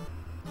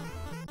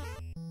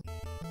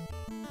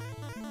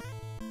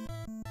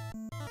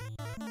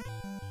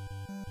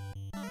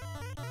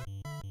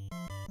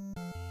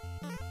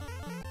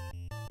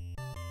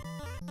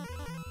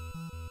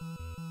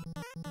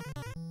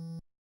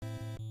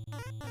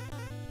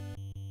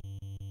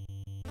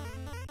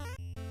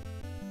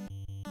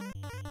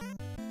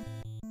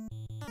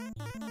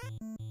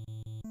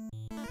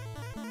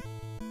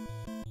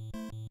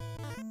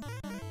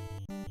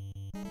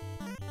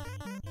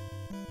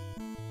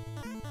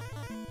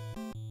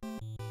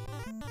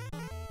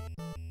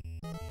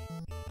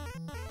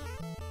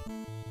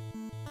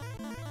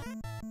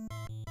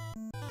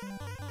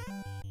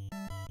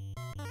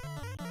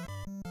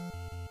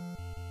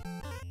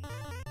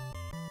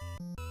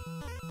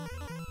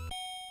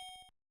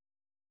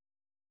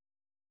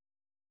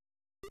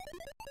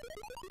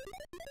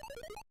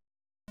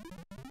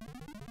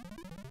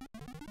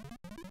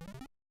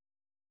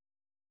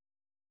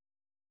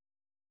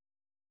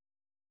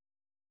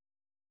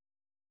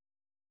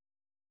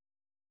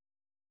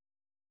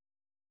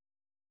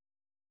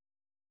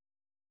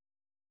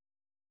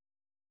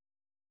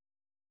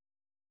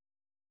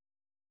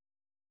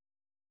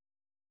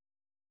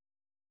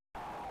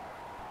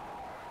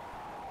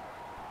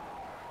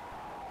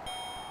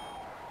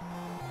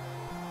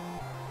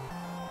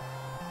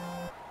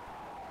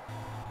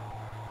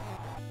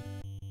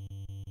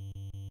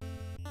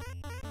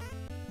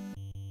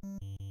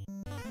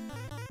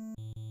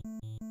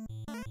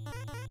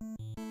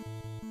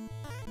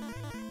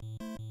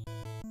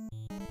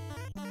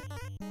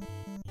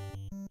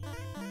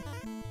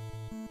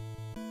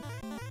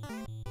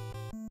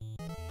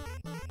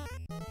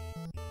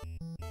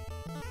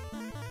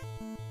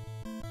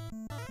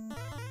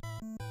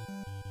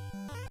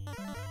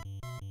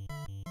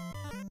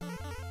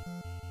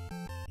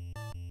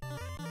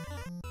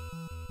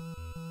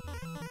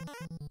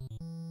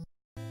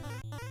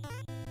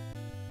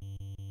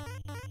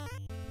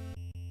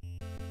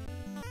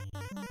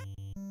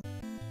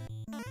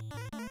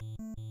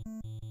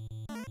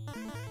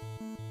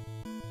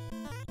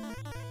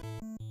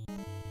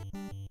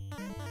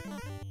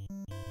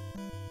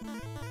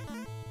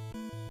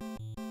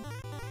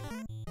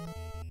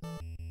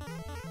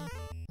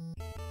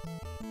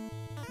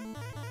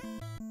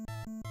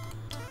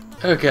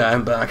 Okay,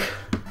 I'm back.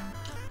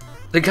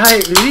 The guy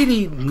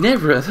really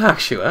never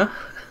attacks you, huh?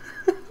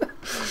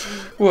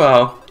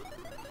 Wow.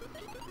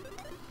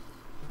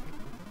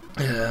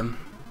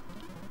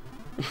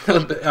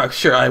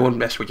 Sure, I won't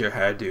mess with your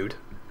hair, dude.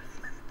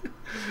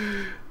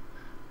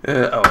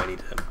 Oh, I need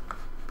to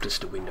press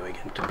the window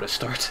again to press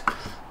start.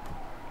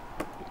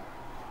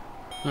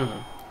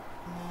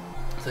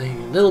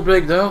 Taking a little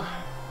break though.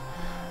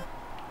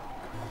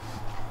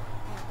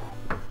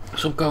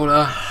 Some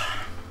cola.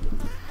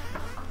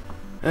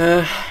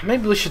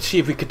 Maybe we should see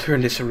if we could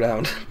turn this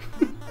around.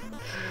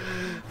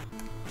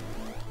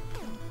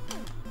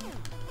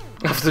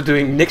 After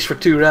doing Nix for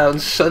 2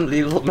 rounds,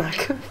 suddenly Little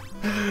Mac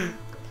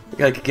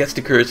like gets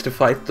the courage to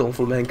fight Don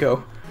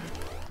Flamenco.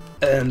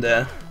 And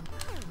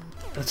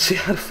let's see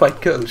how the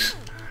fight goes.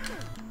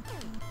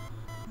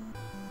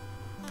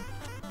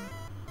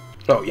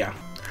 Oh yeah.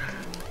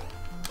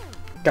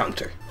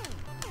 Counter.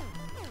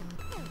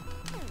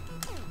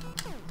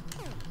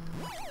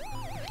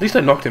 At least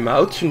I knocked him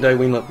out, shouldn't I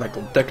win like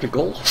on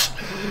technicals?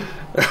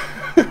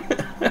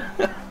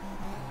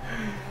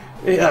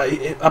 Yeah,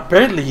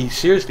 apparently he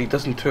seriously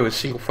doesn't throw a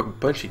single fucking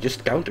punch, he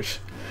just counters.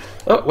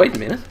 Oh, wait a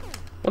minute.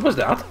 What was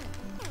that?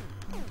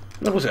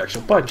 That was an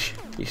actual punch,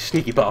 you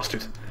sneaky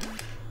bastard.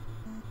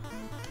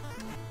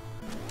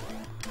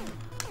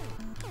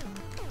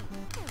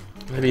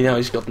 Maybe now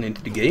he's gotten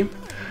into the game.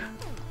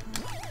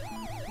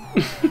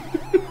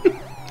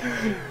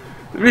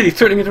 Really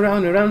turning it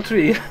around in round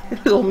 3.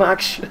 Little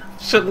Max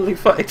suddenly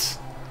fights.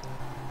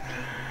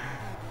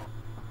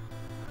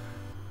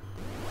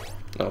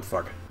 Oh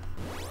fuck.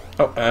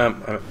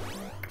 Oh,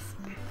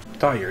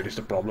 tired is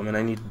the problem, and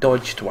I need to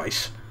dodge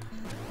twice.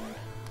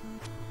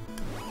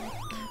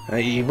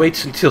 He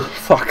waits until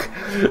fuck.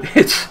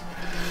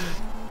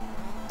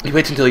 He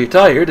waits until you're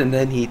tired, and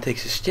then he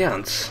takes his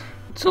chance.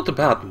 It's not a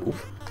bad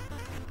move.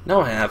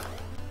 Now I have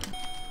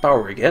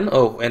power again.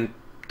 Oh, and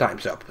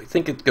time's up. I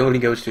think it only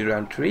goes to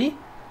round 3.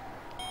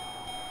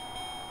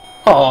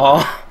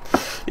 Aww,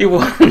 he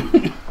won.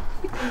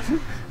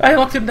 I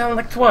knocked him down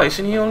like twice,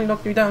 and he only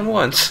knocked me down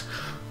once.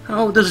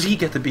 How does he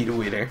get to be the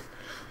winner?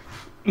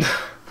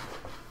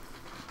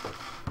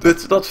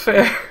 That's not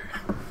fair.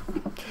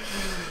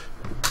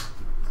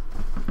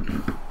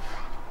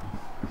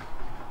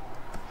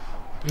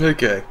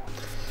 Okay,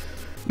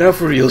 now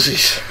for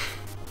realsies.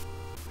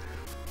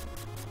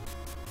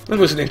 That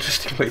was an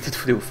interesting way to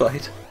do a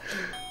fight.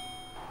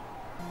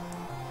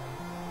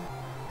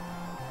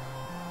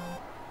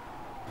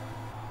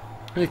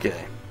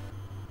 Okay.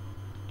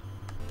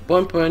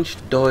 One punch,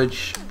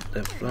 dodge,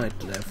 left,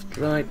 right, left,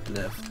 right,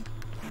 left.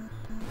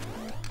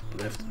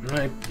 Left,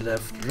 right,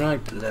 left,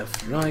 right,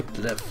 left, right,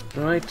 left,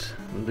 right.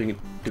 I'm doing it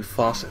too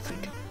fast, I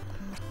think.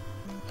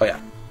 Oh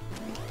yeah.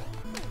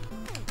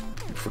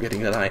 I'm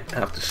forgetting that I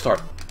have to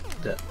start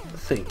the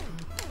thing.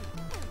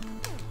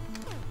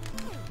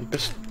 I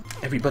press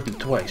every button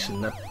twice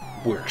and that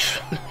works.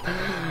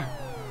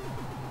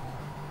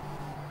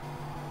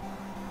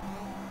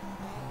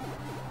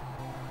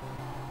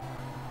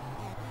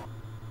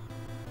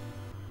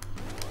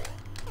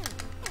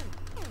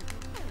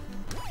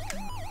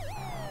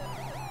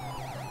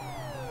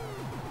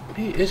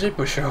 He is a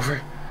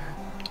pushover.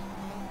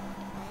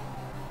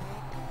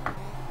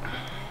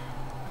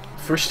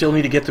 First still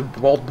need to get to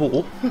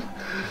Bobble.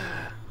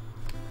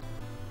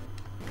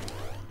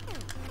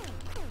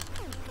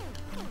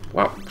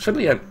 Wow,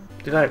 suddenly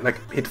did I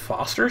like hit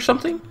faster or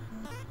something?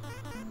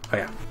 Oh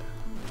yeah.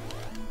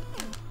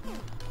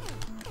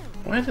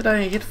 Why did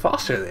I hit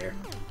faster there?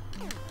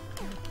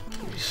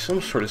 There's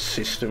some sort of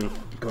system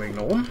going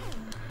on.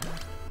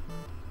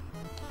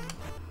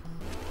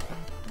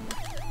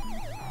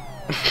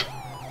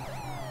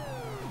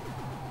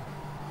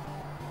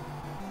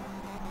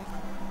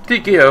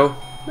 TKO.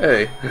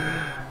 Hey.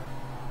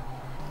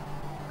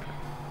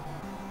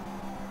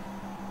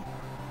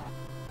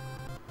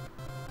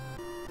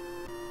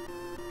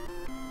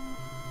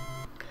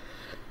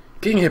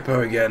 King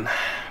Hippo again.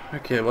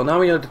 Okay, well now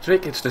we know the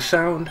trick, it's the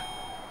sound.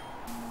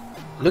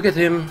 Look at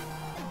him.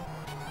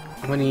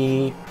 When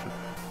he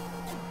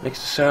makes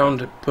the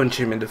sound, punch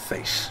him in the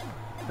face.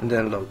 And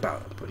then low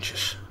power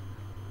punches.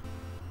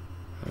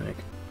 Like,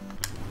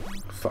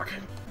 fuck.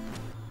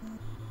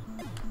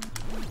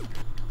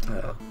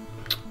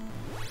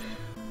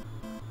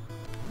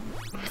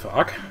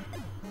 Fuck.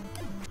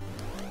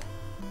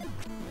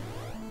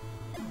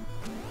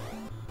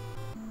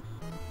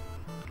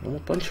 Normal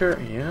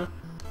puncher, yeah.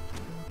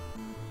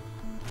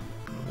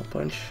 Normal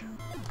punch.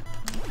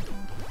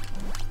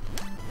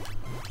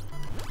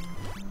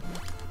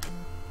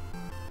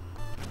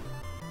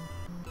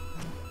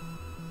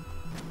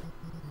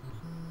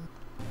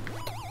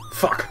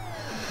 Fuck.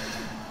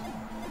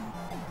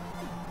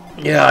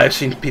 Yeah, I've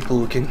seen people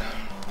who can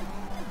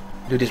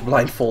do this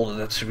blindfolded,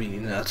 that's really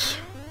nuts.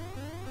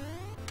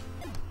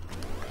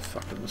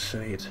 Fuck, I would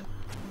say it.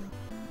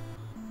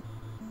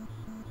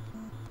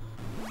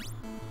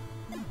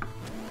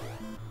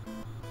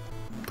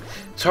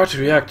 It's hard to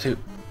react to.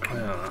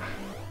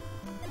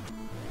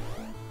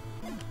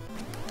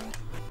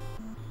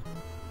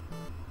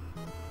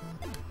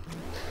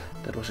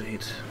 That was a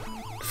hit.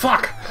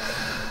 Fuck!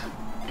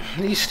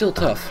 He's still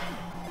tough.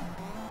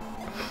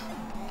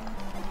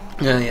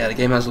 Yeah, the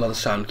game has a lot of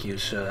sound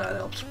cues, so that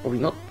helps. Probably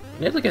not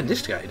against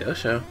this guy though,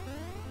 so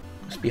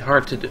must be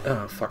hard to do.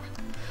 Oh fuck!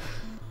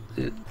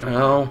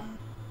 Oh.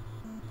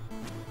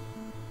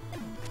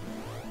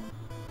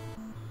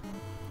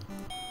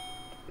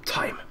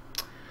 Time.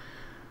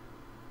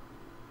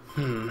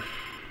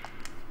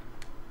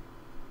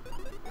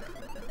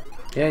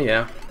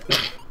 Yeah.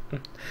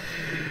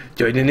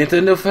 Join the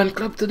Nintendo fan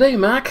club today,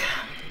 Mac.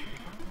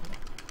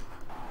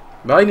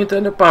 Buy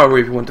Nintendo Power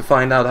if you want to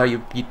find out how you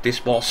beat this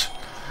boss.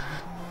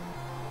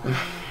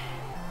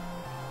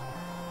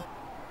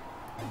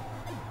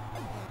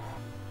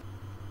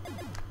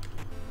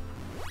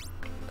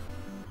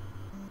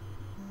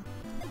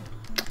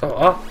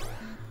 Oh,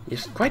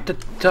 it's quite the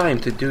time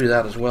to do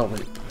that as well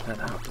when that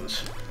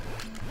happens.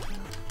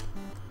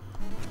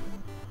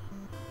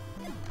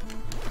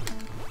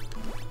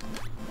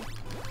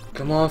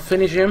 Come on,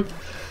 finish him.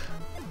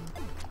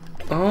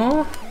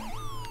 Oh,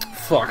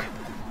 fuck.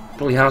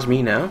 Probably has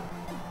me now.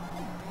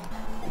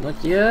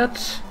 Not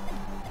yet.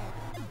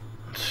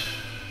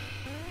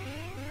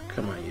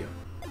 Come on, you.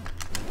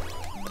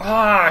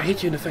 Ah, I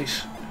hit you in the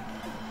face.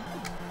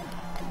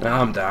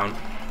 Now I'm down.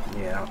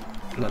 Yeah,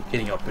 I'm not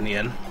getting up in the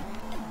end.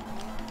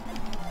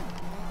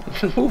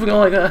 Moving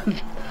on like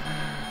that.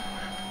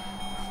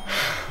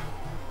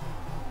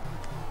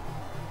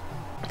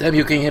 Damn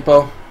you, King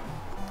Hippo.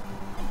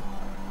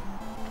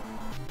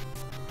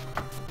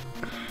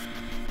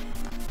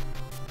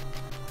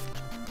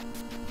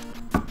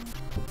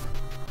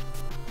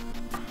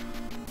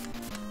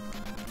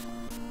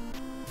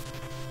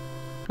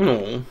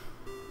 No.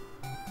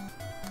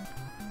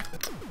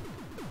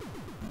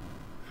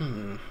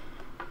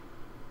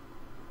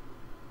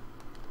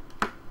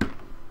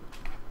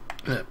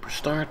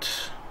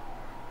 Start.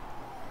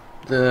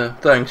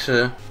 Thanks.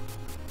 Good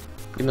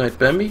night,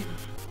 Bambi.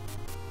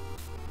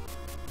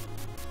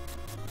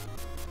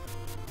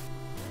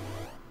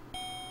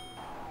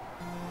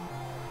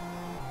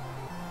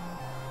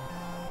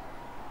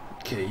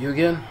 Okay, you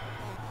again.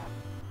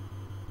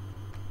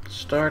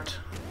 Start.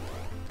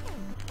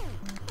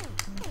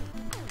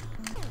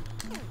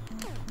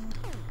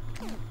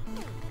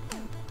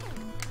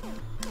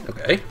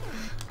 Okay.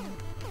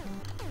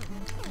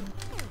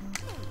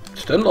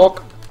 Stun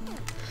lock.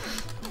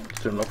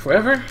 Stun lock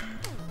forever.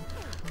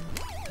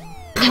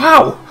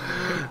 Wow!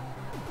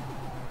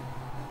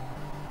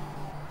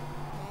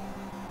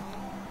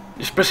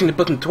 Just pressing the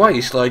button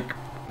twice, like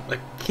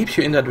keeps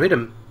you in that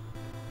rhythm.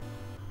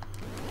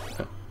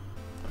 Oh.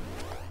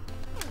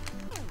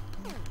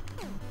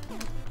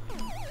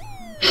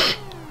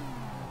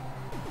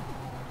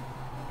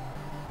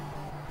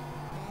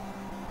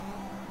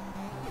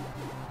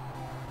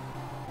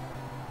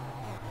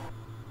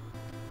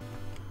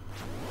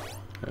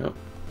 Oh.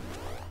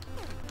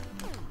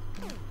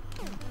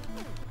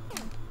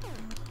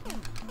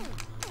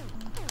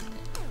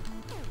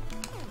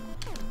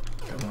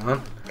 Come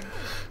on.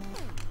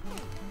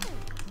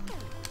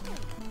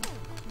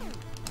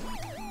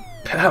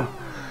 Bam!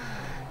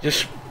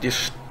 Just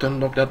stun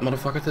lock that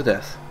motherfucker to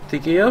death.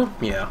 TKO?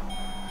 Yeah.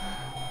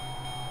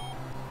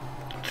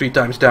 3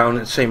 times down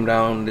in the same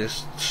round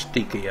is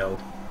TKO.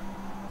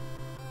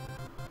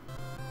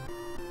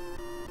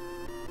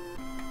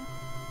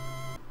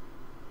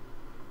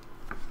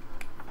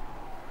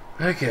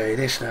 Okay,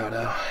 this now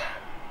though.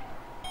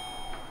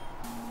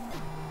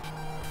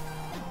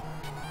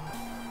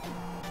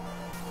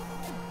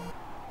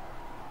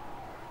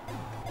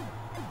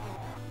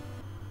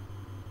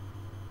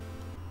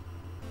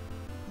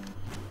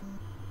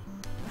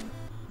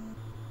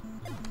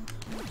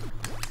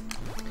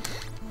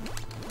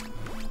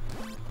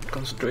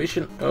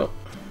 Concentration. Oh.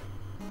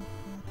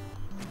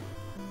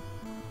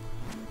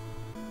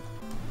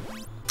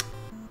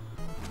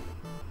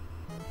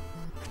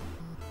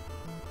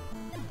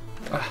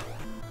 Ah.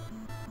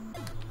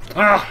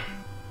 Ah.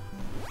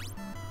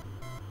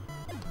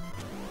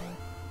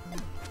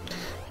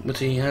 But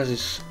he has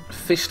his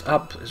fist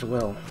up as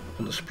well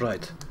on the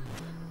sprite.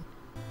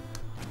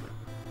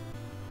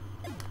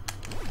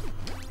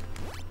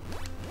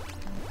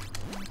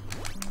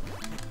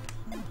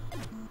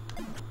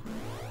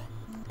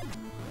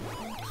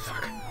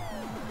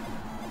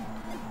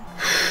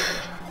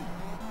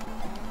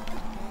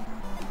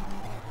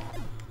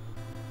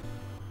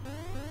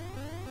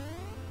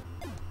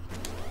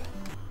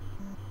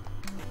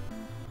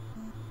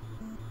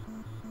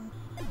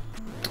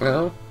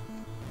 Well,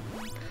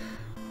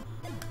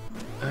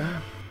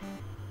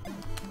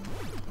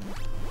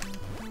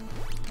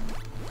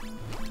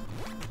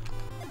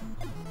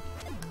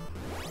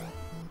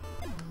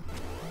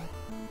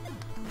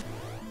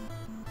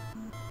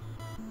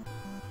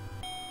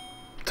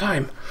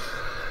 time,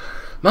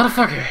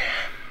 motherfucker.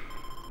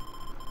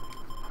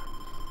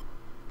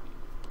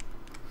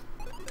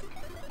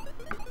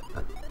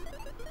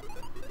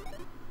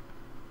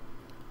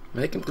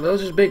 Make him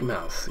close his big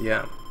mouth.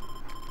 Yeah.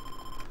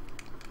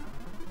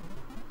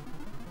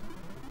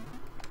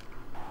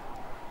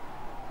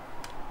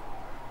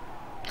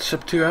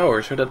 sub 2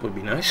 hours, so that would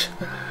be nice.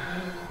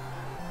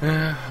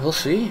 We'll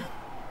see.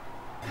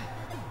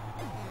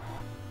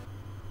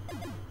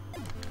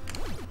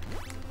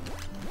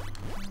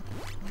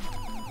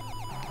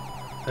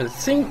 I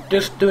think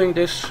just doing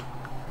this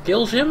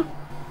kills him.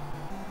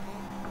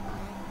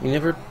 He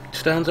never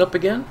stands up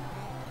again.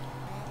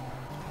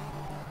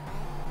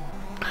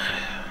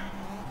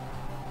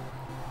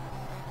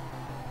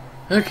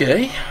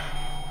 Okay.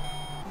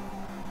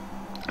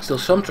 Still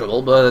some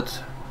trouble,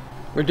 but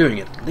we're doing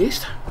it at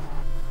least.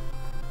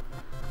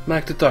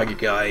 Back to target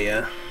guy,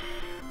 yeah.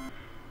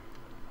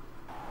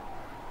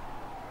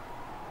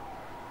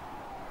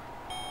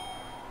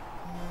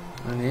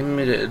 And him,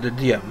 the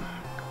DM.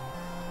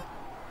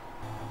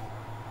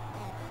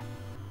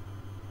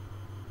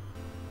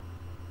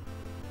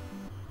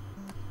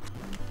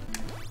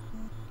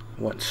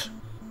 Once.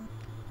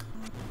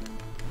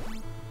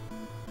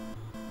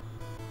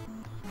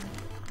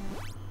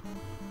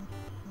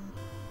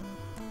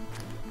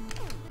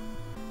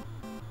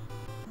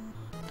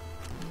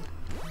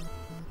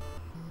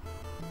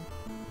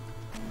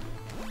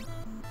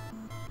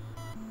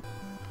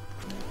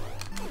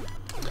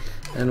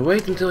 And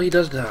wait until he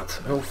does that.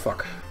 Oh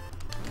fuck.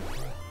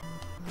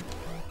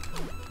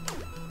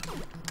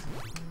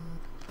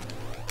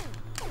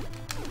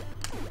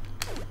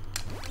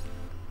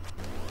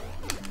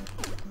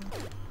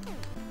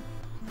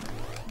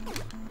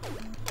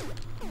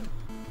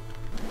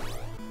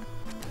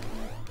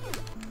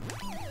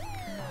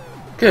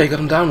 Okay, got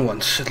him down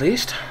once at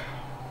least.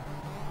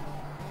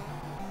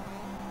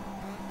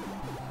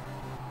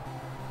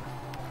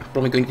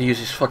 Probably going to use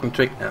his fucking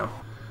trick now.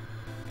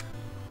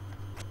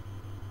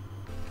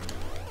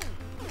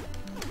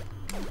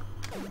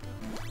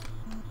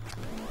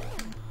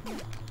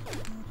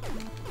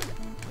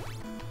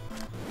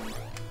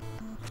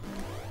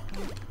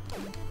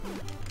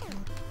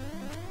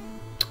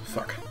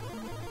 Fuck.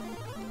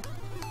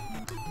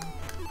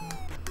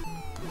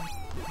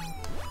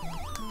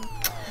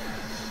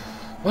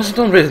 Wasn't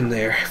on rhythm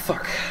there.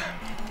 Fuck.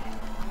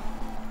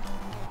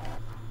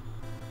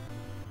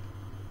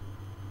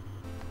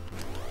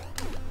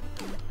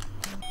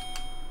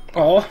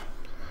 Oh.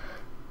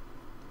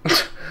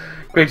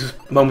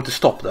 Greatest moment to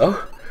stop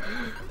though.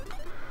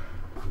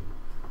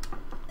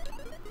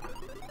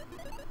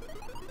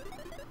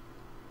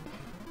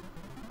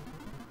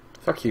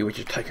 Fuck you with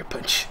your tiger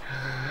punch.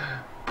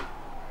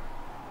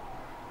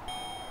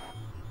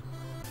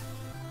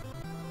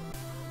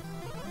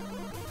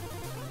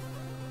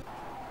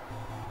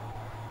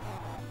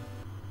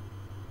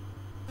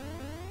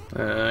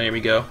 Here we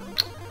go.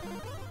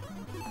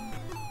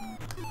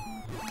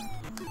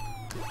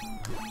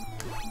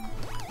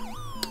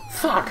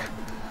 Fuck!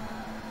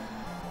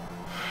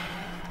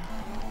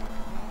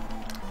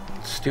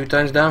 It's 2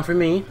 times down for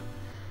me.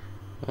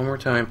 One more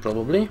time,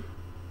 probably.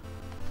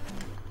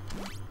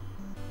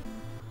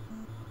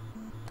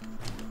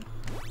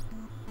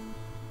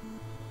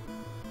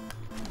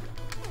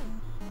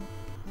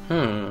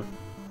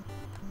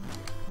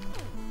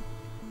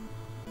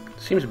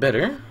 Seems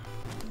better.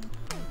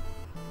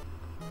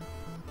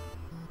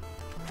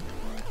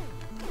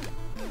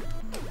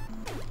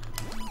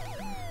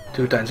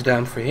 Two times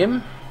down for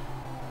him,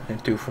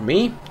 and 2 for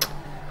me.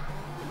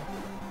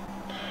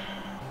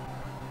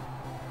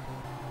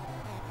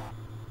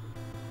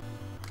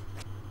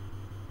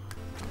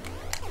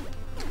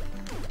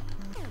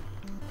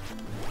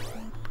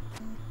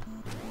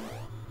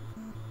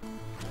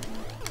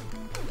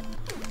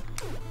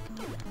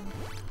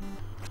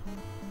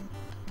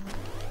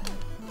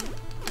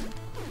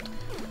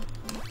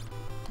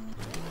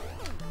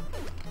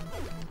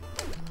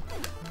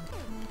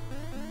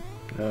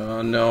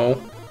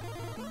 No.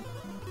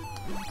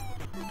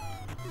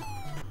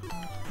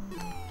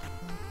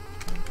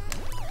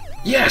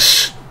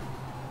 Yes!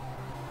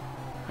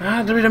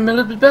 Ah, they're a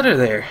little bit better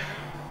there.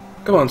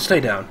 Come on, stay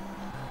down.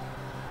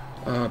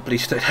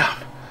 Please stay down.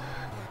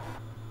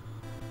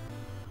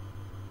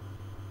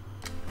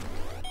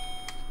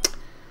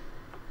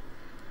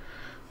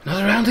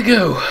 Another round to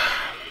go.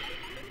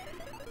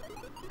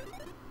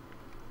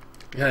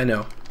 Yeah, I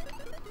know.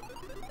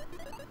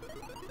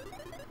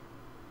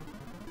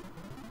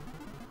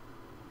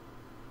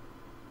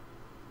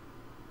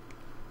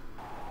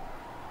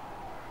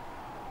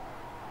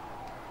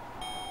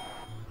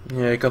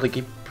 Yeah, I gotta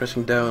keep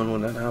pressing down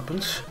when that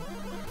happens.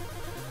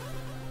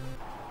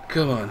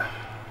 Come on.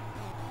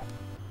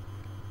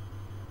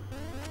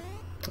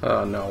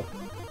 Oh no.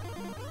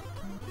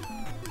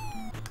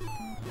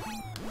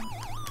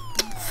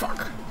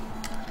 Fuck.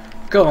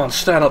 Go on,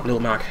 stand up, Lil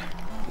Mac.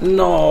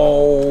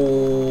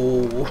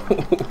 No.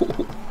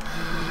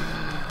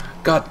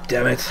 God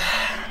damn it.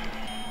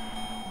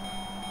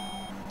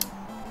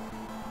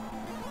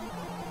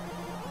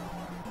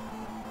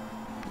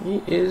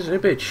 He is a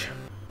bitch.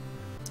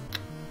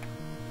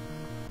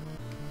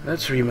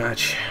 Let's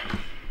rematch.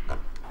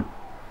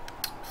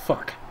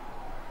 Fuck.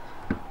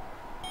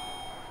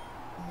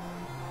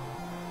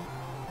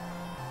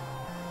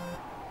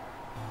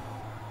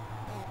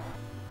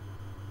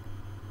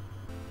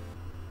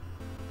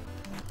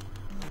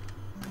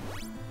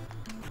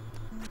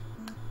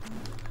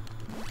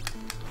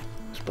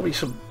 probably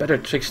some better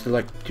tricks to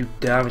like do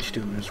damage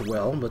to him as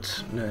well,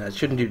 but no, I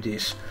shouldn't do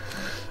this.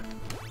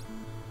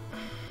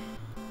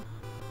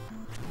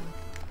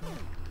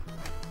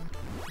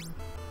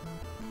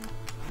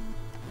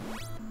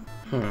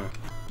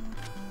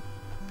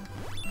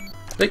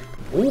 Hey,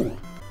 ooh.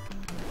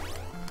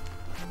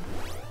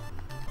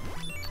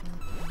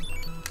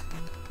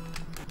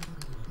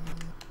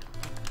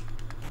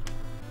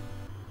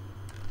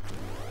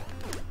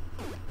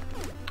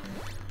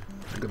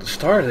 Got the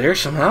star there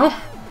somehow.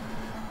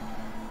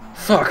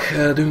 Fuck,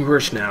 doing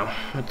worse now.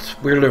 But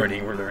we're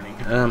learning,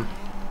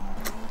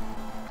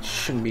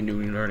 shouldn't be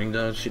doing learning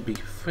though, should be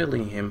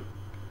filling him.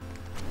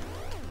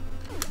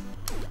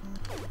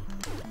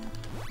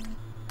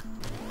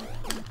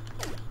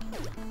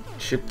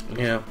 Should,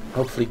 yeah,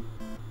 hopefully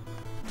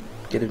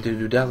get him to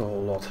do that a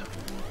whole lot.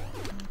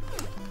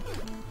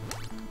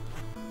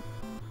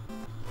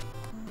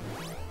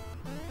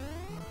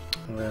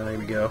 Well, here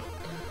we go.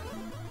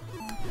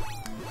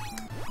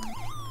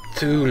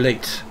 Too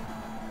late.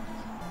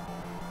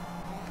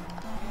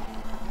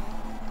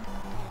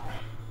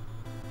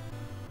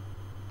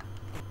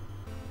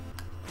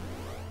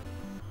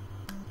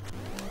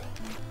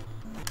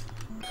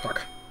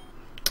 Fuck.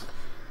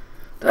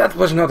 That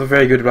was not a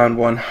very good round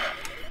one.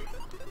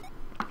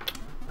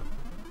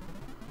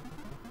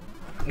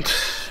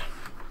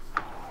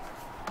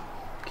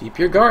 Keep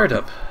your guard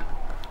up.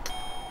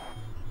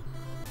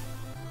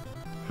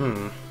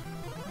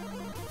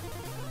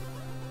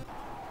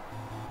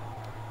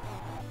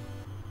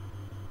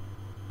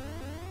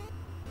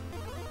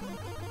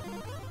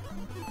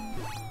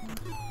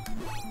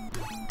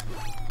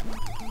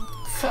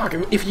 Fuck,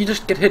 if you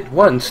just get hit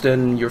once,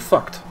 then you're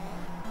fucked.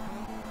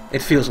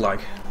 It feels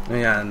like.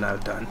 Yeah, now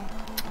done.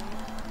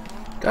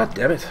 God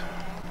damn it.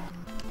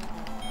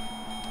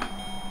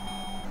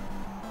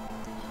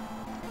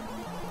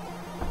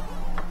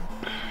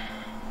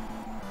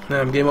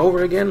 Game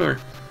over again, or?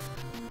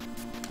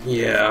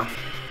 Yeah.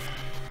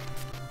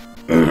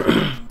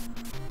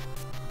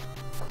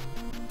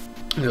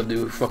 He'll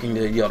do fucking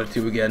the other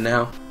two again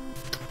now.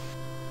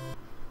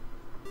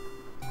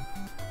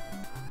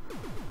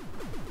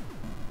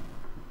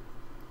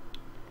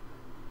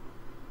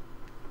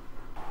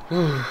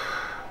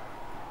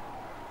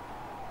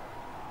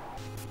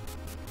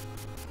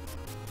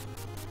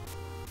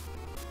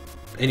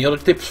 Any other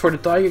tips for the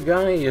tiger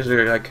guy? Is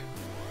there like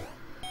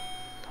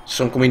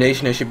some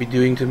combination I should be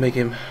doing to make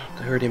him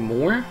to hurt him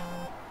more,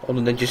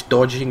 other than just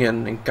dodging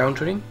and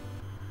countering?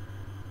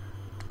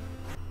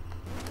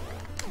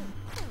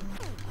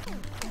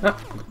 Ah,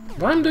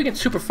 why am I doing it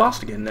super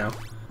fast again now?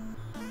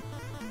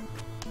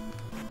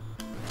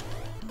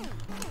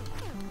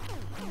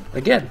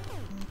 Again.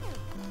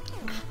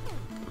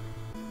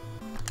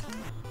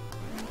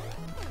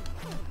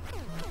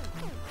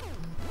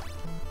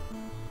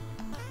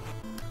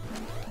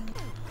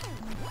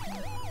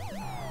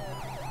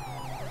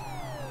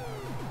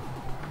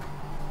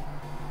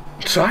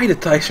 Try the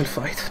Tyson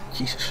fight.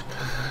 Jesus.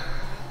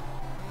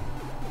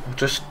 I'm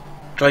just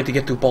trying to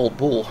get to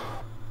Bobble.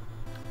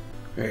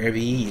 Wherever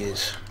he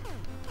is.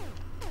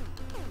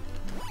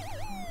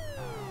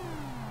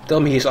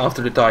 Tell me he's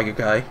after the tiger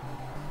guy.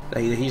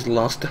 He's the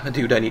last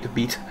dude I need to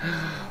beat.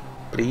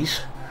 Please.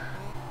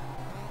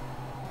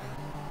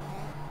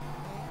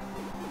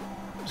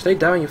 Stay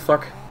down, you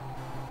fuck.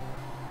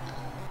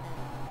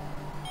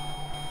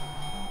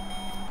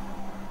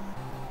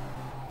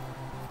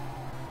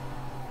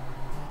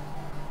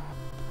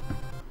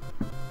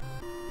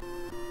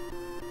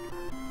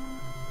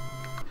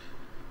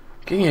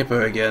 King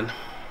Hippo again.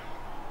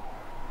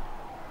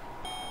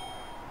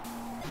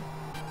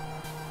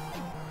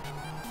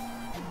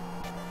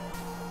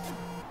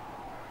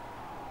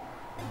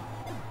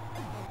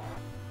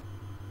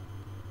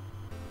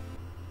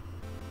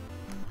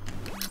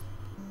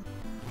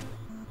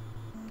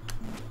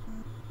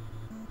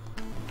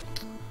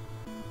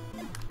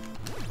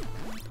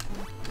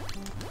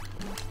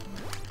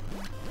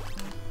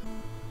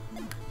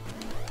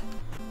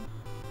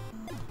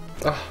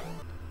 Ah.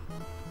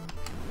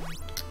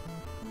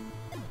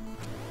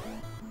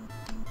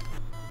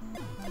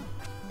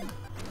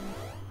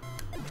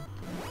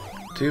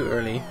 Too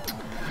early.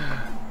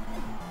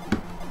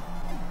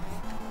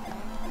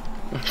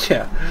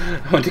 Yeah,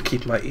 I want to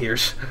keep my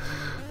ears.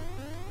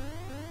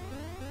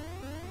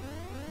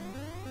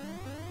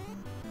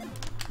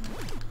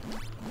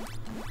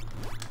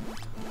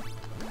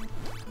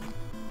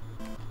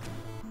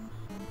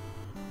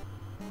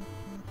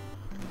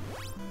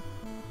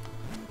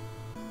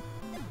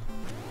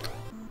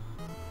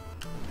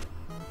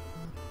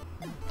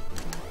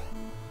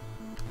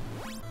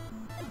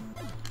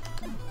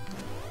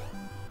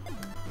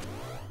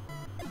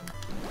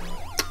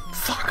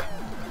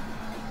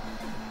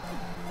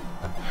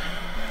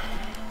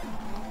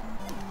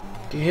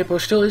 The hippo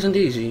still isn't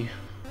easy.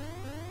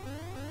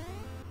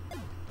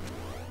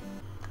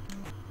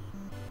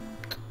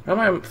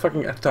 Why am I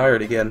fucking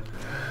tired again?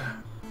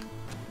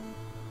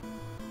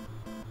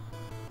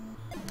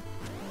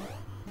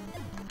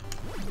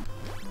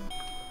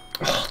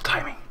 Oh,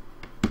 timing.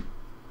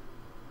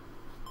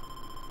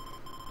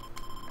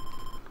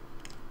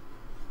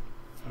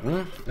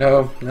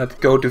 Oh,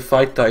 not go to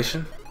fight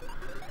Tyson.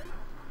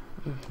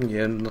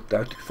 Yeah, not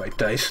out to fight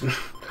Tyson.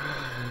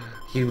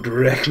 You'd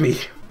wreck me.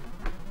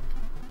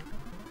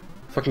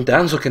 Fucking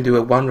Danzel can do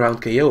a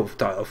 1-round KO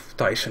of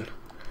Tyson.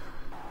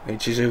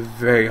 Which is a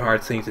very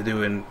hard thing to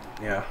do, and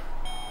yeah.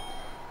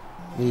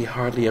 He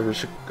hardly ever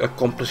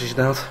accomplishes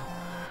that.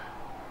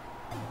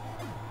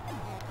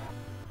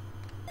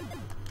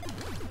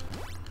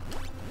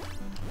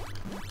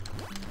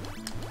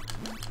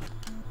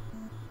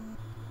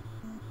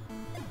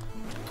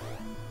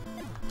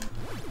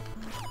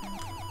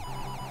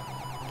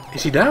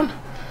 Is he down?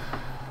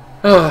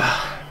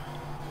 Oh.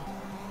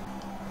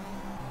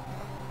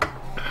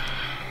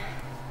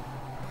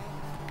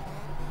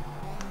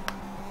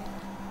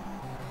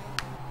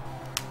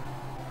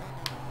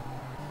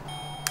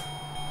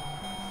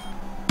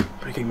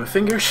 Breaking my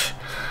fingers.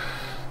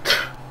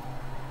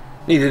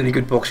 Needed any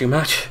good boxing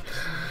match.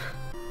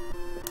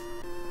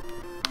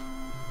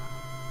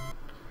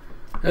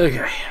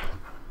 Okay.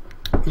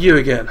 You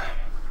again.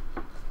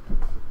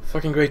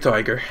 Fucking great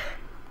tiger.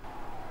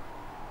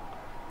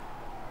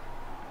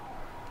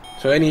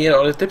 So any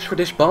other tips for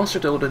this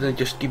bastard other than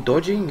just keep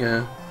dodging?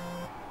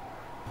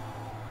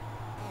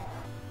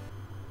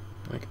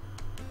 Like.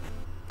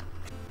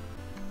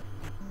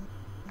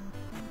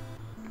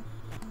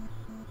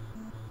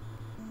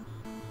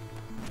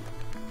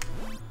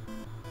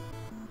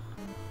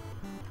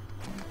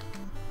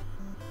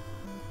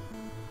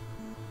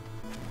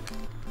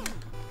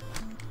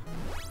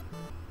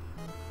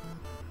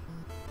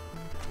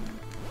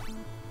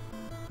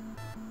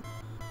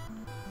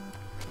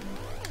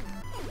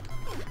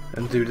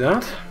 And do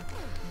that.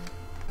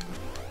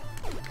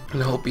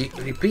 And I hope he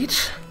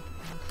repeats.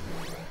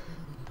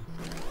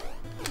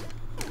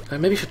 I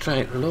maybe should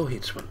try low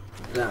hits when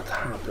that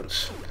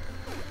happens.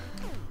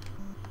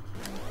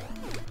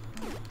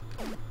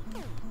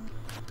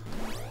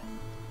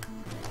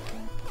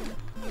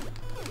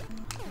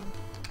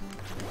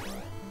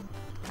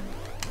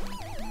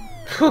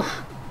 Whew.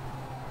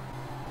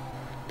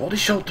 Body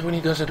shot when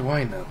he does that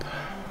wind up.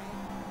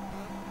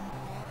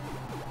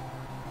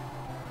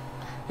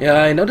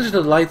 Yeah, I noticed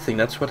the light thing,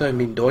 that's what I've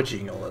been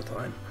dodging all the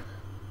time.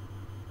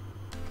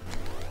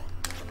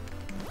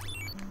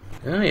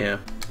 Oh yeah.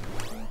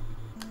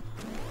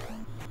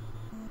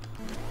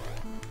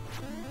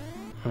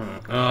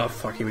 Oh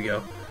fuck, here we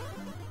go.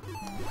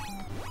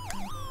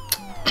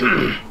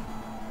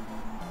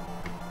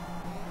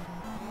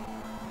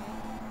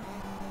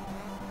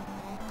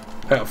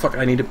 Oh fuck,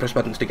 I need to press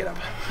buttons to get up.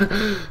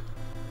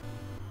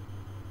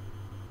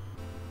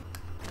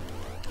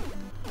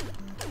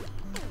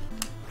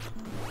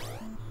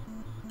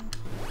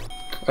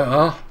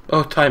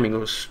 Oh, timing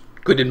was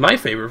good in my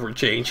favor for a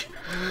change.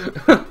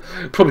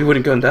 Probably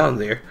wouldn't gone down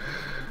there.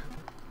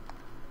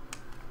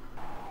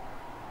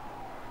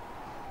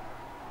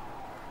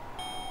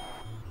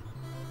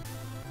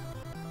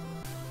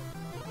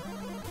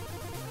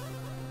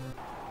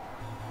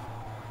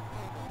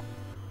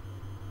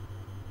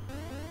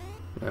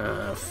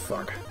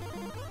 Fuck.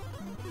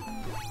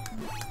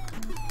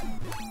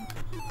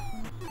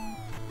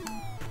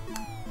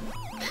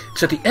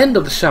 It's at the end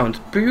of the sound.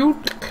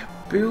 Boot-tick,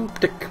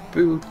 boot-tick,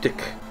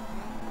 boot-tick.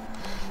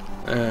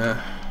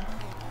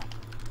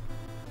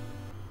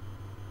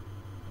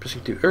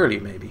 Pressing too early,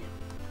 maybe.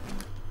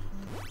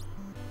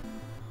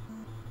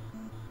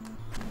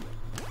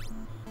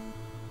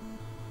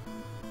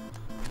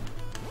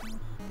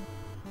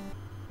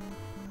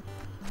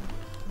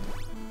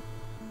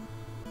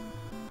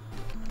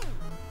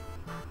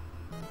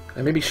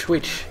 And maybe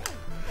switch.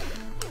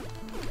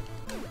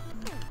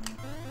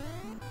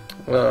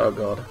 Oh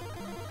god.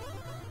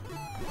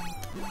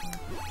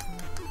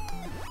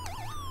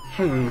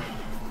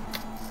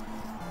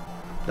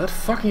 That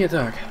fucking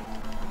attack.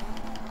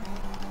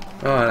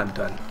 Oh, I'm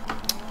done.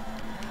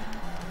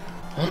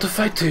 On to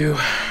fight 2.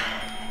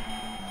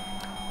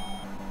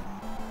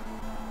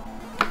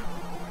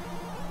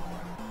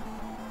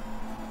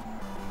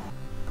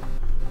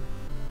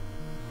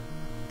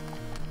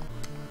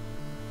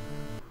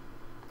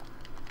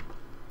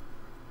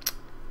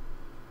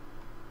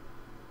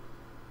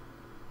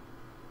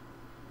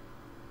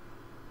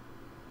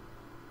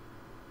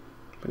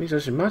 But he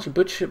does much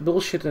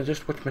bullshit and I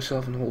just watch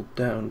myself and hold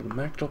down. When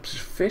Mac drops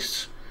his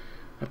fists,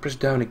 I press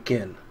down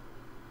again.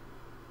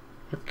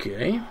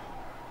 Okay.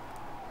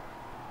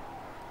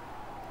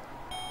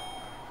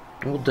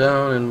 Hold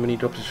down and when he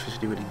drops his fist,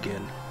 do it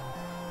again.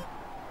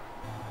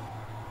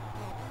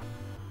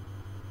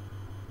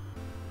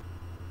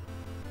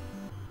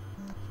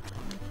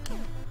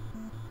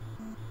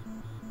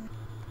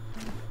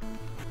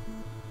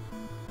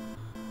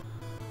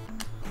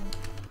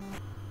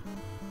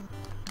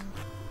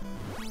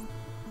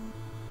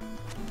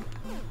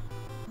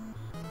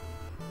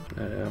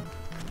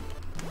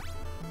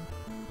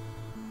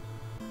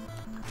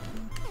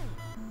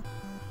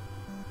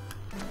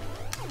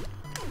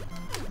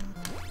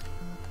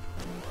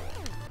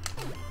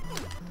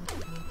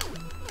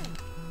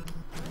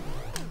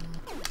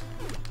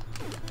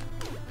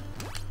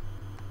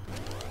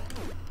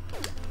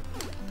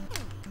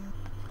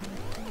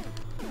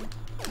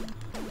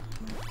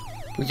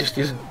 just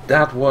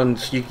that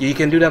once. You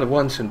can do that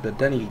once, but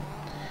then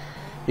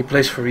he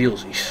plays for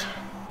realsies.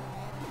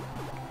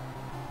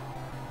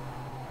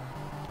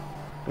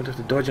 Don't have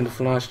to dodge in the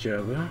flash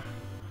job, huh?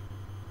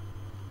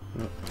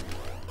 No.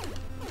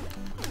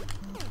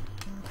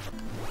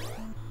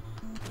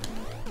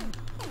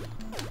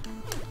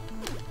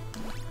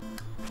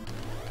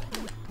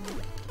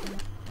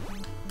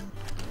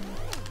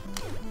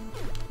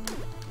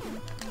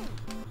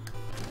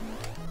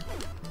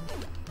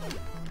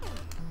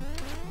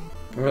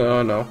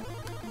 Oh no.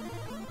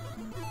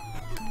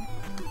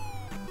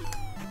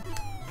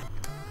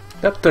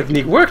 That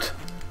technique worked!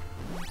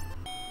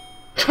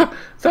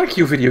 Thank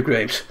you, video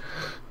games.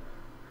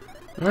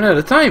 I'm running out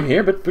of time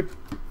here, but we're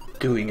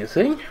doing a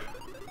thing.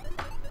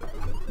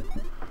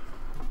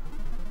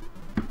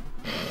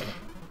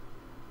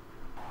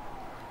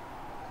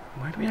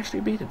 Why do we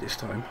actually beat it this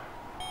time?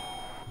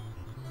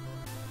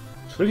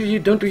 So long as you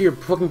don't do your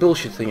fucking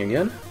bullshit thing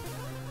again.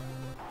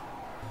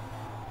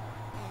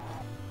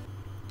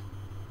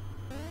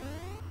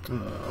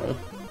 Oh.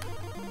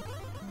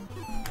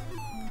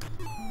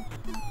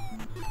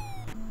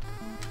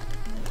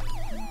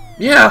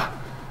 Yeah!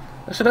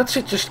 So that's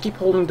it, just keep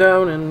holding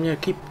down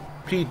and keep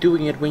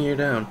redoing it when you're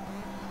down.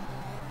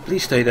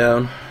 Please stay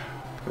down.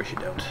 Of course you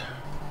don't.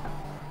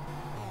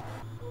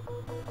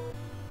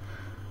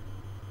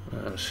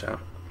 Sound.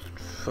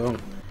 Phone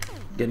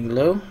getting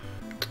low.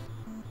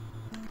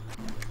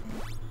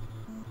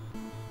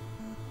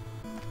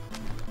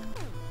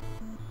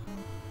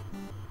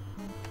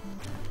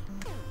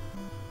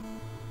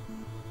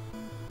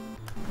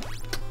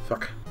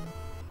 Fuck.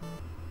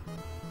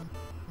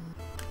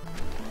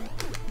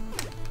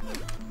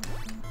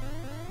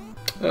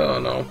 Oh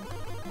no.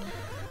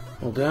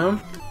 Hold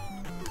down.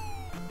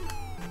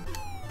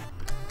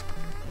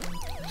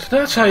 So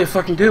that's how you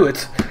fucking do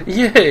it.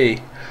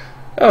 Yay!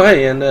 Oh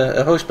hey, and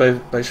a host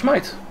by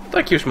Smite.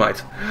 Thank you,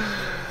 Smite.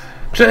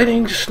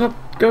 Training's not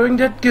going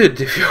that good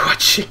if you're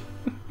watching.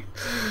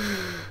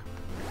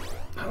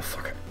 Oh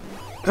fuck.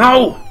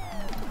 No!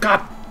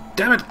 God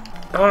damn it!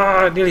 Oh,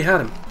 I nearly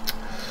had him.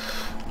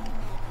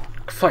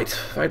 Fight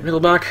middle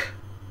back.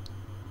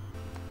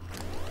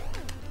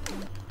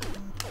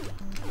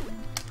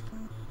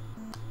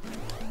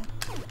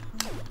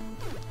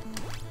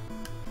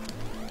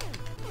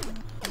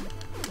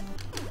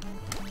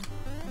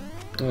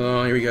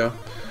 Oh, here we go.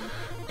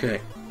 Okay,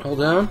 hold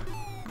down.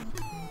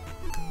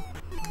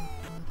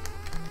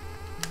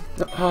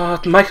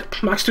 Oh,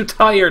 Mike's too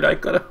tired. I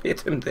gotta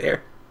hit him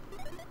there.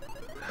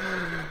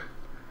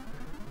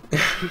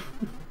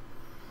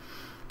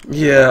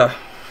 Yeah,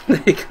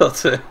 they got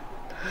to.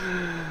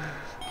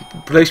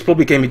 Place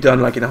probably can be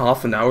done like in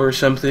half an hour or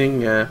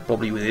something.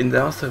 Probably within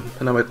that,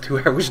 and I'm at 2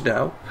 hours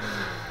now.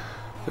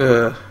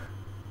 But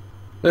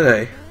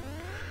hey,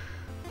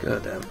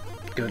 goddamn,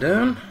 go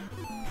down.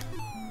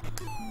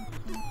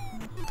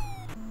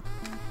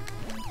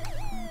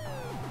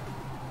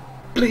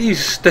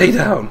 Please stay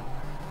down.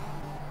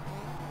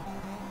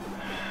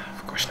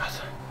 Of course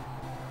not.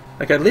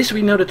 Like at least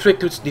we know the trick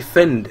to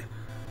defend.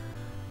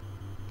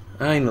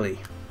 Finally.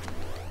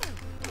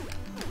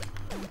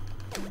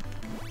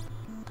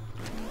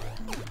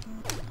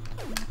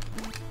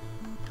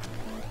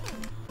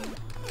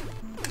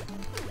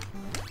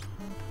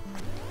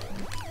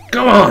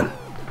 Come on!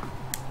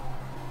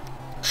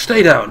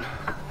 Stay down.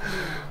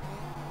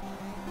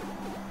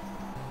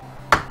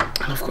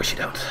 Of course you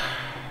don't.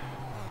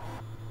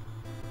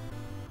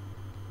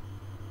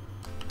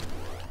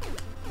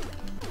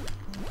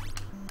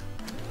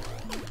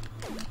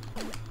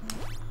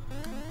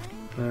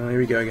 Here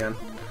we go again.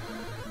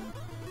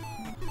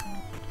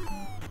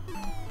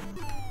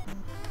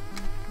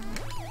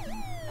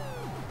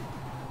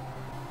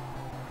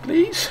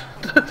 Please?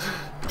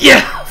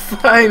 Yeah!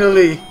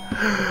 Finally!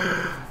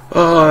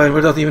 Oh, and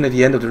we're not even at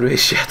the end of the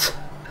race yet.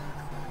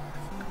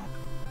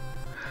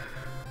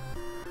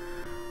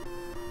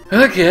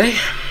 Okay.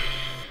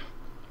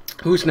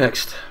 Who's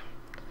next?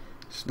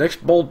 Is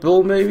next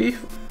Bobble maybe?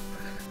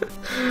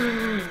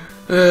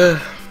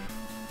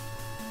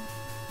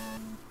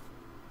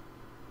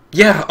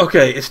 Yeah,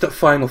 okay, it's the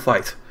final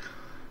fight.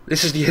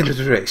 This is the end of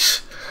the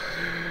race.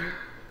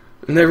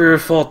 Never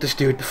fought this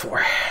dude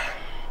before.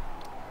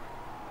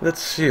 Let's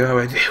see how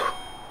I do.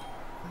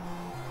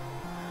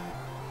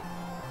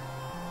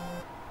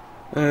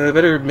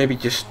 Better maybe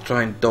just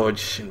try and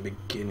dodge in the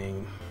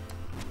beginning.